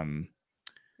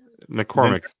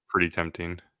 McCormick's pretty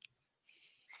tempting.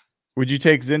 Would you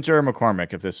take Zinter or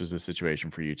McCormick if this was the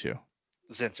situation for you two?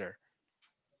 Zinter.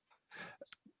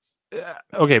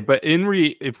 Okay, but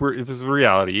if this is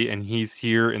reality and he's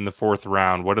here in the 4th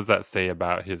round, what does that say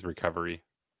about his recovery?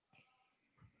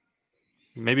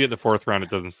 Maybe at the 4th round it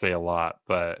doesn't say a lot,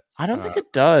 but I don't think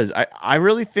it does. I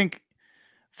really think,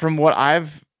 from what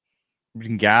I've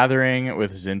been gathering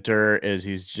with Zinter, is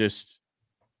he's just,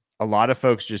 a lot of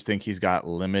folks just think he's got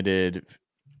limited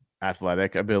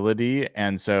athletic ability,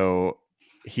 and so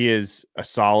he is a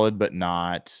solid but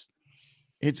not.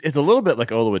 It's a little bit like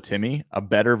Oluwatimi, a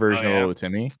better version of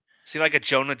Oluwatimi. Is he like a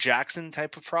Jonah Jackson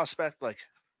type of prospect? Like,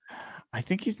 I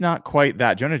think he's not quite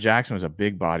that. Jonah Jackson was a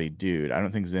big bodied dude. I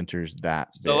don't think Zinter's that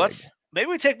big. So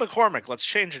maybe we take McCormick. Let's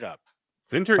change it up.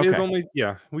 Zinter is only,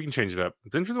 we can change it up.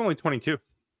 Zinter's only 22.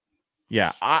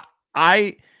 Yeah,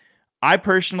 I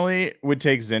personally would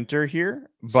take Zinter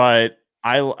here, but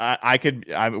I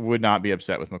would not be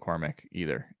upset with McCormick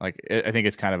either. Like, I think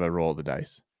it's kind of a roll of the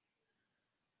dice.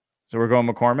 So we're going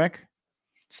McCormick.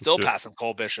 Still passing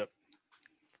Cole Bishop.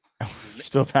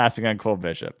 Still passing on Cole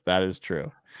Bishop. That is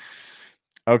true.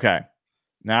 Okay.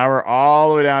 Now we're all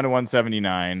the way down to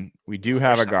 179. We do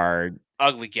have a guard.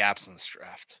 Ugly gaps in this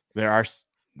draft. There are.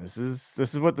 This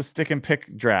is what the stick and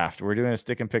pick draft. We're doing a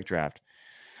stick and pick draft.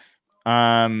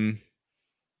 Kenny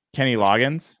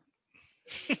Loggins.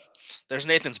 There's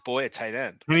Nathan's boy at tight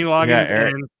end. Kenny Loggins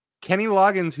and Kenny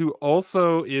Loggins, who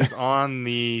also is on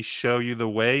the "Show You the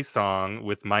Way" song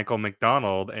with Michael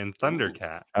McDonald and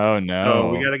Thundercat. Oh no!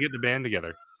 So we got to get the band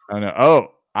together. Oh no!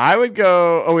 Oh, I would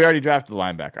go. Oh, we already drafted the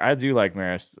linebacker. I do like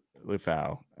Maris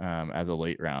Lufau as a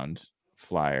late round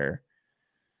flyer.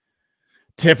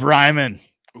 Tip Ryman.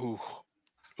 Ooh.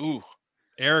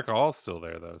 Eric All's still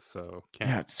there though, so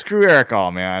screw Eric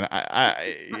All, man.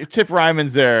 If Tip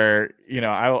Ryman's there,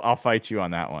 I'll fight you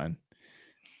on that one.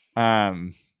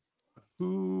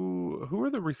 Who are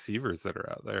the receivers that are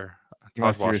out there? You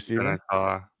want to see receivers?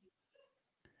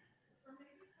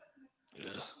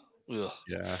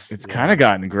 Yeah, it's kind of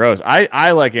gotten gross.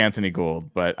 I like Anthony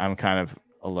Gould, but I'm kind of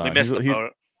alone. We missed the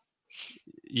boat.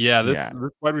 Yeah, this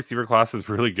wide receiver class is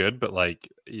really good, but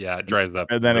it dries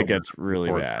up, and then it gets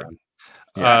really bad.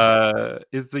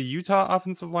 Is the Utah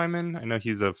offensive lineman? I know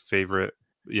he's a favorite.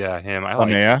 Yeah, him. I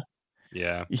like.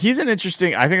 Yeah, he's an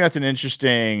interesting. I think that's an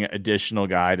interesting additional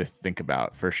guy to think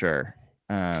about for sure.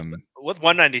 With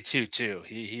 192 too,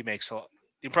 he makes a.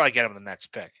 You probably get him in the next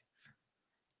pick.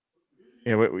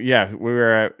 Yeah, we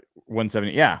were at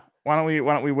 170. Yeah, why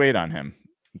don't we wait on him?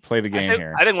 Play the game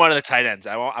here. I think one of the tight ends.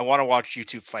 I want to watch you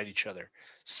two fight each other.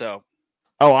 So.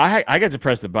 Oh, I get to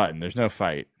press the button. There's no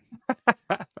fight.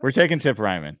 We're taking Tip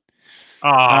Ryman.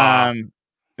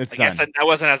 It's I guess that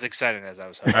wasn't as exciting as I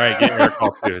was hoping. All right, get Eric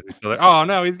Hall too. Is he still there? Oh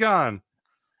no, he's gone.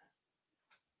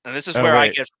 And this is where I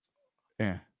get.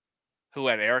 Yeah. Who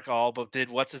had Eric All, but did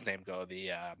what's his name go?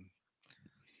 The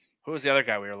who was the other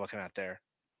guy we were looking at there?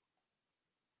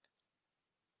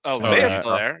 Oh, Leia's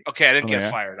still there. Okay, I didn't get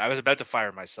fired. I was about to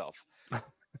fire myself.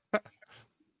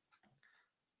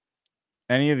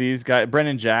 Any of these guys,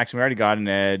 Brendan Jackson, we already got an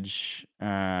edge.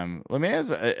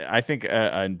 Leia's, I think,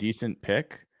 a decent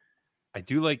pick. I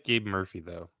do like Gabe Murphy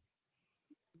though.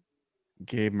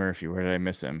 Gabe Murphy, where did I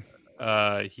miss him?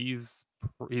 He's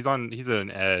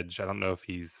an edge. I don't know if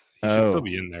he should still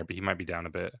be in there, but he might be down a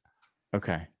bit.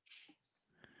 Okay.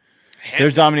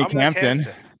 There's Dominique Hampton.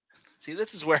 See,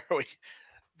 this is where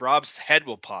Rob's head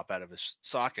will pop out of his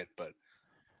socket. But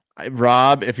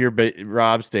Rob,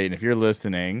 Rob Staten, if you're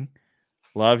listening,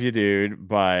 love you, dude,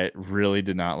 but really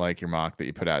did not like your mock that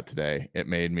you put out today. It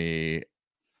made me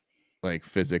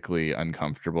physically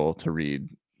uncomfortable to read.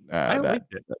 I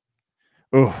liked it.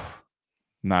 Oh,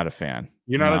 not a fan.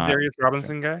 You're not a Darius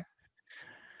Robinson guy?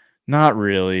 Not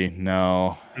really.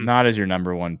 No, not as your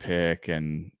number one pick.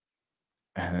 And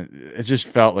it just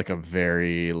felt like a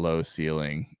very low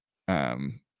ceiling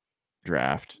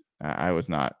draft. I was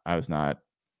not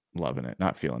loving it,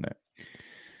 not feeling it.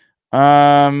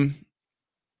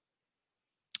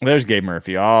 There's Gabe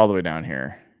Murphy all the way down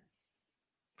here.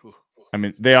 I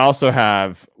mean, they also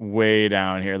have way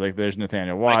down here. There's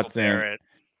Nathaniel Watson.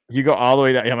 If you go all the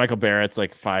way down, Michael Barrett's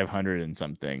 500 and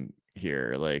something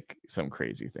here, some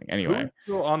crazy thing. Anyway, who's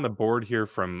still on the board here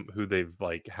from who they've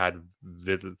had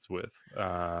visits with?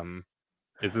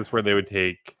 Is this where they would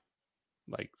take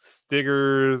like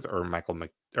Stiggers or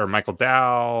Michael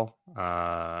Dow.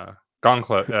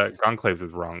 Gonclaves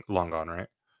is long gone, right?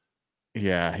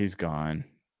 Yeah, he's gone.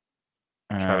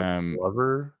 Travis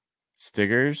Glover.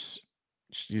 Stiggers,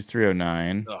 he's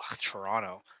 309. Ugh,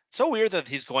 Toronto. It's so weird that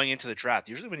he's going into the draft.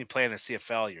 Usually when you play in a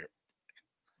CFL, you're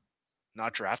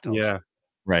not draft eligible. Yeah.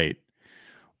 Right.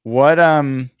 What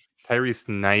Tyrese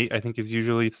Knight, I think, is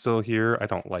usually still here. I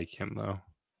don't like him though.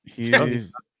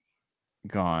 He's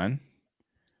gone.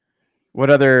 What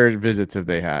other visits have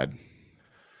they had?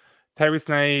 Tyrese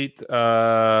Knight,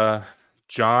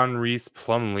 John Reese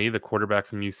Plumlee, the quarterback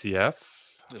from UCF.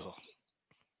 Ugh.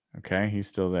 Okay, he's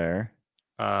still there.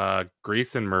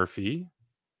 Grayson Murphy,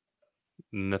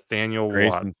 Nathaniel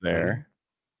Grayson's Watson. there.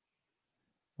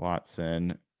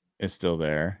 Watson is still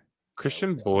there.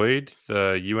 Christian Boyd,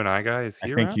 the UNI guy, is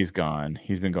he I think around? he's gone.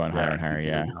 He's been going higher and higher.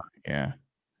 Yeah.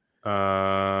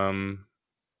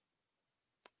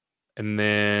 And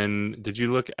then did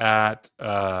you look at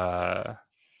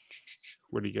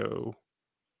where'd he go?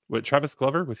 What, Travis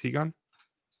Glover? Was he gone?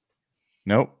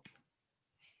 Nope.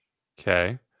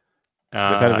 Okay.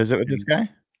 They've had a visit with this guy?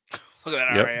 Look at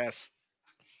that Yep. RAS.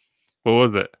 What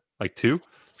was it? Like 2?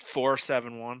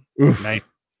 471. Oof. Nice.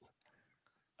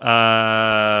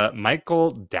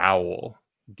 Michael Dowell.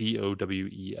 Dowell.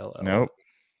 Nope.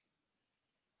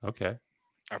 Okay.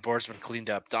 Our board's been cleaned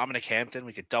up. Dominic Hampton,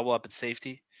 we could double up at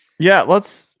safety. Yeah,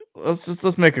 let's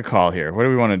make a call here. What do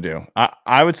we want to do?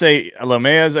 I would say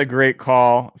Lomea is a great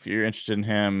call if you're interested in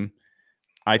him.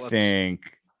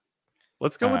 Think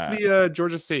let's go with the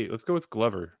Georgia State. Let's go with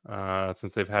Glover,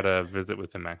 since they've had a visit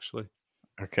with him actually.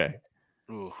 Okay.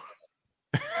 Ooh.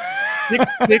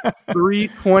 6'6",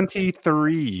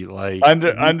 323. Like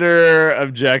under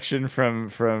objection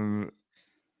from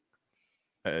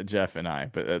Jeff and I,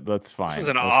 but that's fine. This is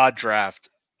an odd draft.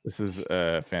 This is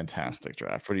a fantastic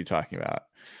draft. What are you talking about?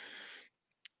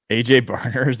 AJ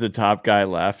Barner is the top guy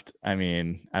left. I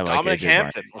mean, I like Dominic AJ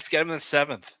Hampton. Barner. Let's get him in the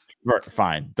 7th.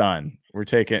 Fine, done. We're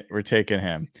taking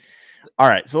him. All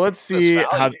right, so let's see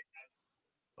how.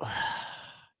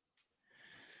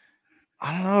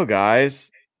 I don't know,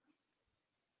 guys.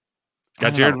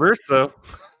 Got Jared Verse though.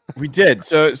 We did.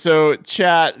 So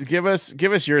chat, give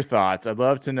us your thoughts. I'd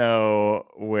love to know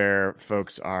where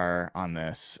folks are on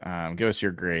this. Give us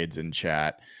your grades in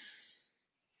chat.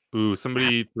 Ooh,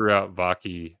 somebody threw out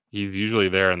Vaki. He's usually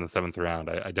there in the 7th round.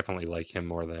 I definitely like him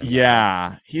more than.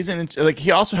 Yeah, he's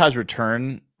he also has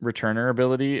returner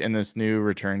ability in this new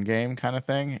return game kind of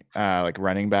thing, like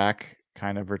running back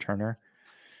kind of returner.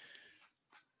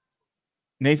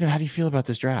 Nathan, how do you feel about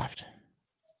this draft?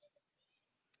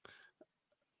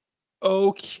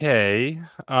 Okay.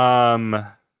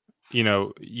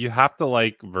 You have to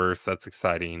like Verse. That's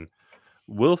exciting.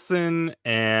 Wilson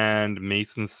and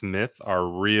Mason Smith are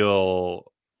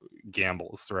real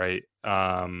gambles, right?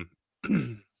 But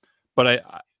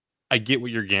I get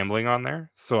what you're gambling on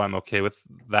there, so I'm okay with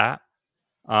that.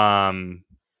 A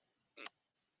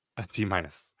D-.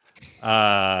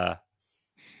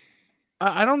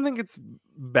 I don't think it's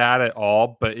bad at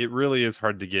all, but it really is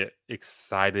hard to get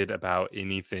excited about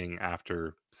anything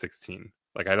after 16.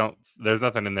 Like there's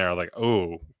nothing in there like,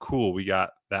 oh, cool, we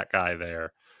got that guy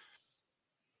there.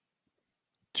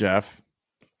 Jeff?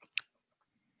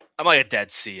 I'm like a dead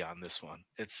C on this one.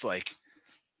 It's like,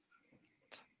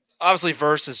 obviously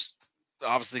Verse is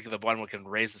obviously the one who can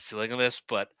raise the ceiling of this,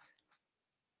 but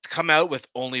to come out with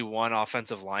only one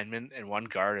offensive lineman and one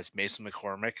guard as Mason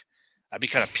McCormick, I'd be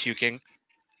kind of puking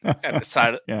at the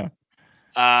side. Yeah.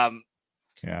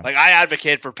 Like I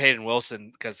advocate for Peyton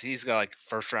Wilson because he's got like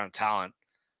 1st round talent,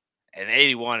 and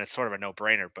 81 it's sort of a no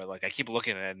brainer. But like I keep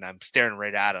looking at it and I'm staring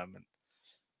right at him, and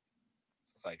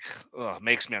like it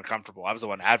makes me uncomfortable. I was the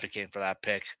one advocating for that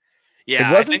pick.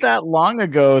 Yeah, it wasn't that long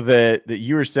ago that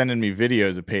you were sending me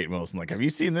videos of Peyton Wilson. Like, have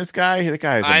you seen this guy? The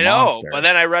guy is a monster. But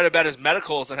then I read about his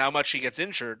medicals and how much he gets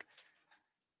injured.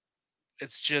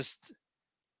 It's just,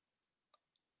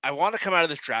 I want to come out of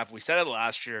this draft. We said it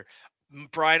last year.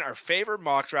 Brian, our favorite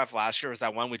mock draft last year was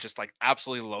that one we just like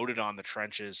absolutely loaded on the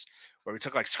trenches where we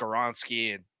took like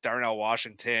Skoronski and Darnell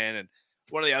Washington and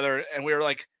one of the other, and we were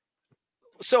like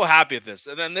so happy with this.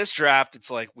 And then this draft, it's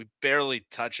like we barely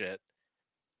touch it.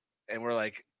 And we're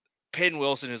like, Peyton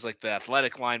Wilson is like the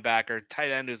athletic linebacker,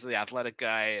 tight end is the athletic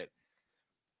guy.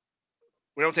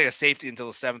 We don't take a safety until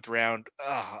the 7th round.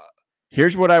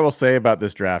 Here's what I will say about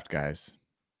this draft, guys.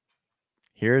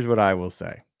 Here's what I will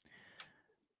say.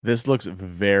 This looks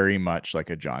very much like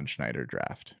a John Schneider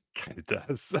draft. It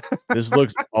does. This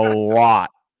looks a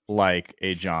lot like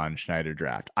a John Schneider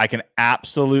draft. I can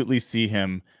absolutely see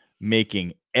him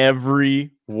making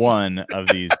every one of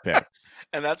these picks.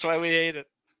 And that's why we hate it.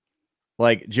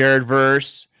 Like Jared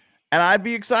Verse, and I'd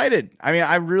be excited. I mean,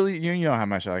 I really, you know how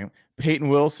much I like him. Peyton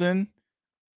Wilson,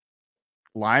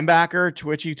 linebacker,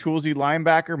 twitchy, toolsy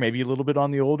linebacker, maybe a little bit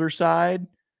on the older side.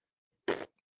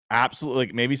 Absolutely,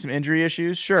 like maybe some injury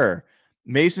issues. Sure.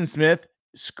 Mason Smith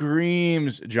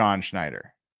screams John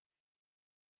Schneider.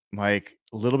 Like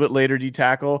a little bit later D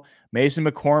tackle. Mason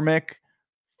McCormick,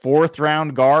 4th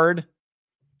round guard.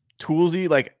 Toolsy,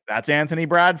 like that's Anthony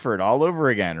Bradford all over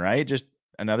again, right? Just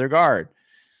another guard.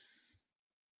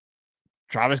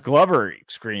 Travis Glover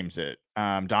screams it.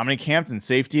 Dominic Hampton,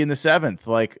 safety in the 7th.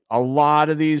 Like a lot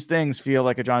of these things feel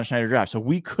like a John Schneider draft. So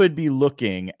we could be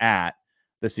looking at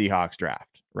the Seahawks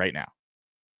draft right now.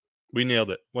 We nailed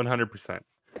it 100%.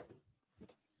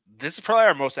 This is probably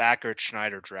our most accurate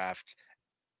Schneider draft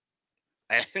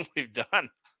I think we've done.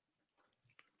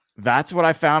 That's what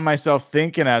I found myself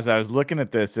thinking as I was looking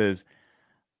at this is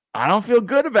I don't feel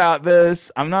good about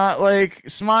this. I'm not like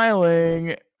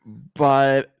smiling,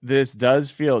 but this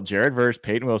does feel Jared Verse,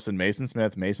 Peyton Wilson, Mason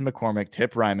Smith, Mason McCormick,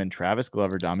 Tip Ryman, Travis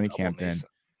Glover, Dominic Hampton. Mason.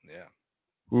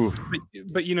 Yeah. Ooh.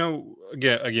 But you know,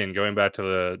 again, going back to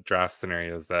the draft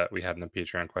scenarios that we had in the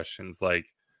Patreon questions,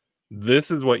 like this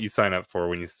is what you sign up for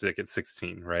when you stick at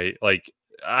 16, right? Like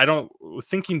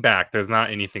thinking back, there's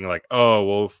not anything like, oh,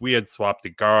 well, if we had swapped a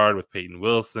guard with Peyton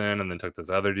Wilson and then took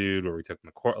this other dude or we took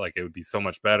McCourt, like it would be so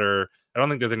much better. I don't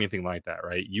think there's anything like that,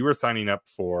 right? You were signing up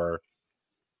for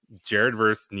Jared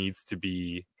Verse needs to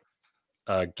be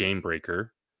a game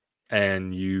breaker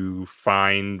and you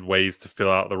find ways to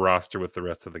fill out the roster with the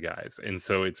rest of the guys. And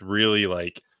so it's really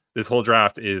like this whole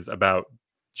draft is about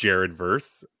Jared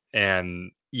Verse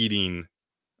and eating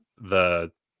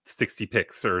the 60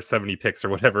 picks or 70 picks or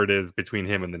whatever it is between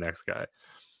him and the next guy.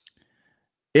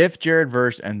 If Jared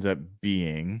Verse ends up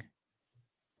being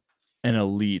an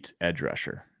elite edge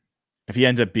rusher, if he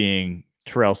ends up being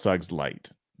Terrell Suggs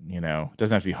light, you know,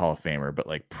 doesn't have to be Hall of Famer, but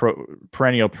like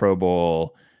perennial Pro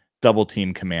Bowl, double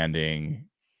team commanding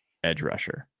edge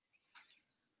rusher.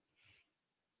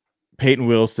 Peyton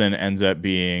Wilson ends up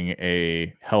being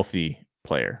a healthy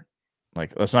player.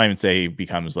 Like, let's not even say he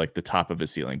becomes like the top of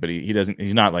his ceiling, but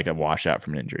he's not like a washout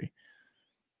from an injury.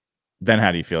 Then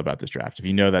how do you feel about this draft? If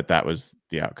you know that was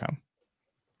the outcome,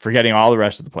 forgetting all the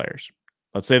rest of the players,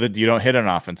 let's say that you don't hit an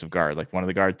offensive guard, like one of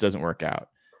the guards doesn't work out.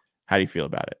 How do you feel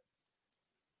about it?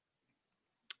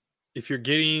 If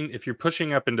you're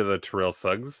pushing up into the Terrell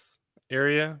Suggs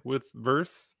area with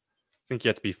Verse, I think you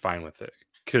have to be fine with it.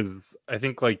 Because I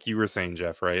think, like you were saying,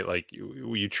 Jeff, right? Like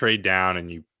you trade down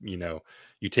and you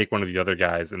take one of the other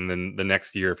guys, and then the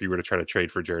next year, if you were to try to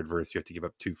trade for Jared Verse, you have to give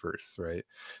up 2 firsts, right?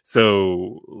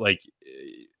 So, like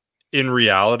in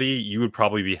reality, you would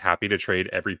probably be happy to trade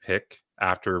every pick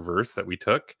after Verse that we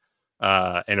took,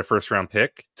 and a 1st round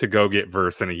pick to go get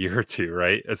Verse in a year or 2,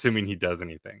 right? Assuming he does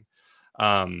anything.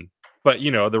 But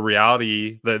you know, the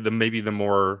reality, the maybe the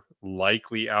more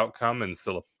likely outcome and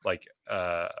still like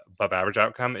above average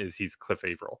outcome is he's Cliff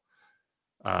Averill,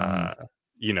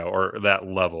 you know, or that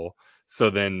level. So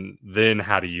then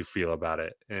how do you feel about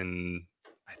it? And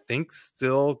I think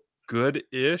still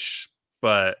good-ish,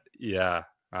 but yeah,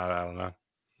 I don't know.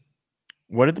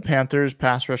 What did the Panthers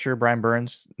pass rusher Brian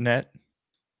Burns net?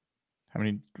 How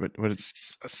many? What A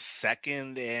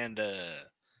 2nd and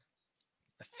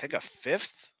I think a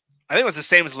 5th. I think it was the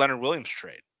same as Leonard Williams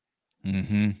trade.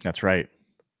 Mm-hmm. That's right.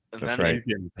 And That's then right. He's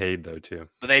getting paid though too.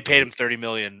 But they paid him $30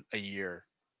 million a year,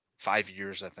 5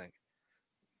 years, I think.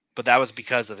 But that was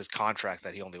because of his contract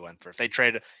that he only went for. If they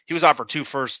traded, he was offered 2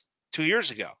 firsts 2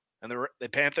 years ago, and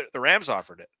the Rams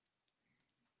offered it.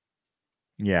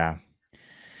 Yeah.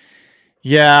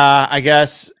 Yeah, I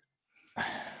guess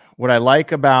what I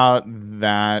like about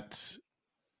that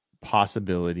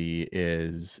possibility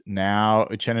is now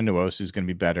Uchenna Nwosu is going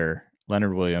to be better.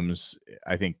 Leonard Williams,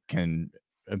 I think, can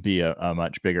be a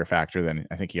much bigger factor than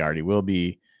I think he already will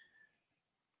be.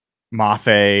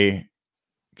 Mafe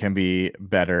can be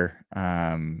better.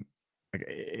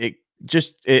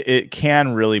 It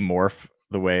can really morph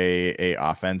the way a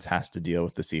offense has to deal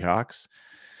with the Seahawks.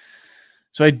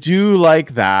 So I do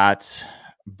like that,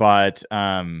 but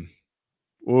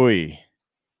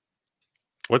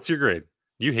What's your grade?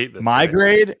 You hate this. My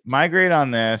right? grade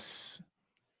on this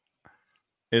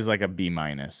is like a B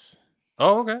minus.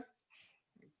 Oh, okay.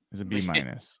 Is a B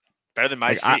minus. Better than my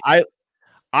like, C.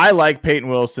 I like Peyton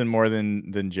Wilson more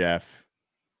than Jeff.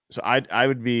 So I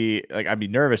would be like, I'd be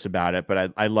nervous about it,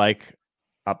 but I like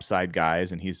upside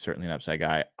guys, and he's certainly an upside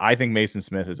guy. I think Mason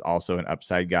Smith is also an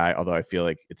upside guy, although I feel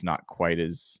like it's not quite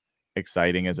as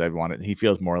exciting as I'd want it. He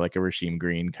feels more like a Rasheem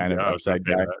Green kind of upside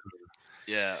guy.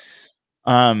 Yeah.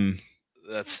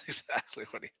 That's exactly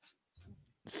what he is.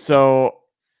 So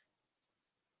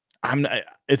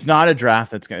it's not a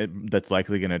draft that's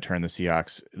likely going to turn the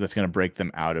Seahawks, that's going to break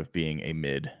them out of being a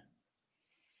mid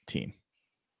team.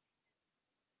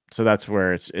 So that's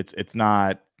where it's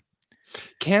not.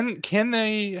 Can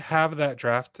they have that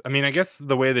draft? I mean, I guess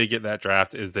the way they get that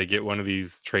draft is they get one of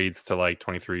these trades to like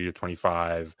 23 to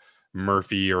 25,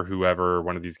 Murphy or whoever,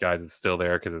 one of these guys is still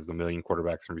there because there's a million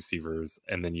quarterbacks and receivers,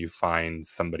 and then you find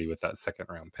somebody with that second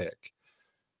round pick.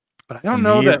 But I don't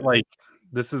know that like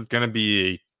this is going to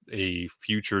be a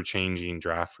future changing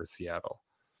draft for Seattle.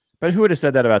 But who would have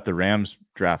said that about the Rams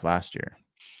draft last year?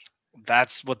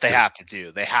 That's what they have to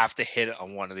do. They have to hit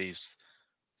on one of these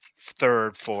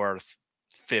third, fourth,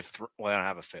 fifth. Well, I don't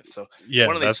have a fifth. So yeah,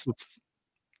 one of these.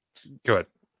 Go ahead.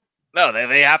 No,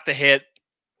 they have to hit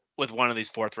with one of these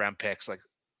fourth round picks. Like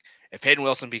if Hayden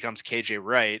Wilson becomes KJ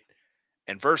Wright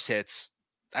and Verse hits,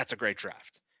 that's a great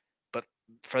draft. But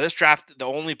for this draft, the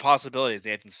only possibility is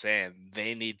Nathan's saying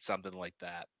they need something like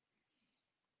that.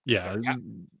 Yeah.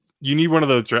 You need one of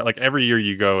those, like every year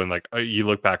you go and like you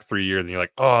look back 3 years and you're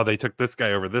like, oh, they took this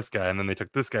guy over this guy, and then they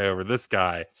took this guy over this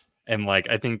guy. And like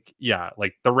I think, yeah,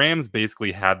 like the Rams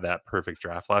basically had that perfect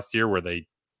draft last year where they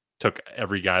took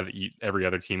every guy that every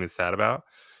other team is sad about.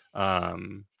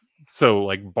 So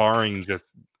like barring just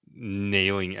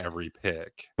nailing every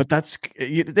pick. But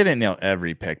they didn't nail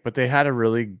every pick, but they had a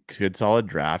really good solid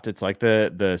draft. It's like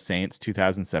the Saints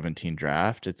 2017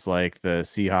 draft. It's like the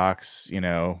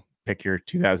Seahawks, pick your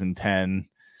 2010,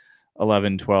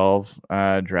 11, 12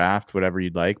 draft, whatever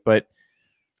you'd like. But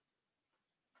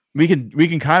we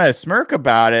can kind of smirk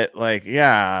about it, like,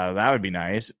 yeah, that would be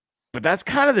nice. But that's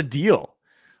kind of the deal.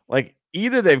 Like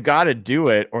either they've got to do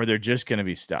it or they're just going to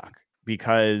be stuck,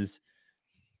 because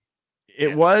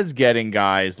it was getting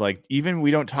guys like, even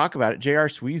we don't talk about it, J.R.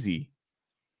 Sweezy,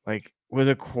 like was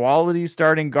a quality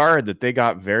starting guard that they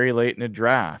got very late in a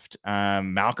draft.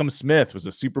 Malcolm Smith was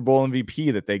a Super Bowl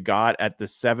MVP that they got in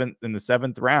the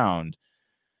seventh round.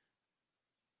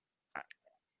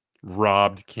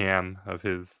 Robbed Cam of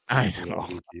his. I know.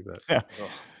 But...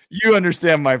 You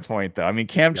understand my point, though. I mean,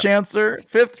 Cam Chancellor,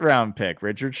 5th round pick.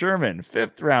 Richard Sherman,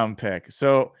 5th round pick.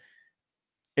 So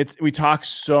we talk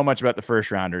so much about the first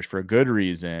rounders for a good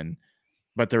reason,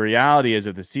 but the reality is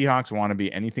if the Seahawks want to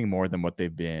be anything more than what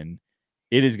they've been,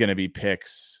 it is going to be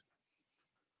picks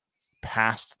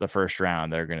past the first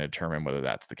round that are going to determine whether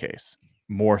that's the case,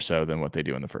 more so than what they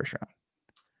do in the first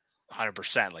round.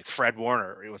 100%. Like Fred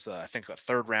Warner, it was I think a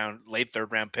late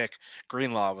third round pick.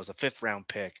 Greenlaw was a 5th round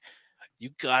pick.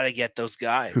 You got to get those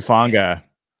guys. Hufanga.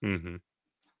 Mm-hmm.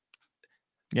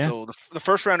 Yeah. So the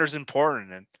first rounder is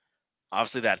important, and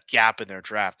obviously that gap in their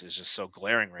draft is just so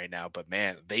glaring right now. But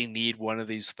man, they need one of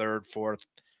these 3rd, 4th,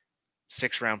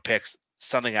 6th round picks.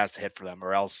 Something has to hit for them,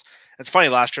 or else. It's funny.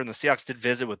 Last year, when the Seahawks did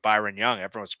visit with Byron Young,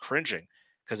 everyone was cringing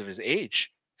because of his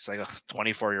age. He's like a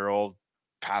 24-year-old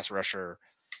pass rusher.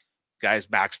 Guy's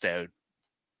maxed out.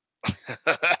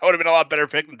 That would have been a lot better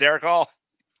pick than Derek Hall.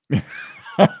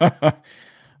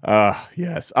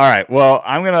 Yes. All right. Well,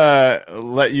 I'm gonna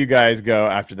let you guys go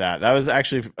after that. That was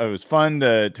actually, it was fun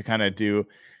to kind of do.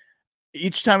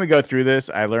 Each time we go through this,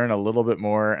 I learn a little bit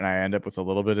more and I end up with a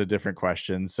little bit of different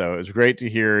questions. So it was great to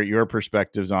hear your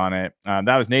perspectives on it.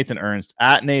 That was Nathan Ernst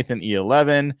at Nathan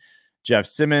E11, Jeff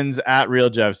Simmons at Real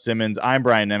Jeff Simmons. I'm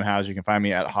Brian Nemhauser. You can find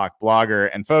me at Hawk Blogger.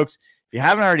 And folks, if you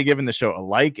haven't already given the show a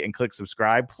like and click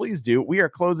subscribe, please do. We are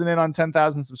closing in on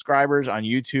 10,000 subscribers on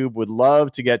YouTube. Would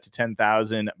love to get to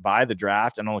 10,000 by the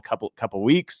draft in only a couple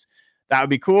weeks. That would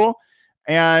be cool.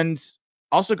 And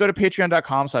also go to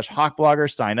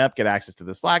patreon.com/hawkblogger, sign up, get access to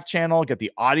the Slack channel, get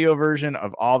the audio version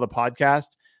of all the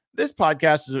podcasts. This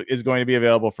podcast is going to be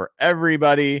available for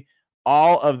everybody.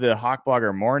 All of the Hawk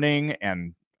Blogger morning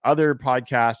and other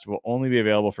podcasts will only be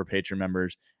available for Patreon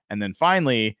members. And then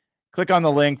finally, click on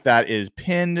the link that is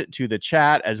pinned to the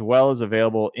chat, as well as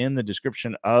available in the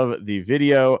description of the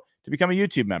video, to become a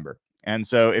YouTube member. And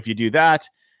so if you do that,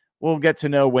 we'll get to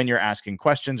know when you're asking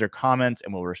questions or comments,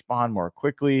 and we'll respond more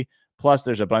quickly. Plus,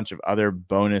 there's a bunch of other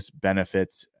bonus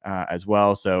benefits as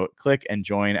well. So click and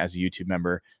join as a YouTube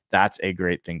member. That's a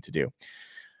great thing to do.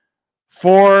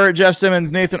 For Jeff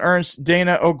Simmons, Nathan Ernst,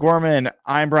 Dana O'Gorman,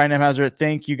 I'm Brian Nemhauser.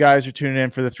 Thank you guys for tuning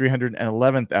in for the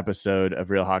 311th episode of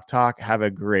Real Hawk Talk. Have a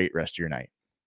great rest of your night.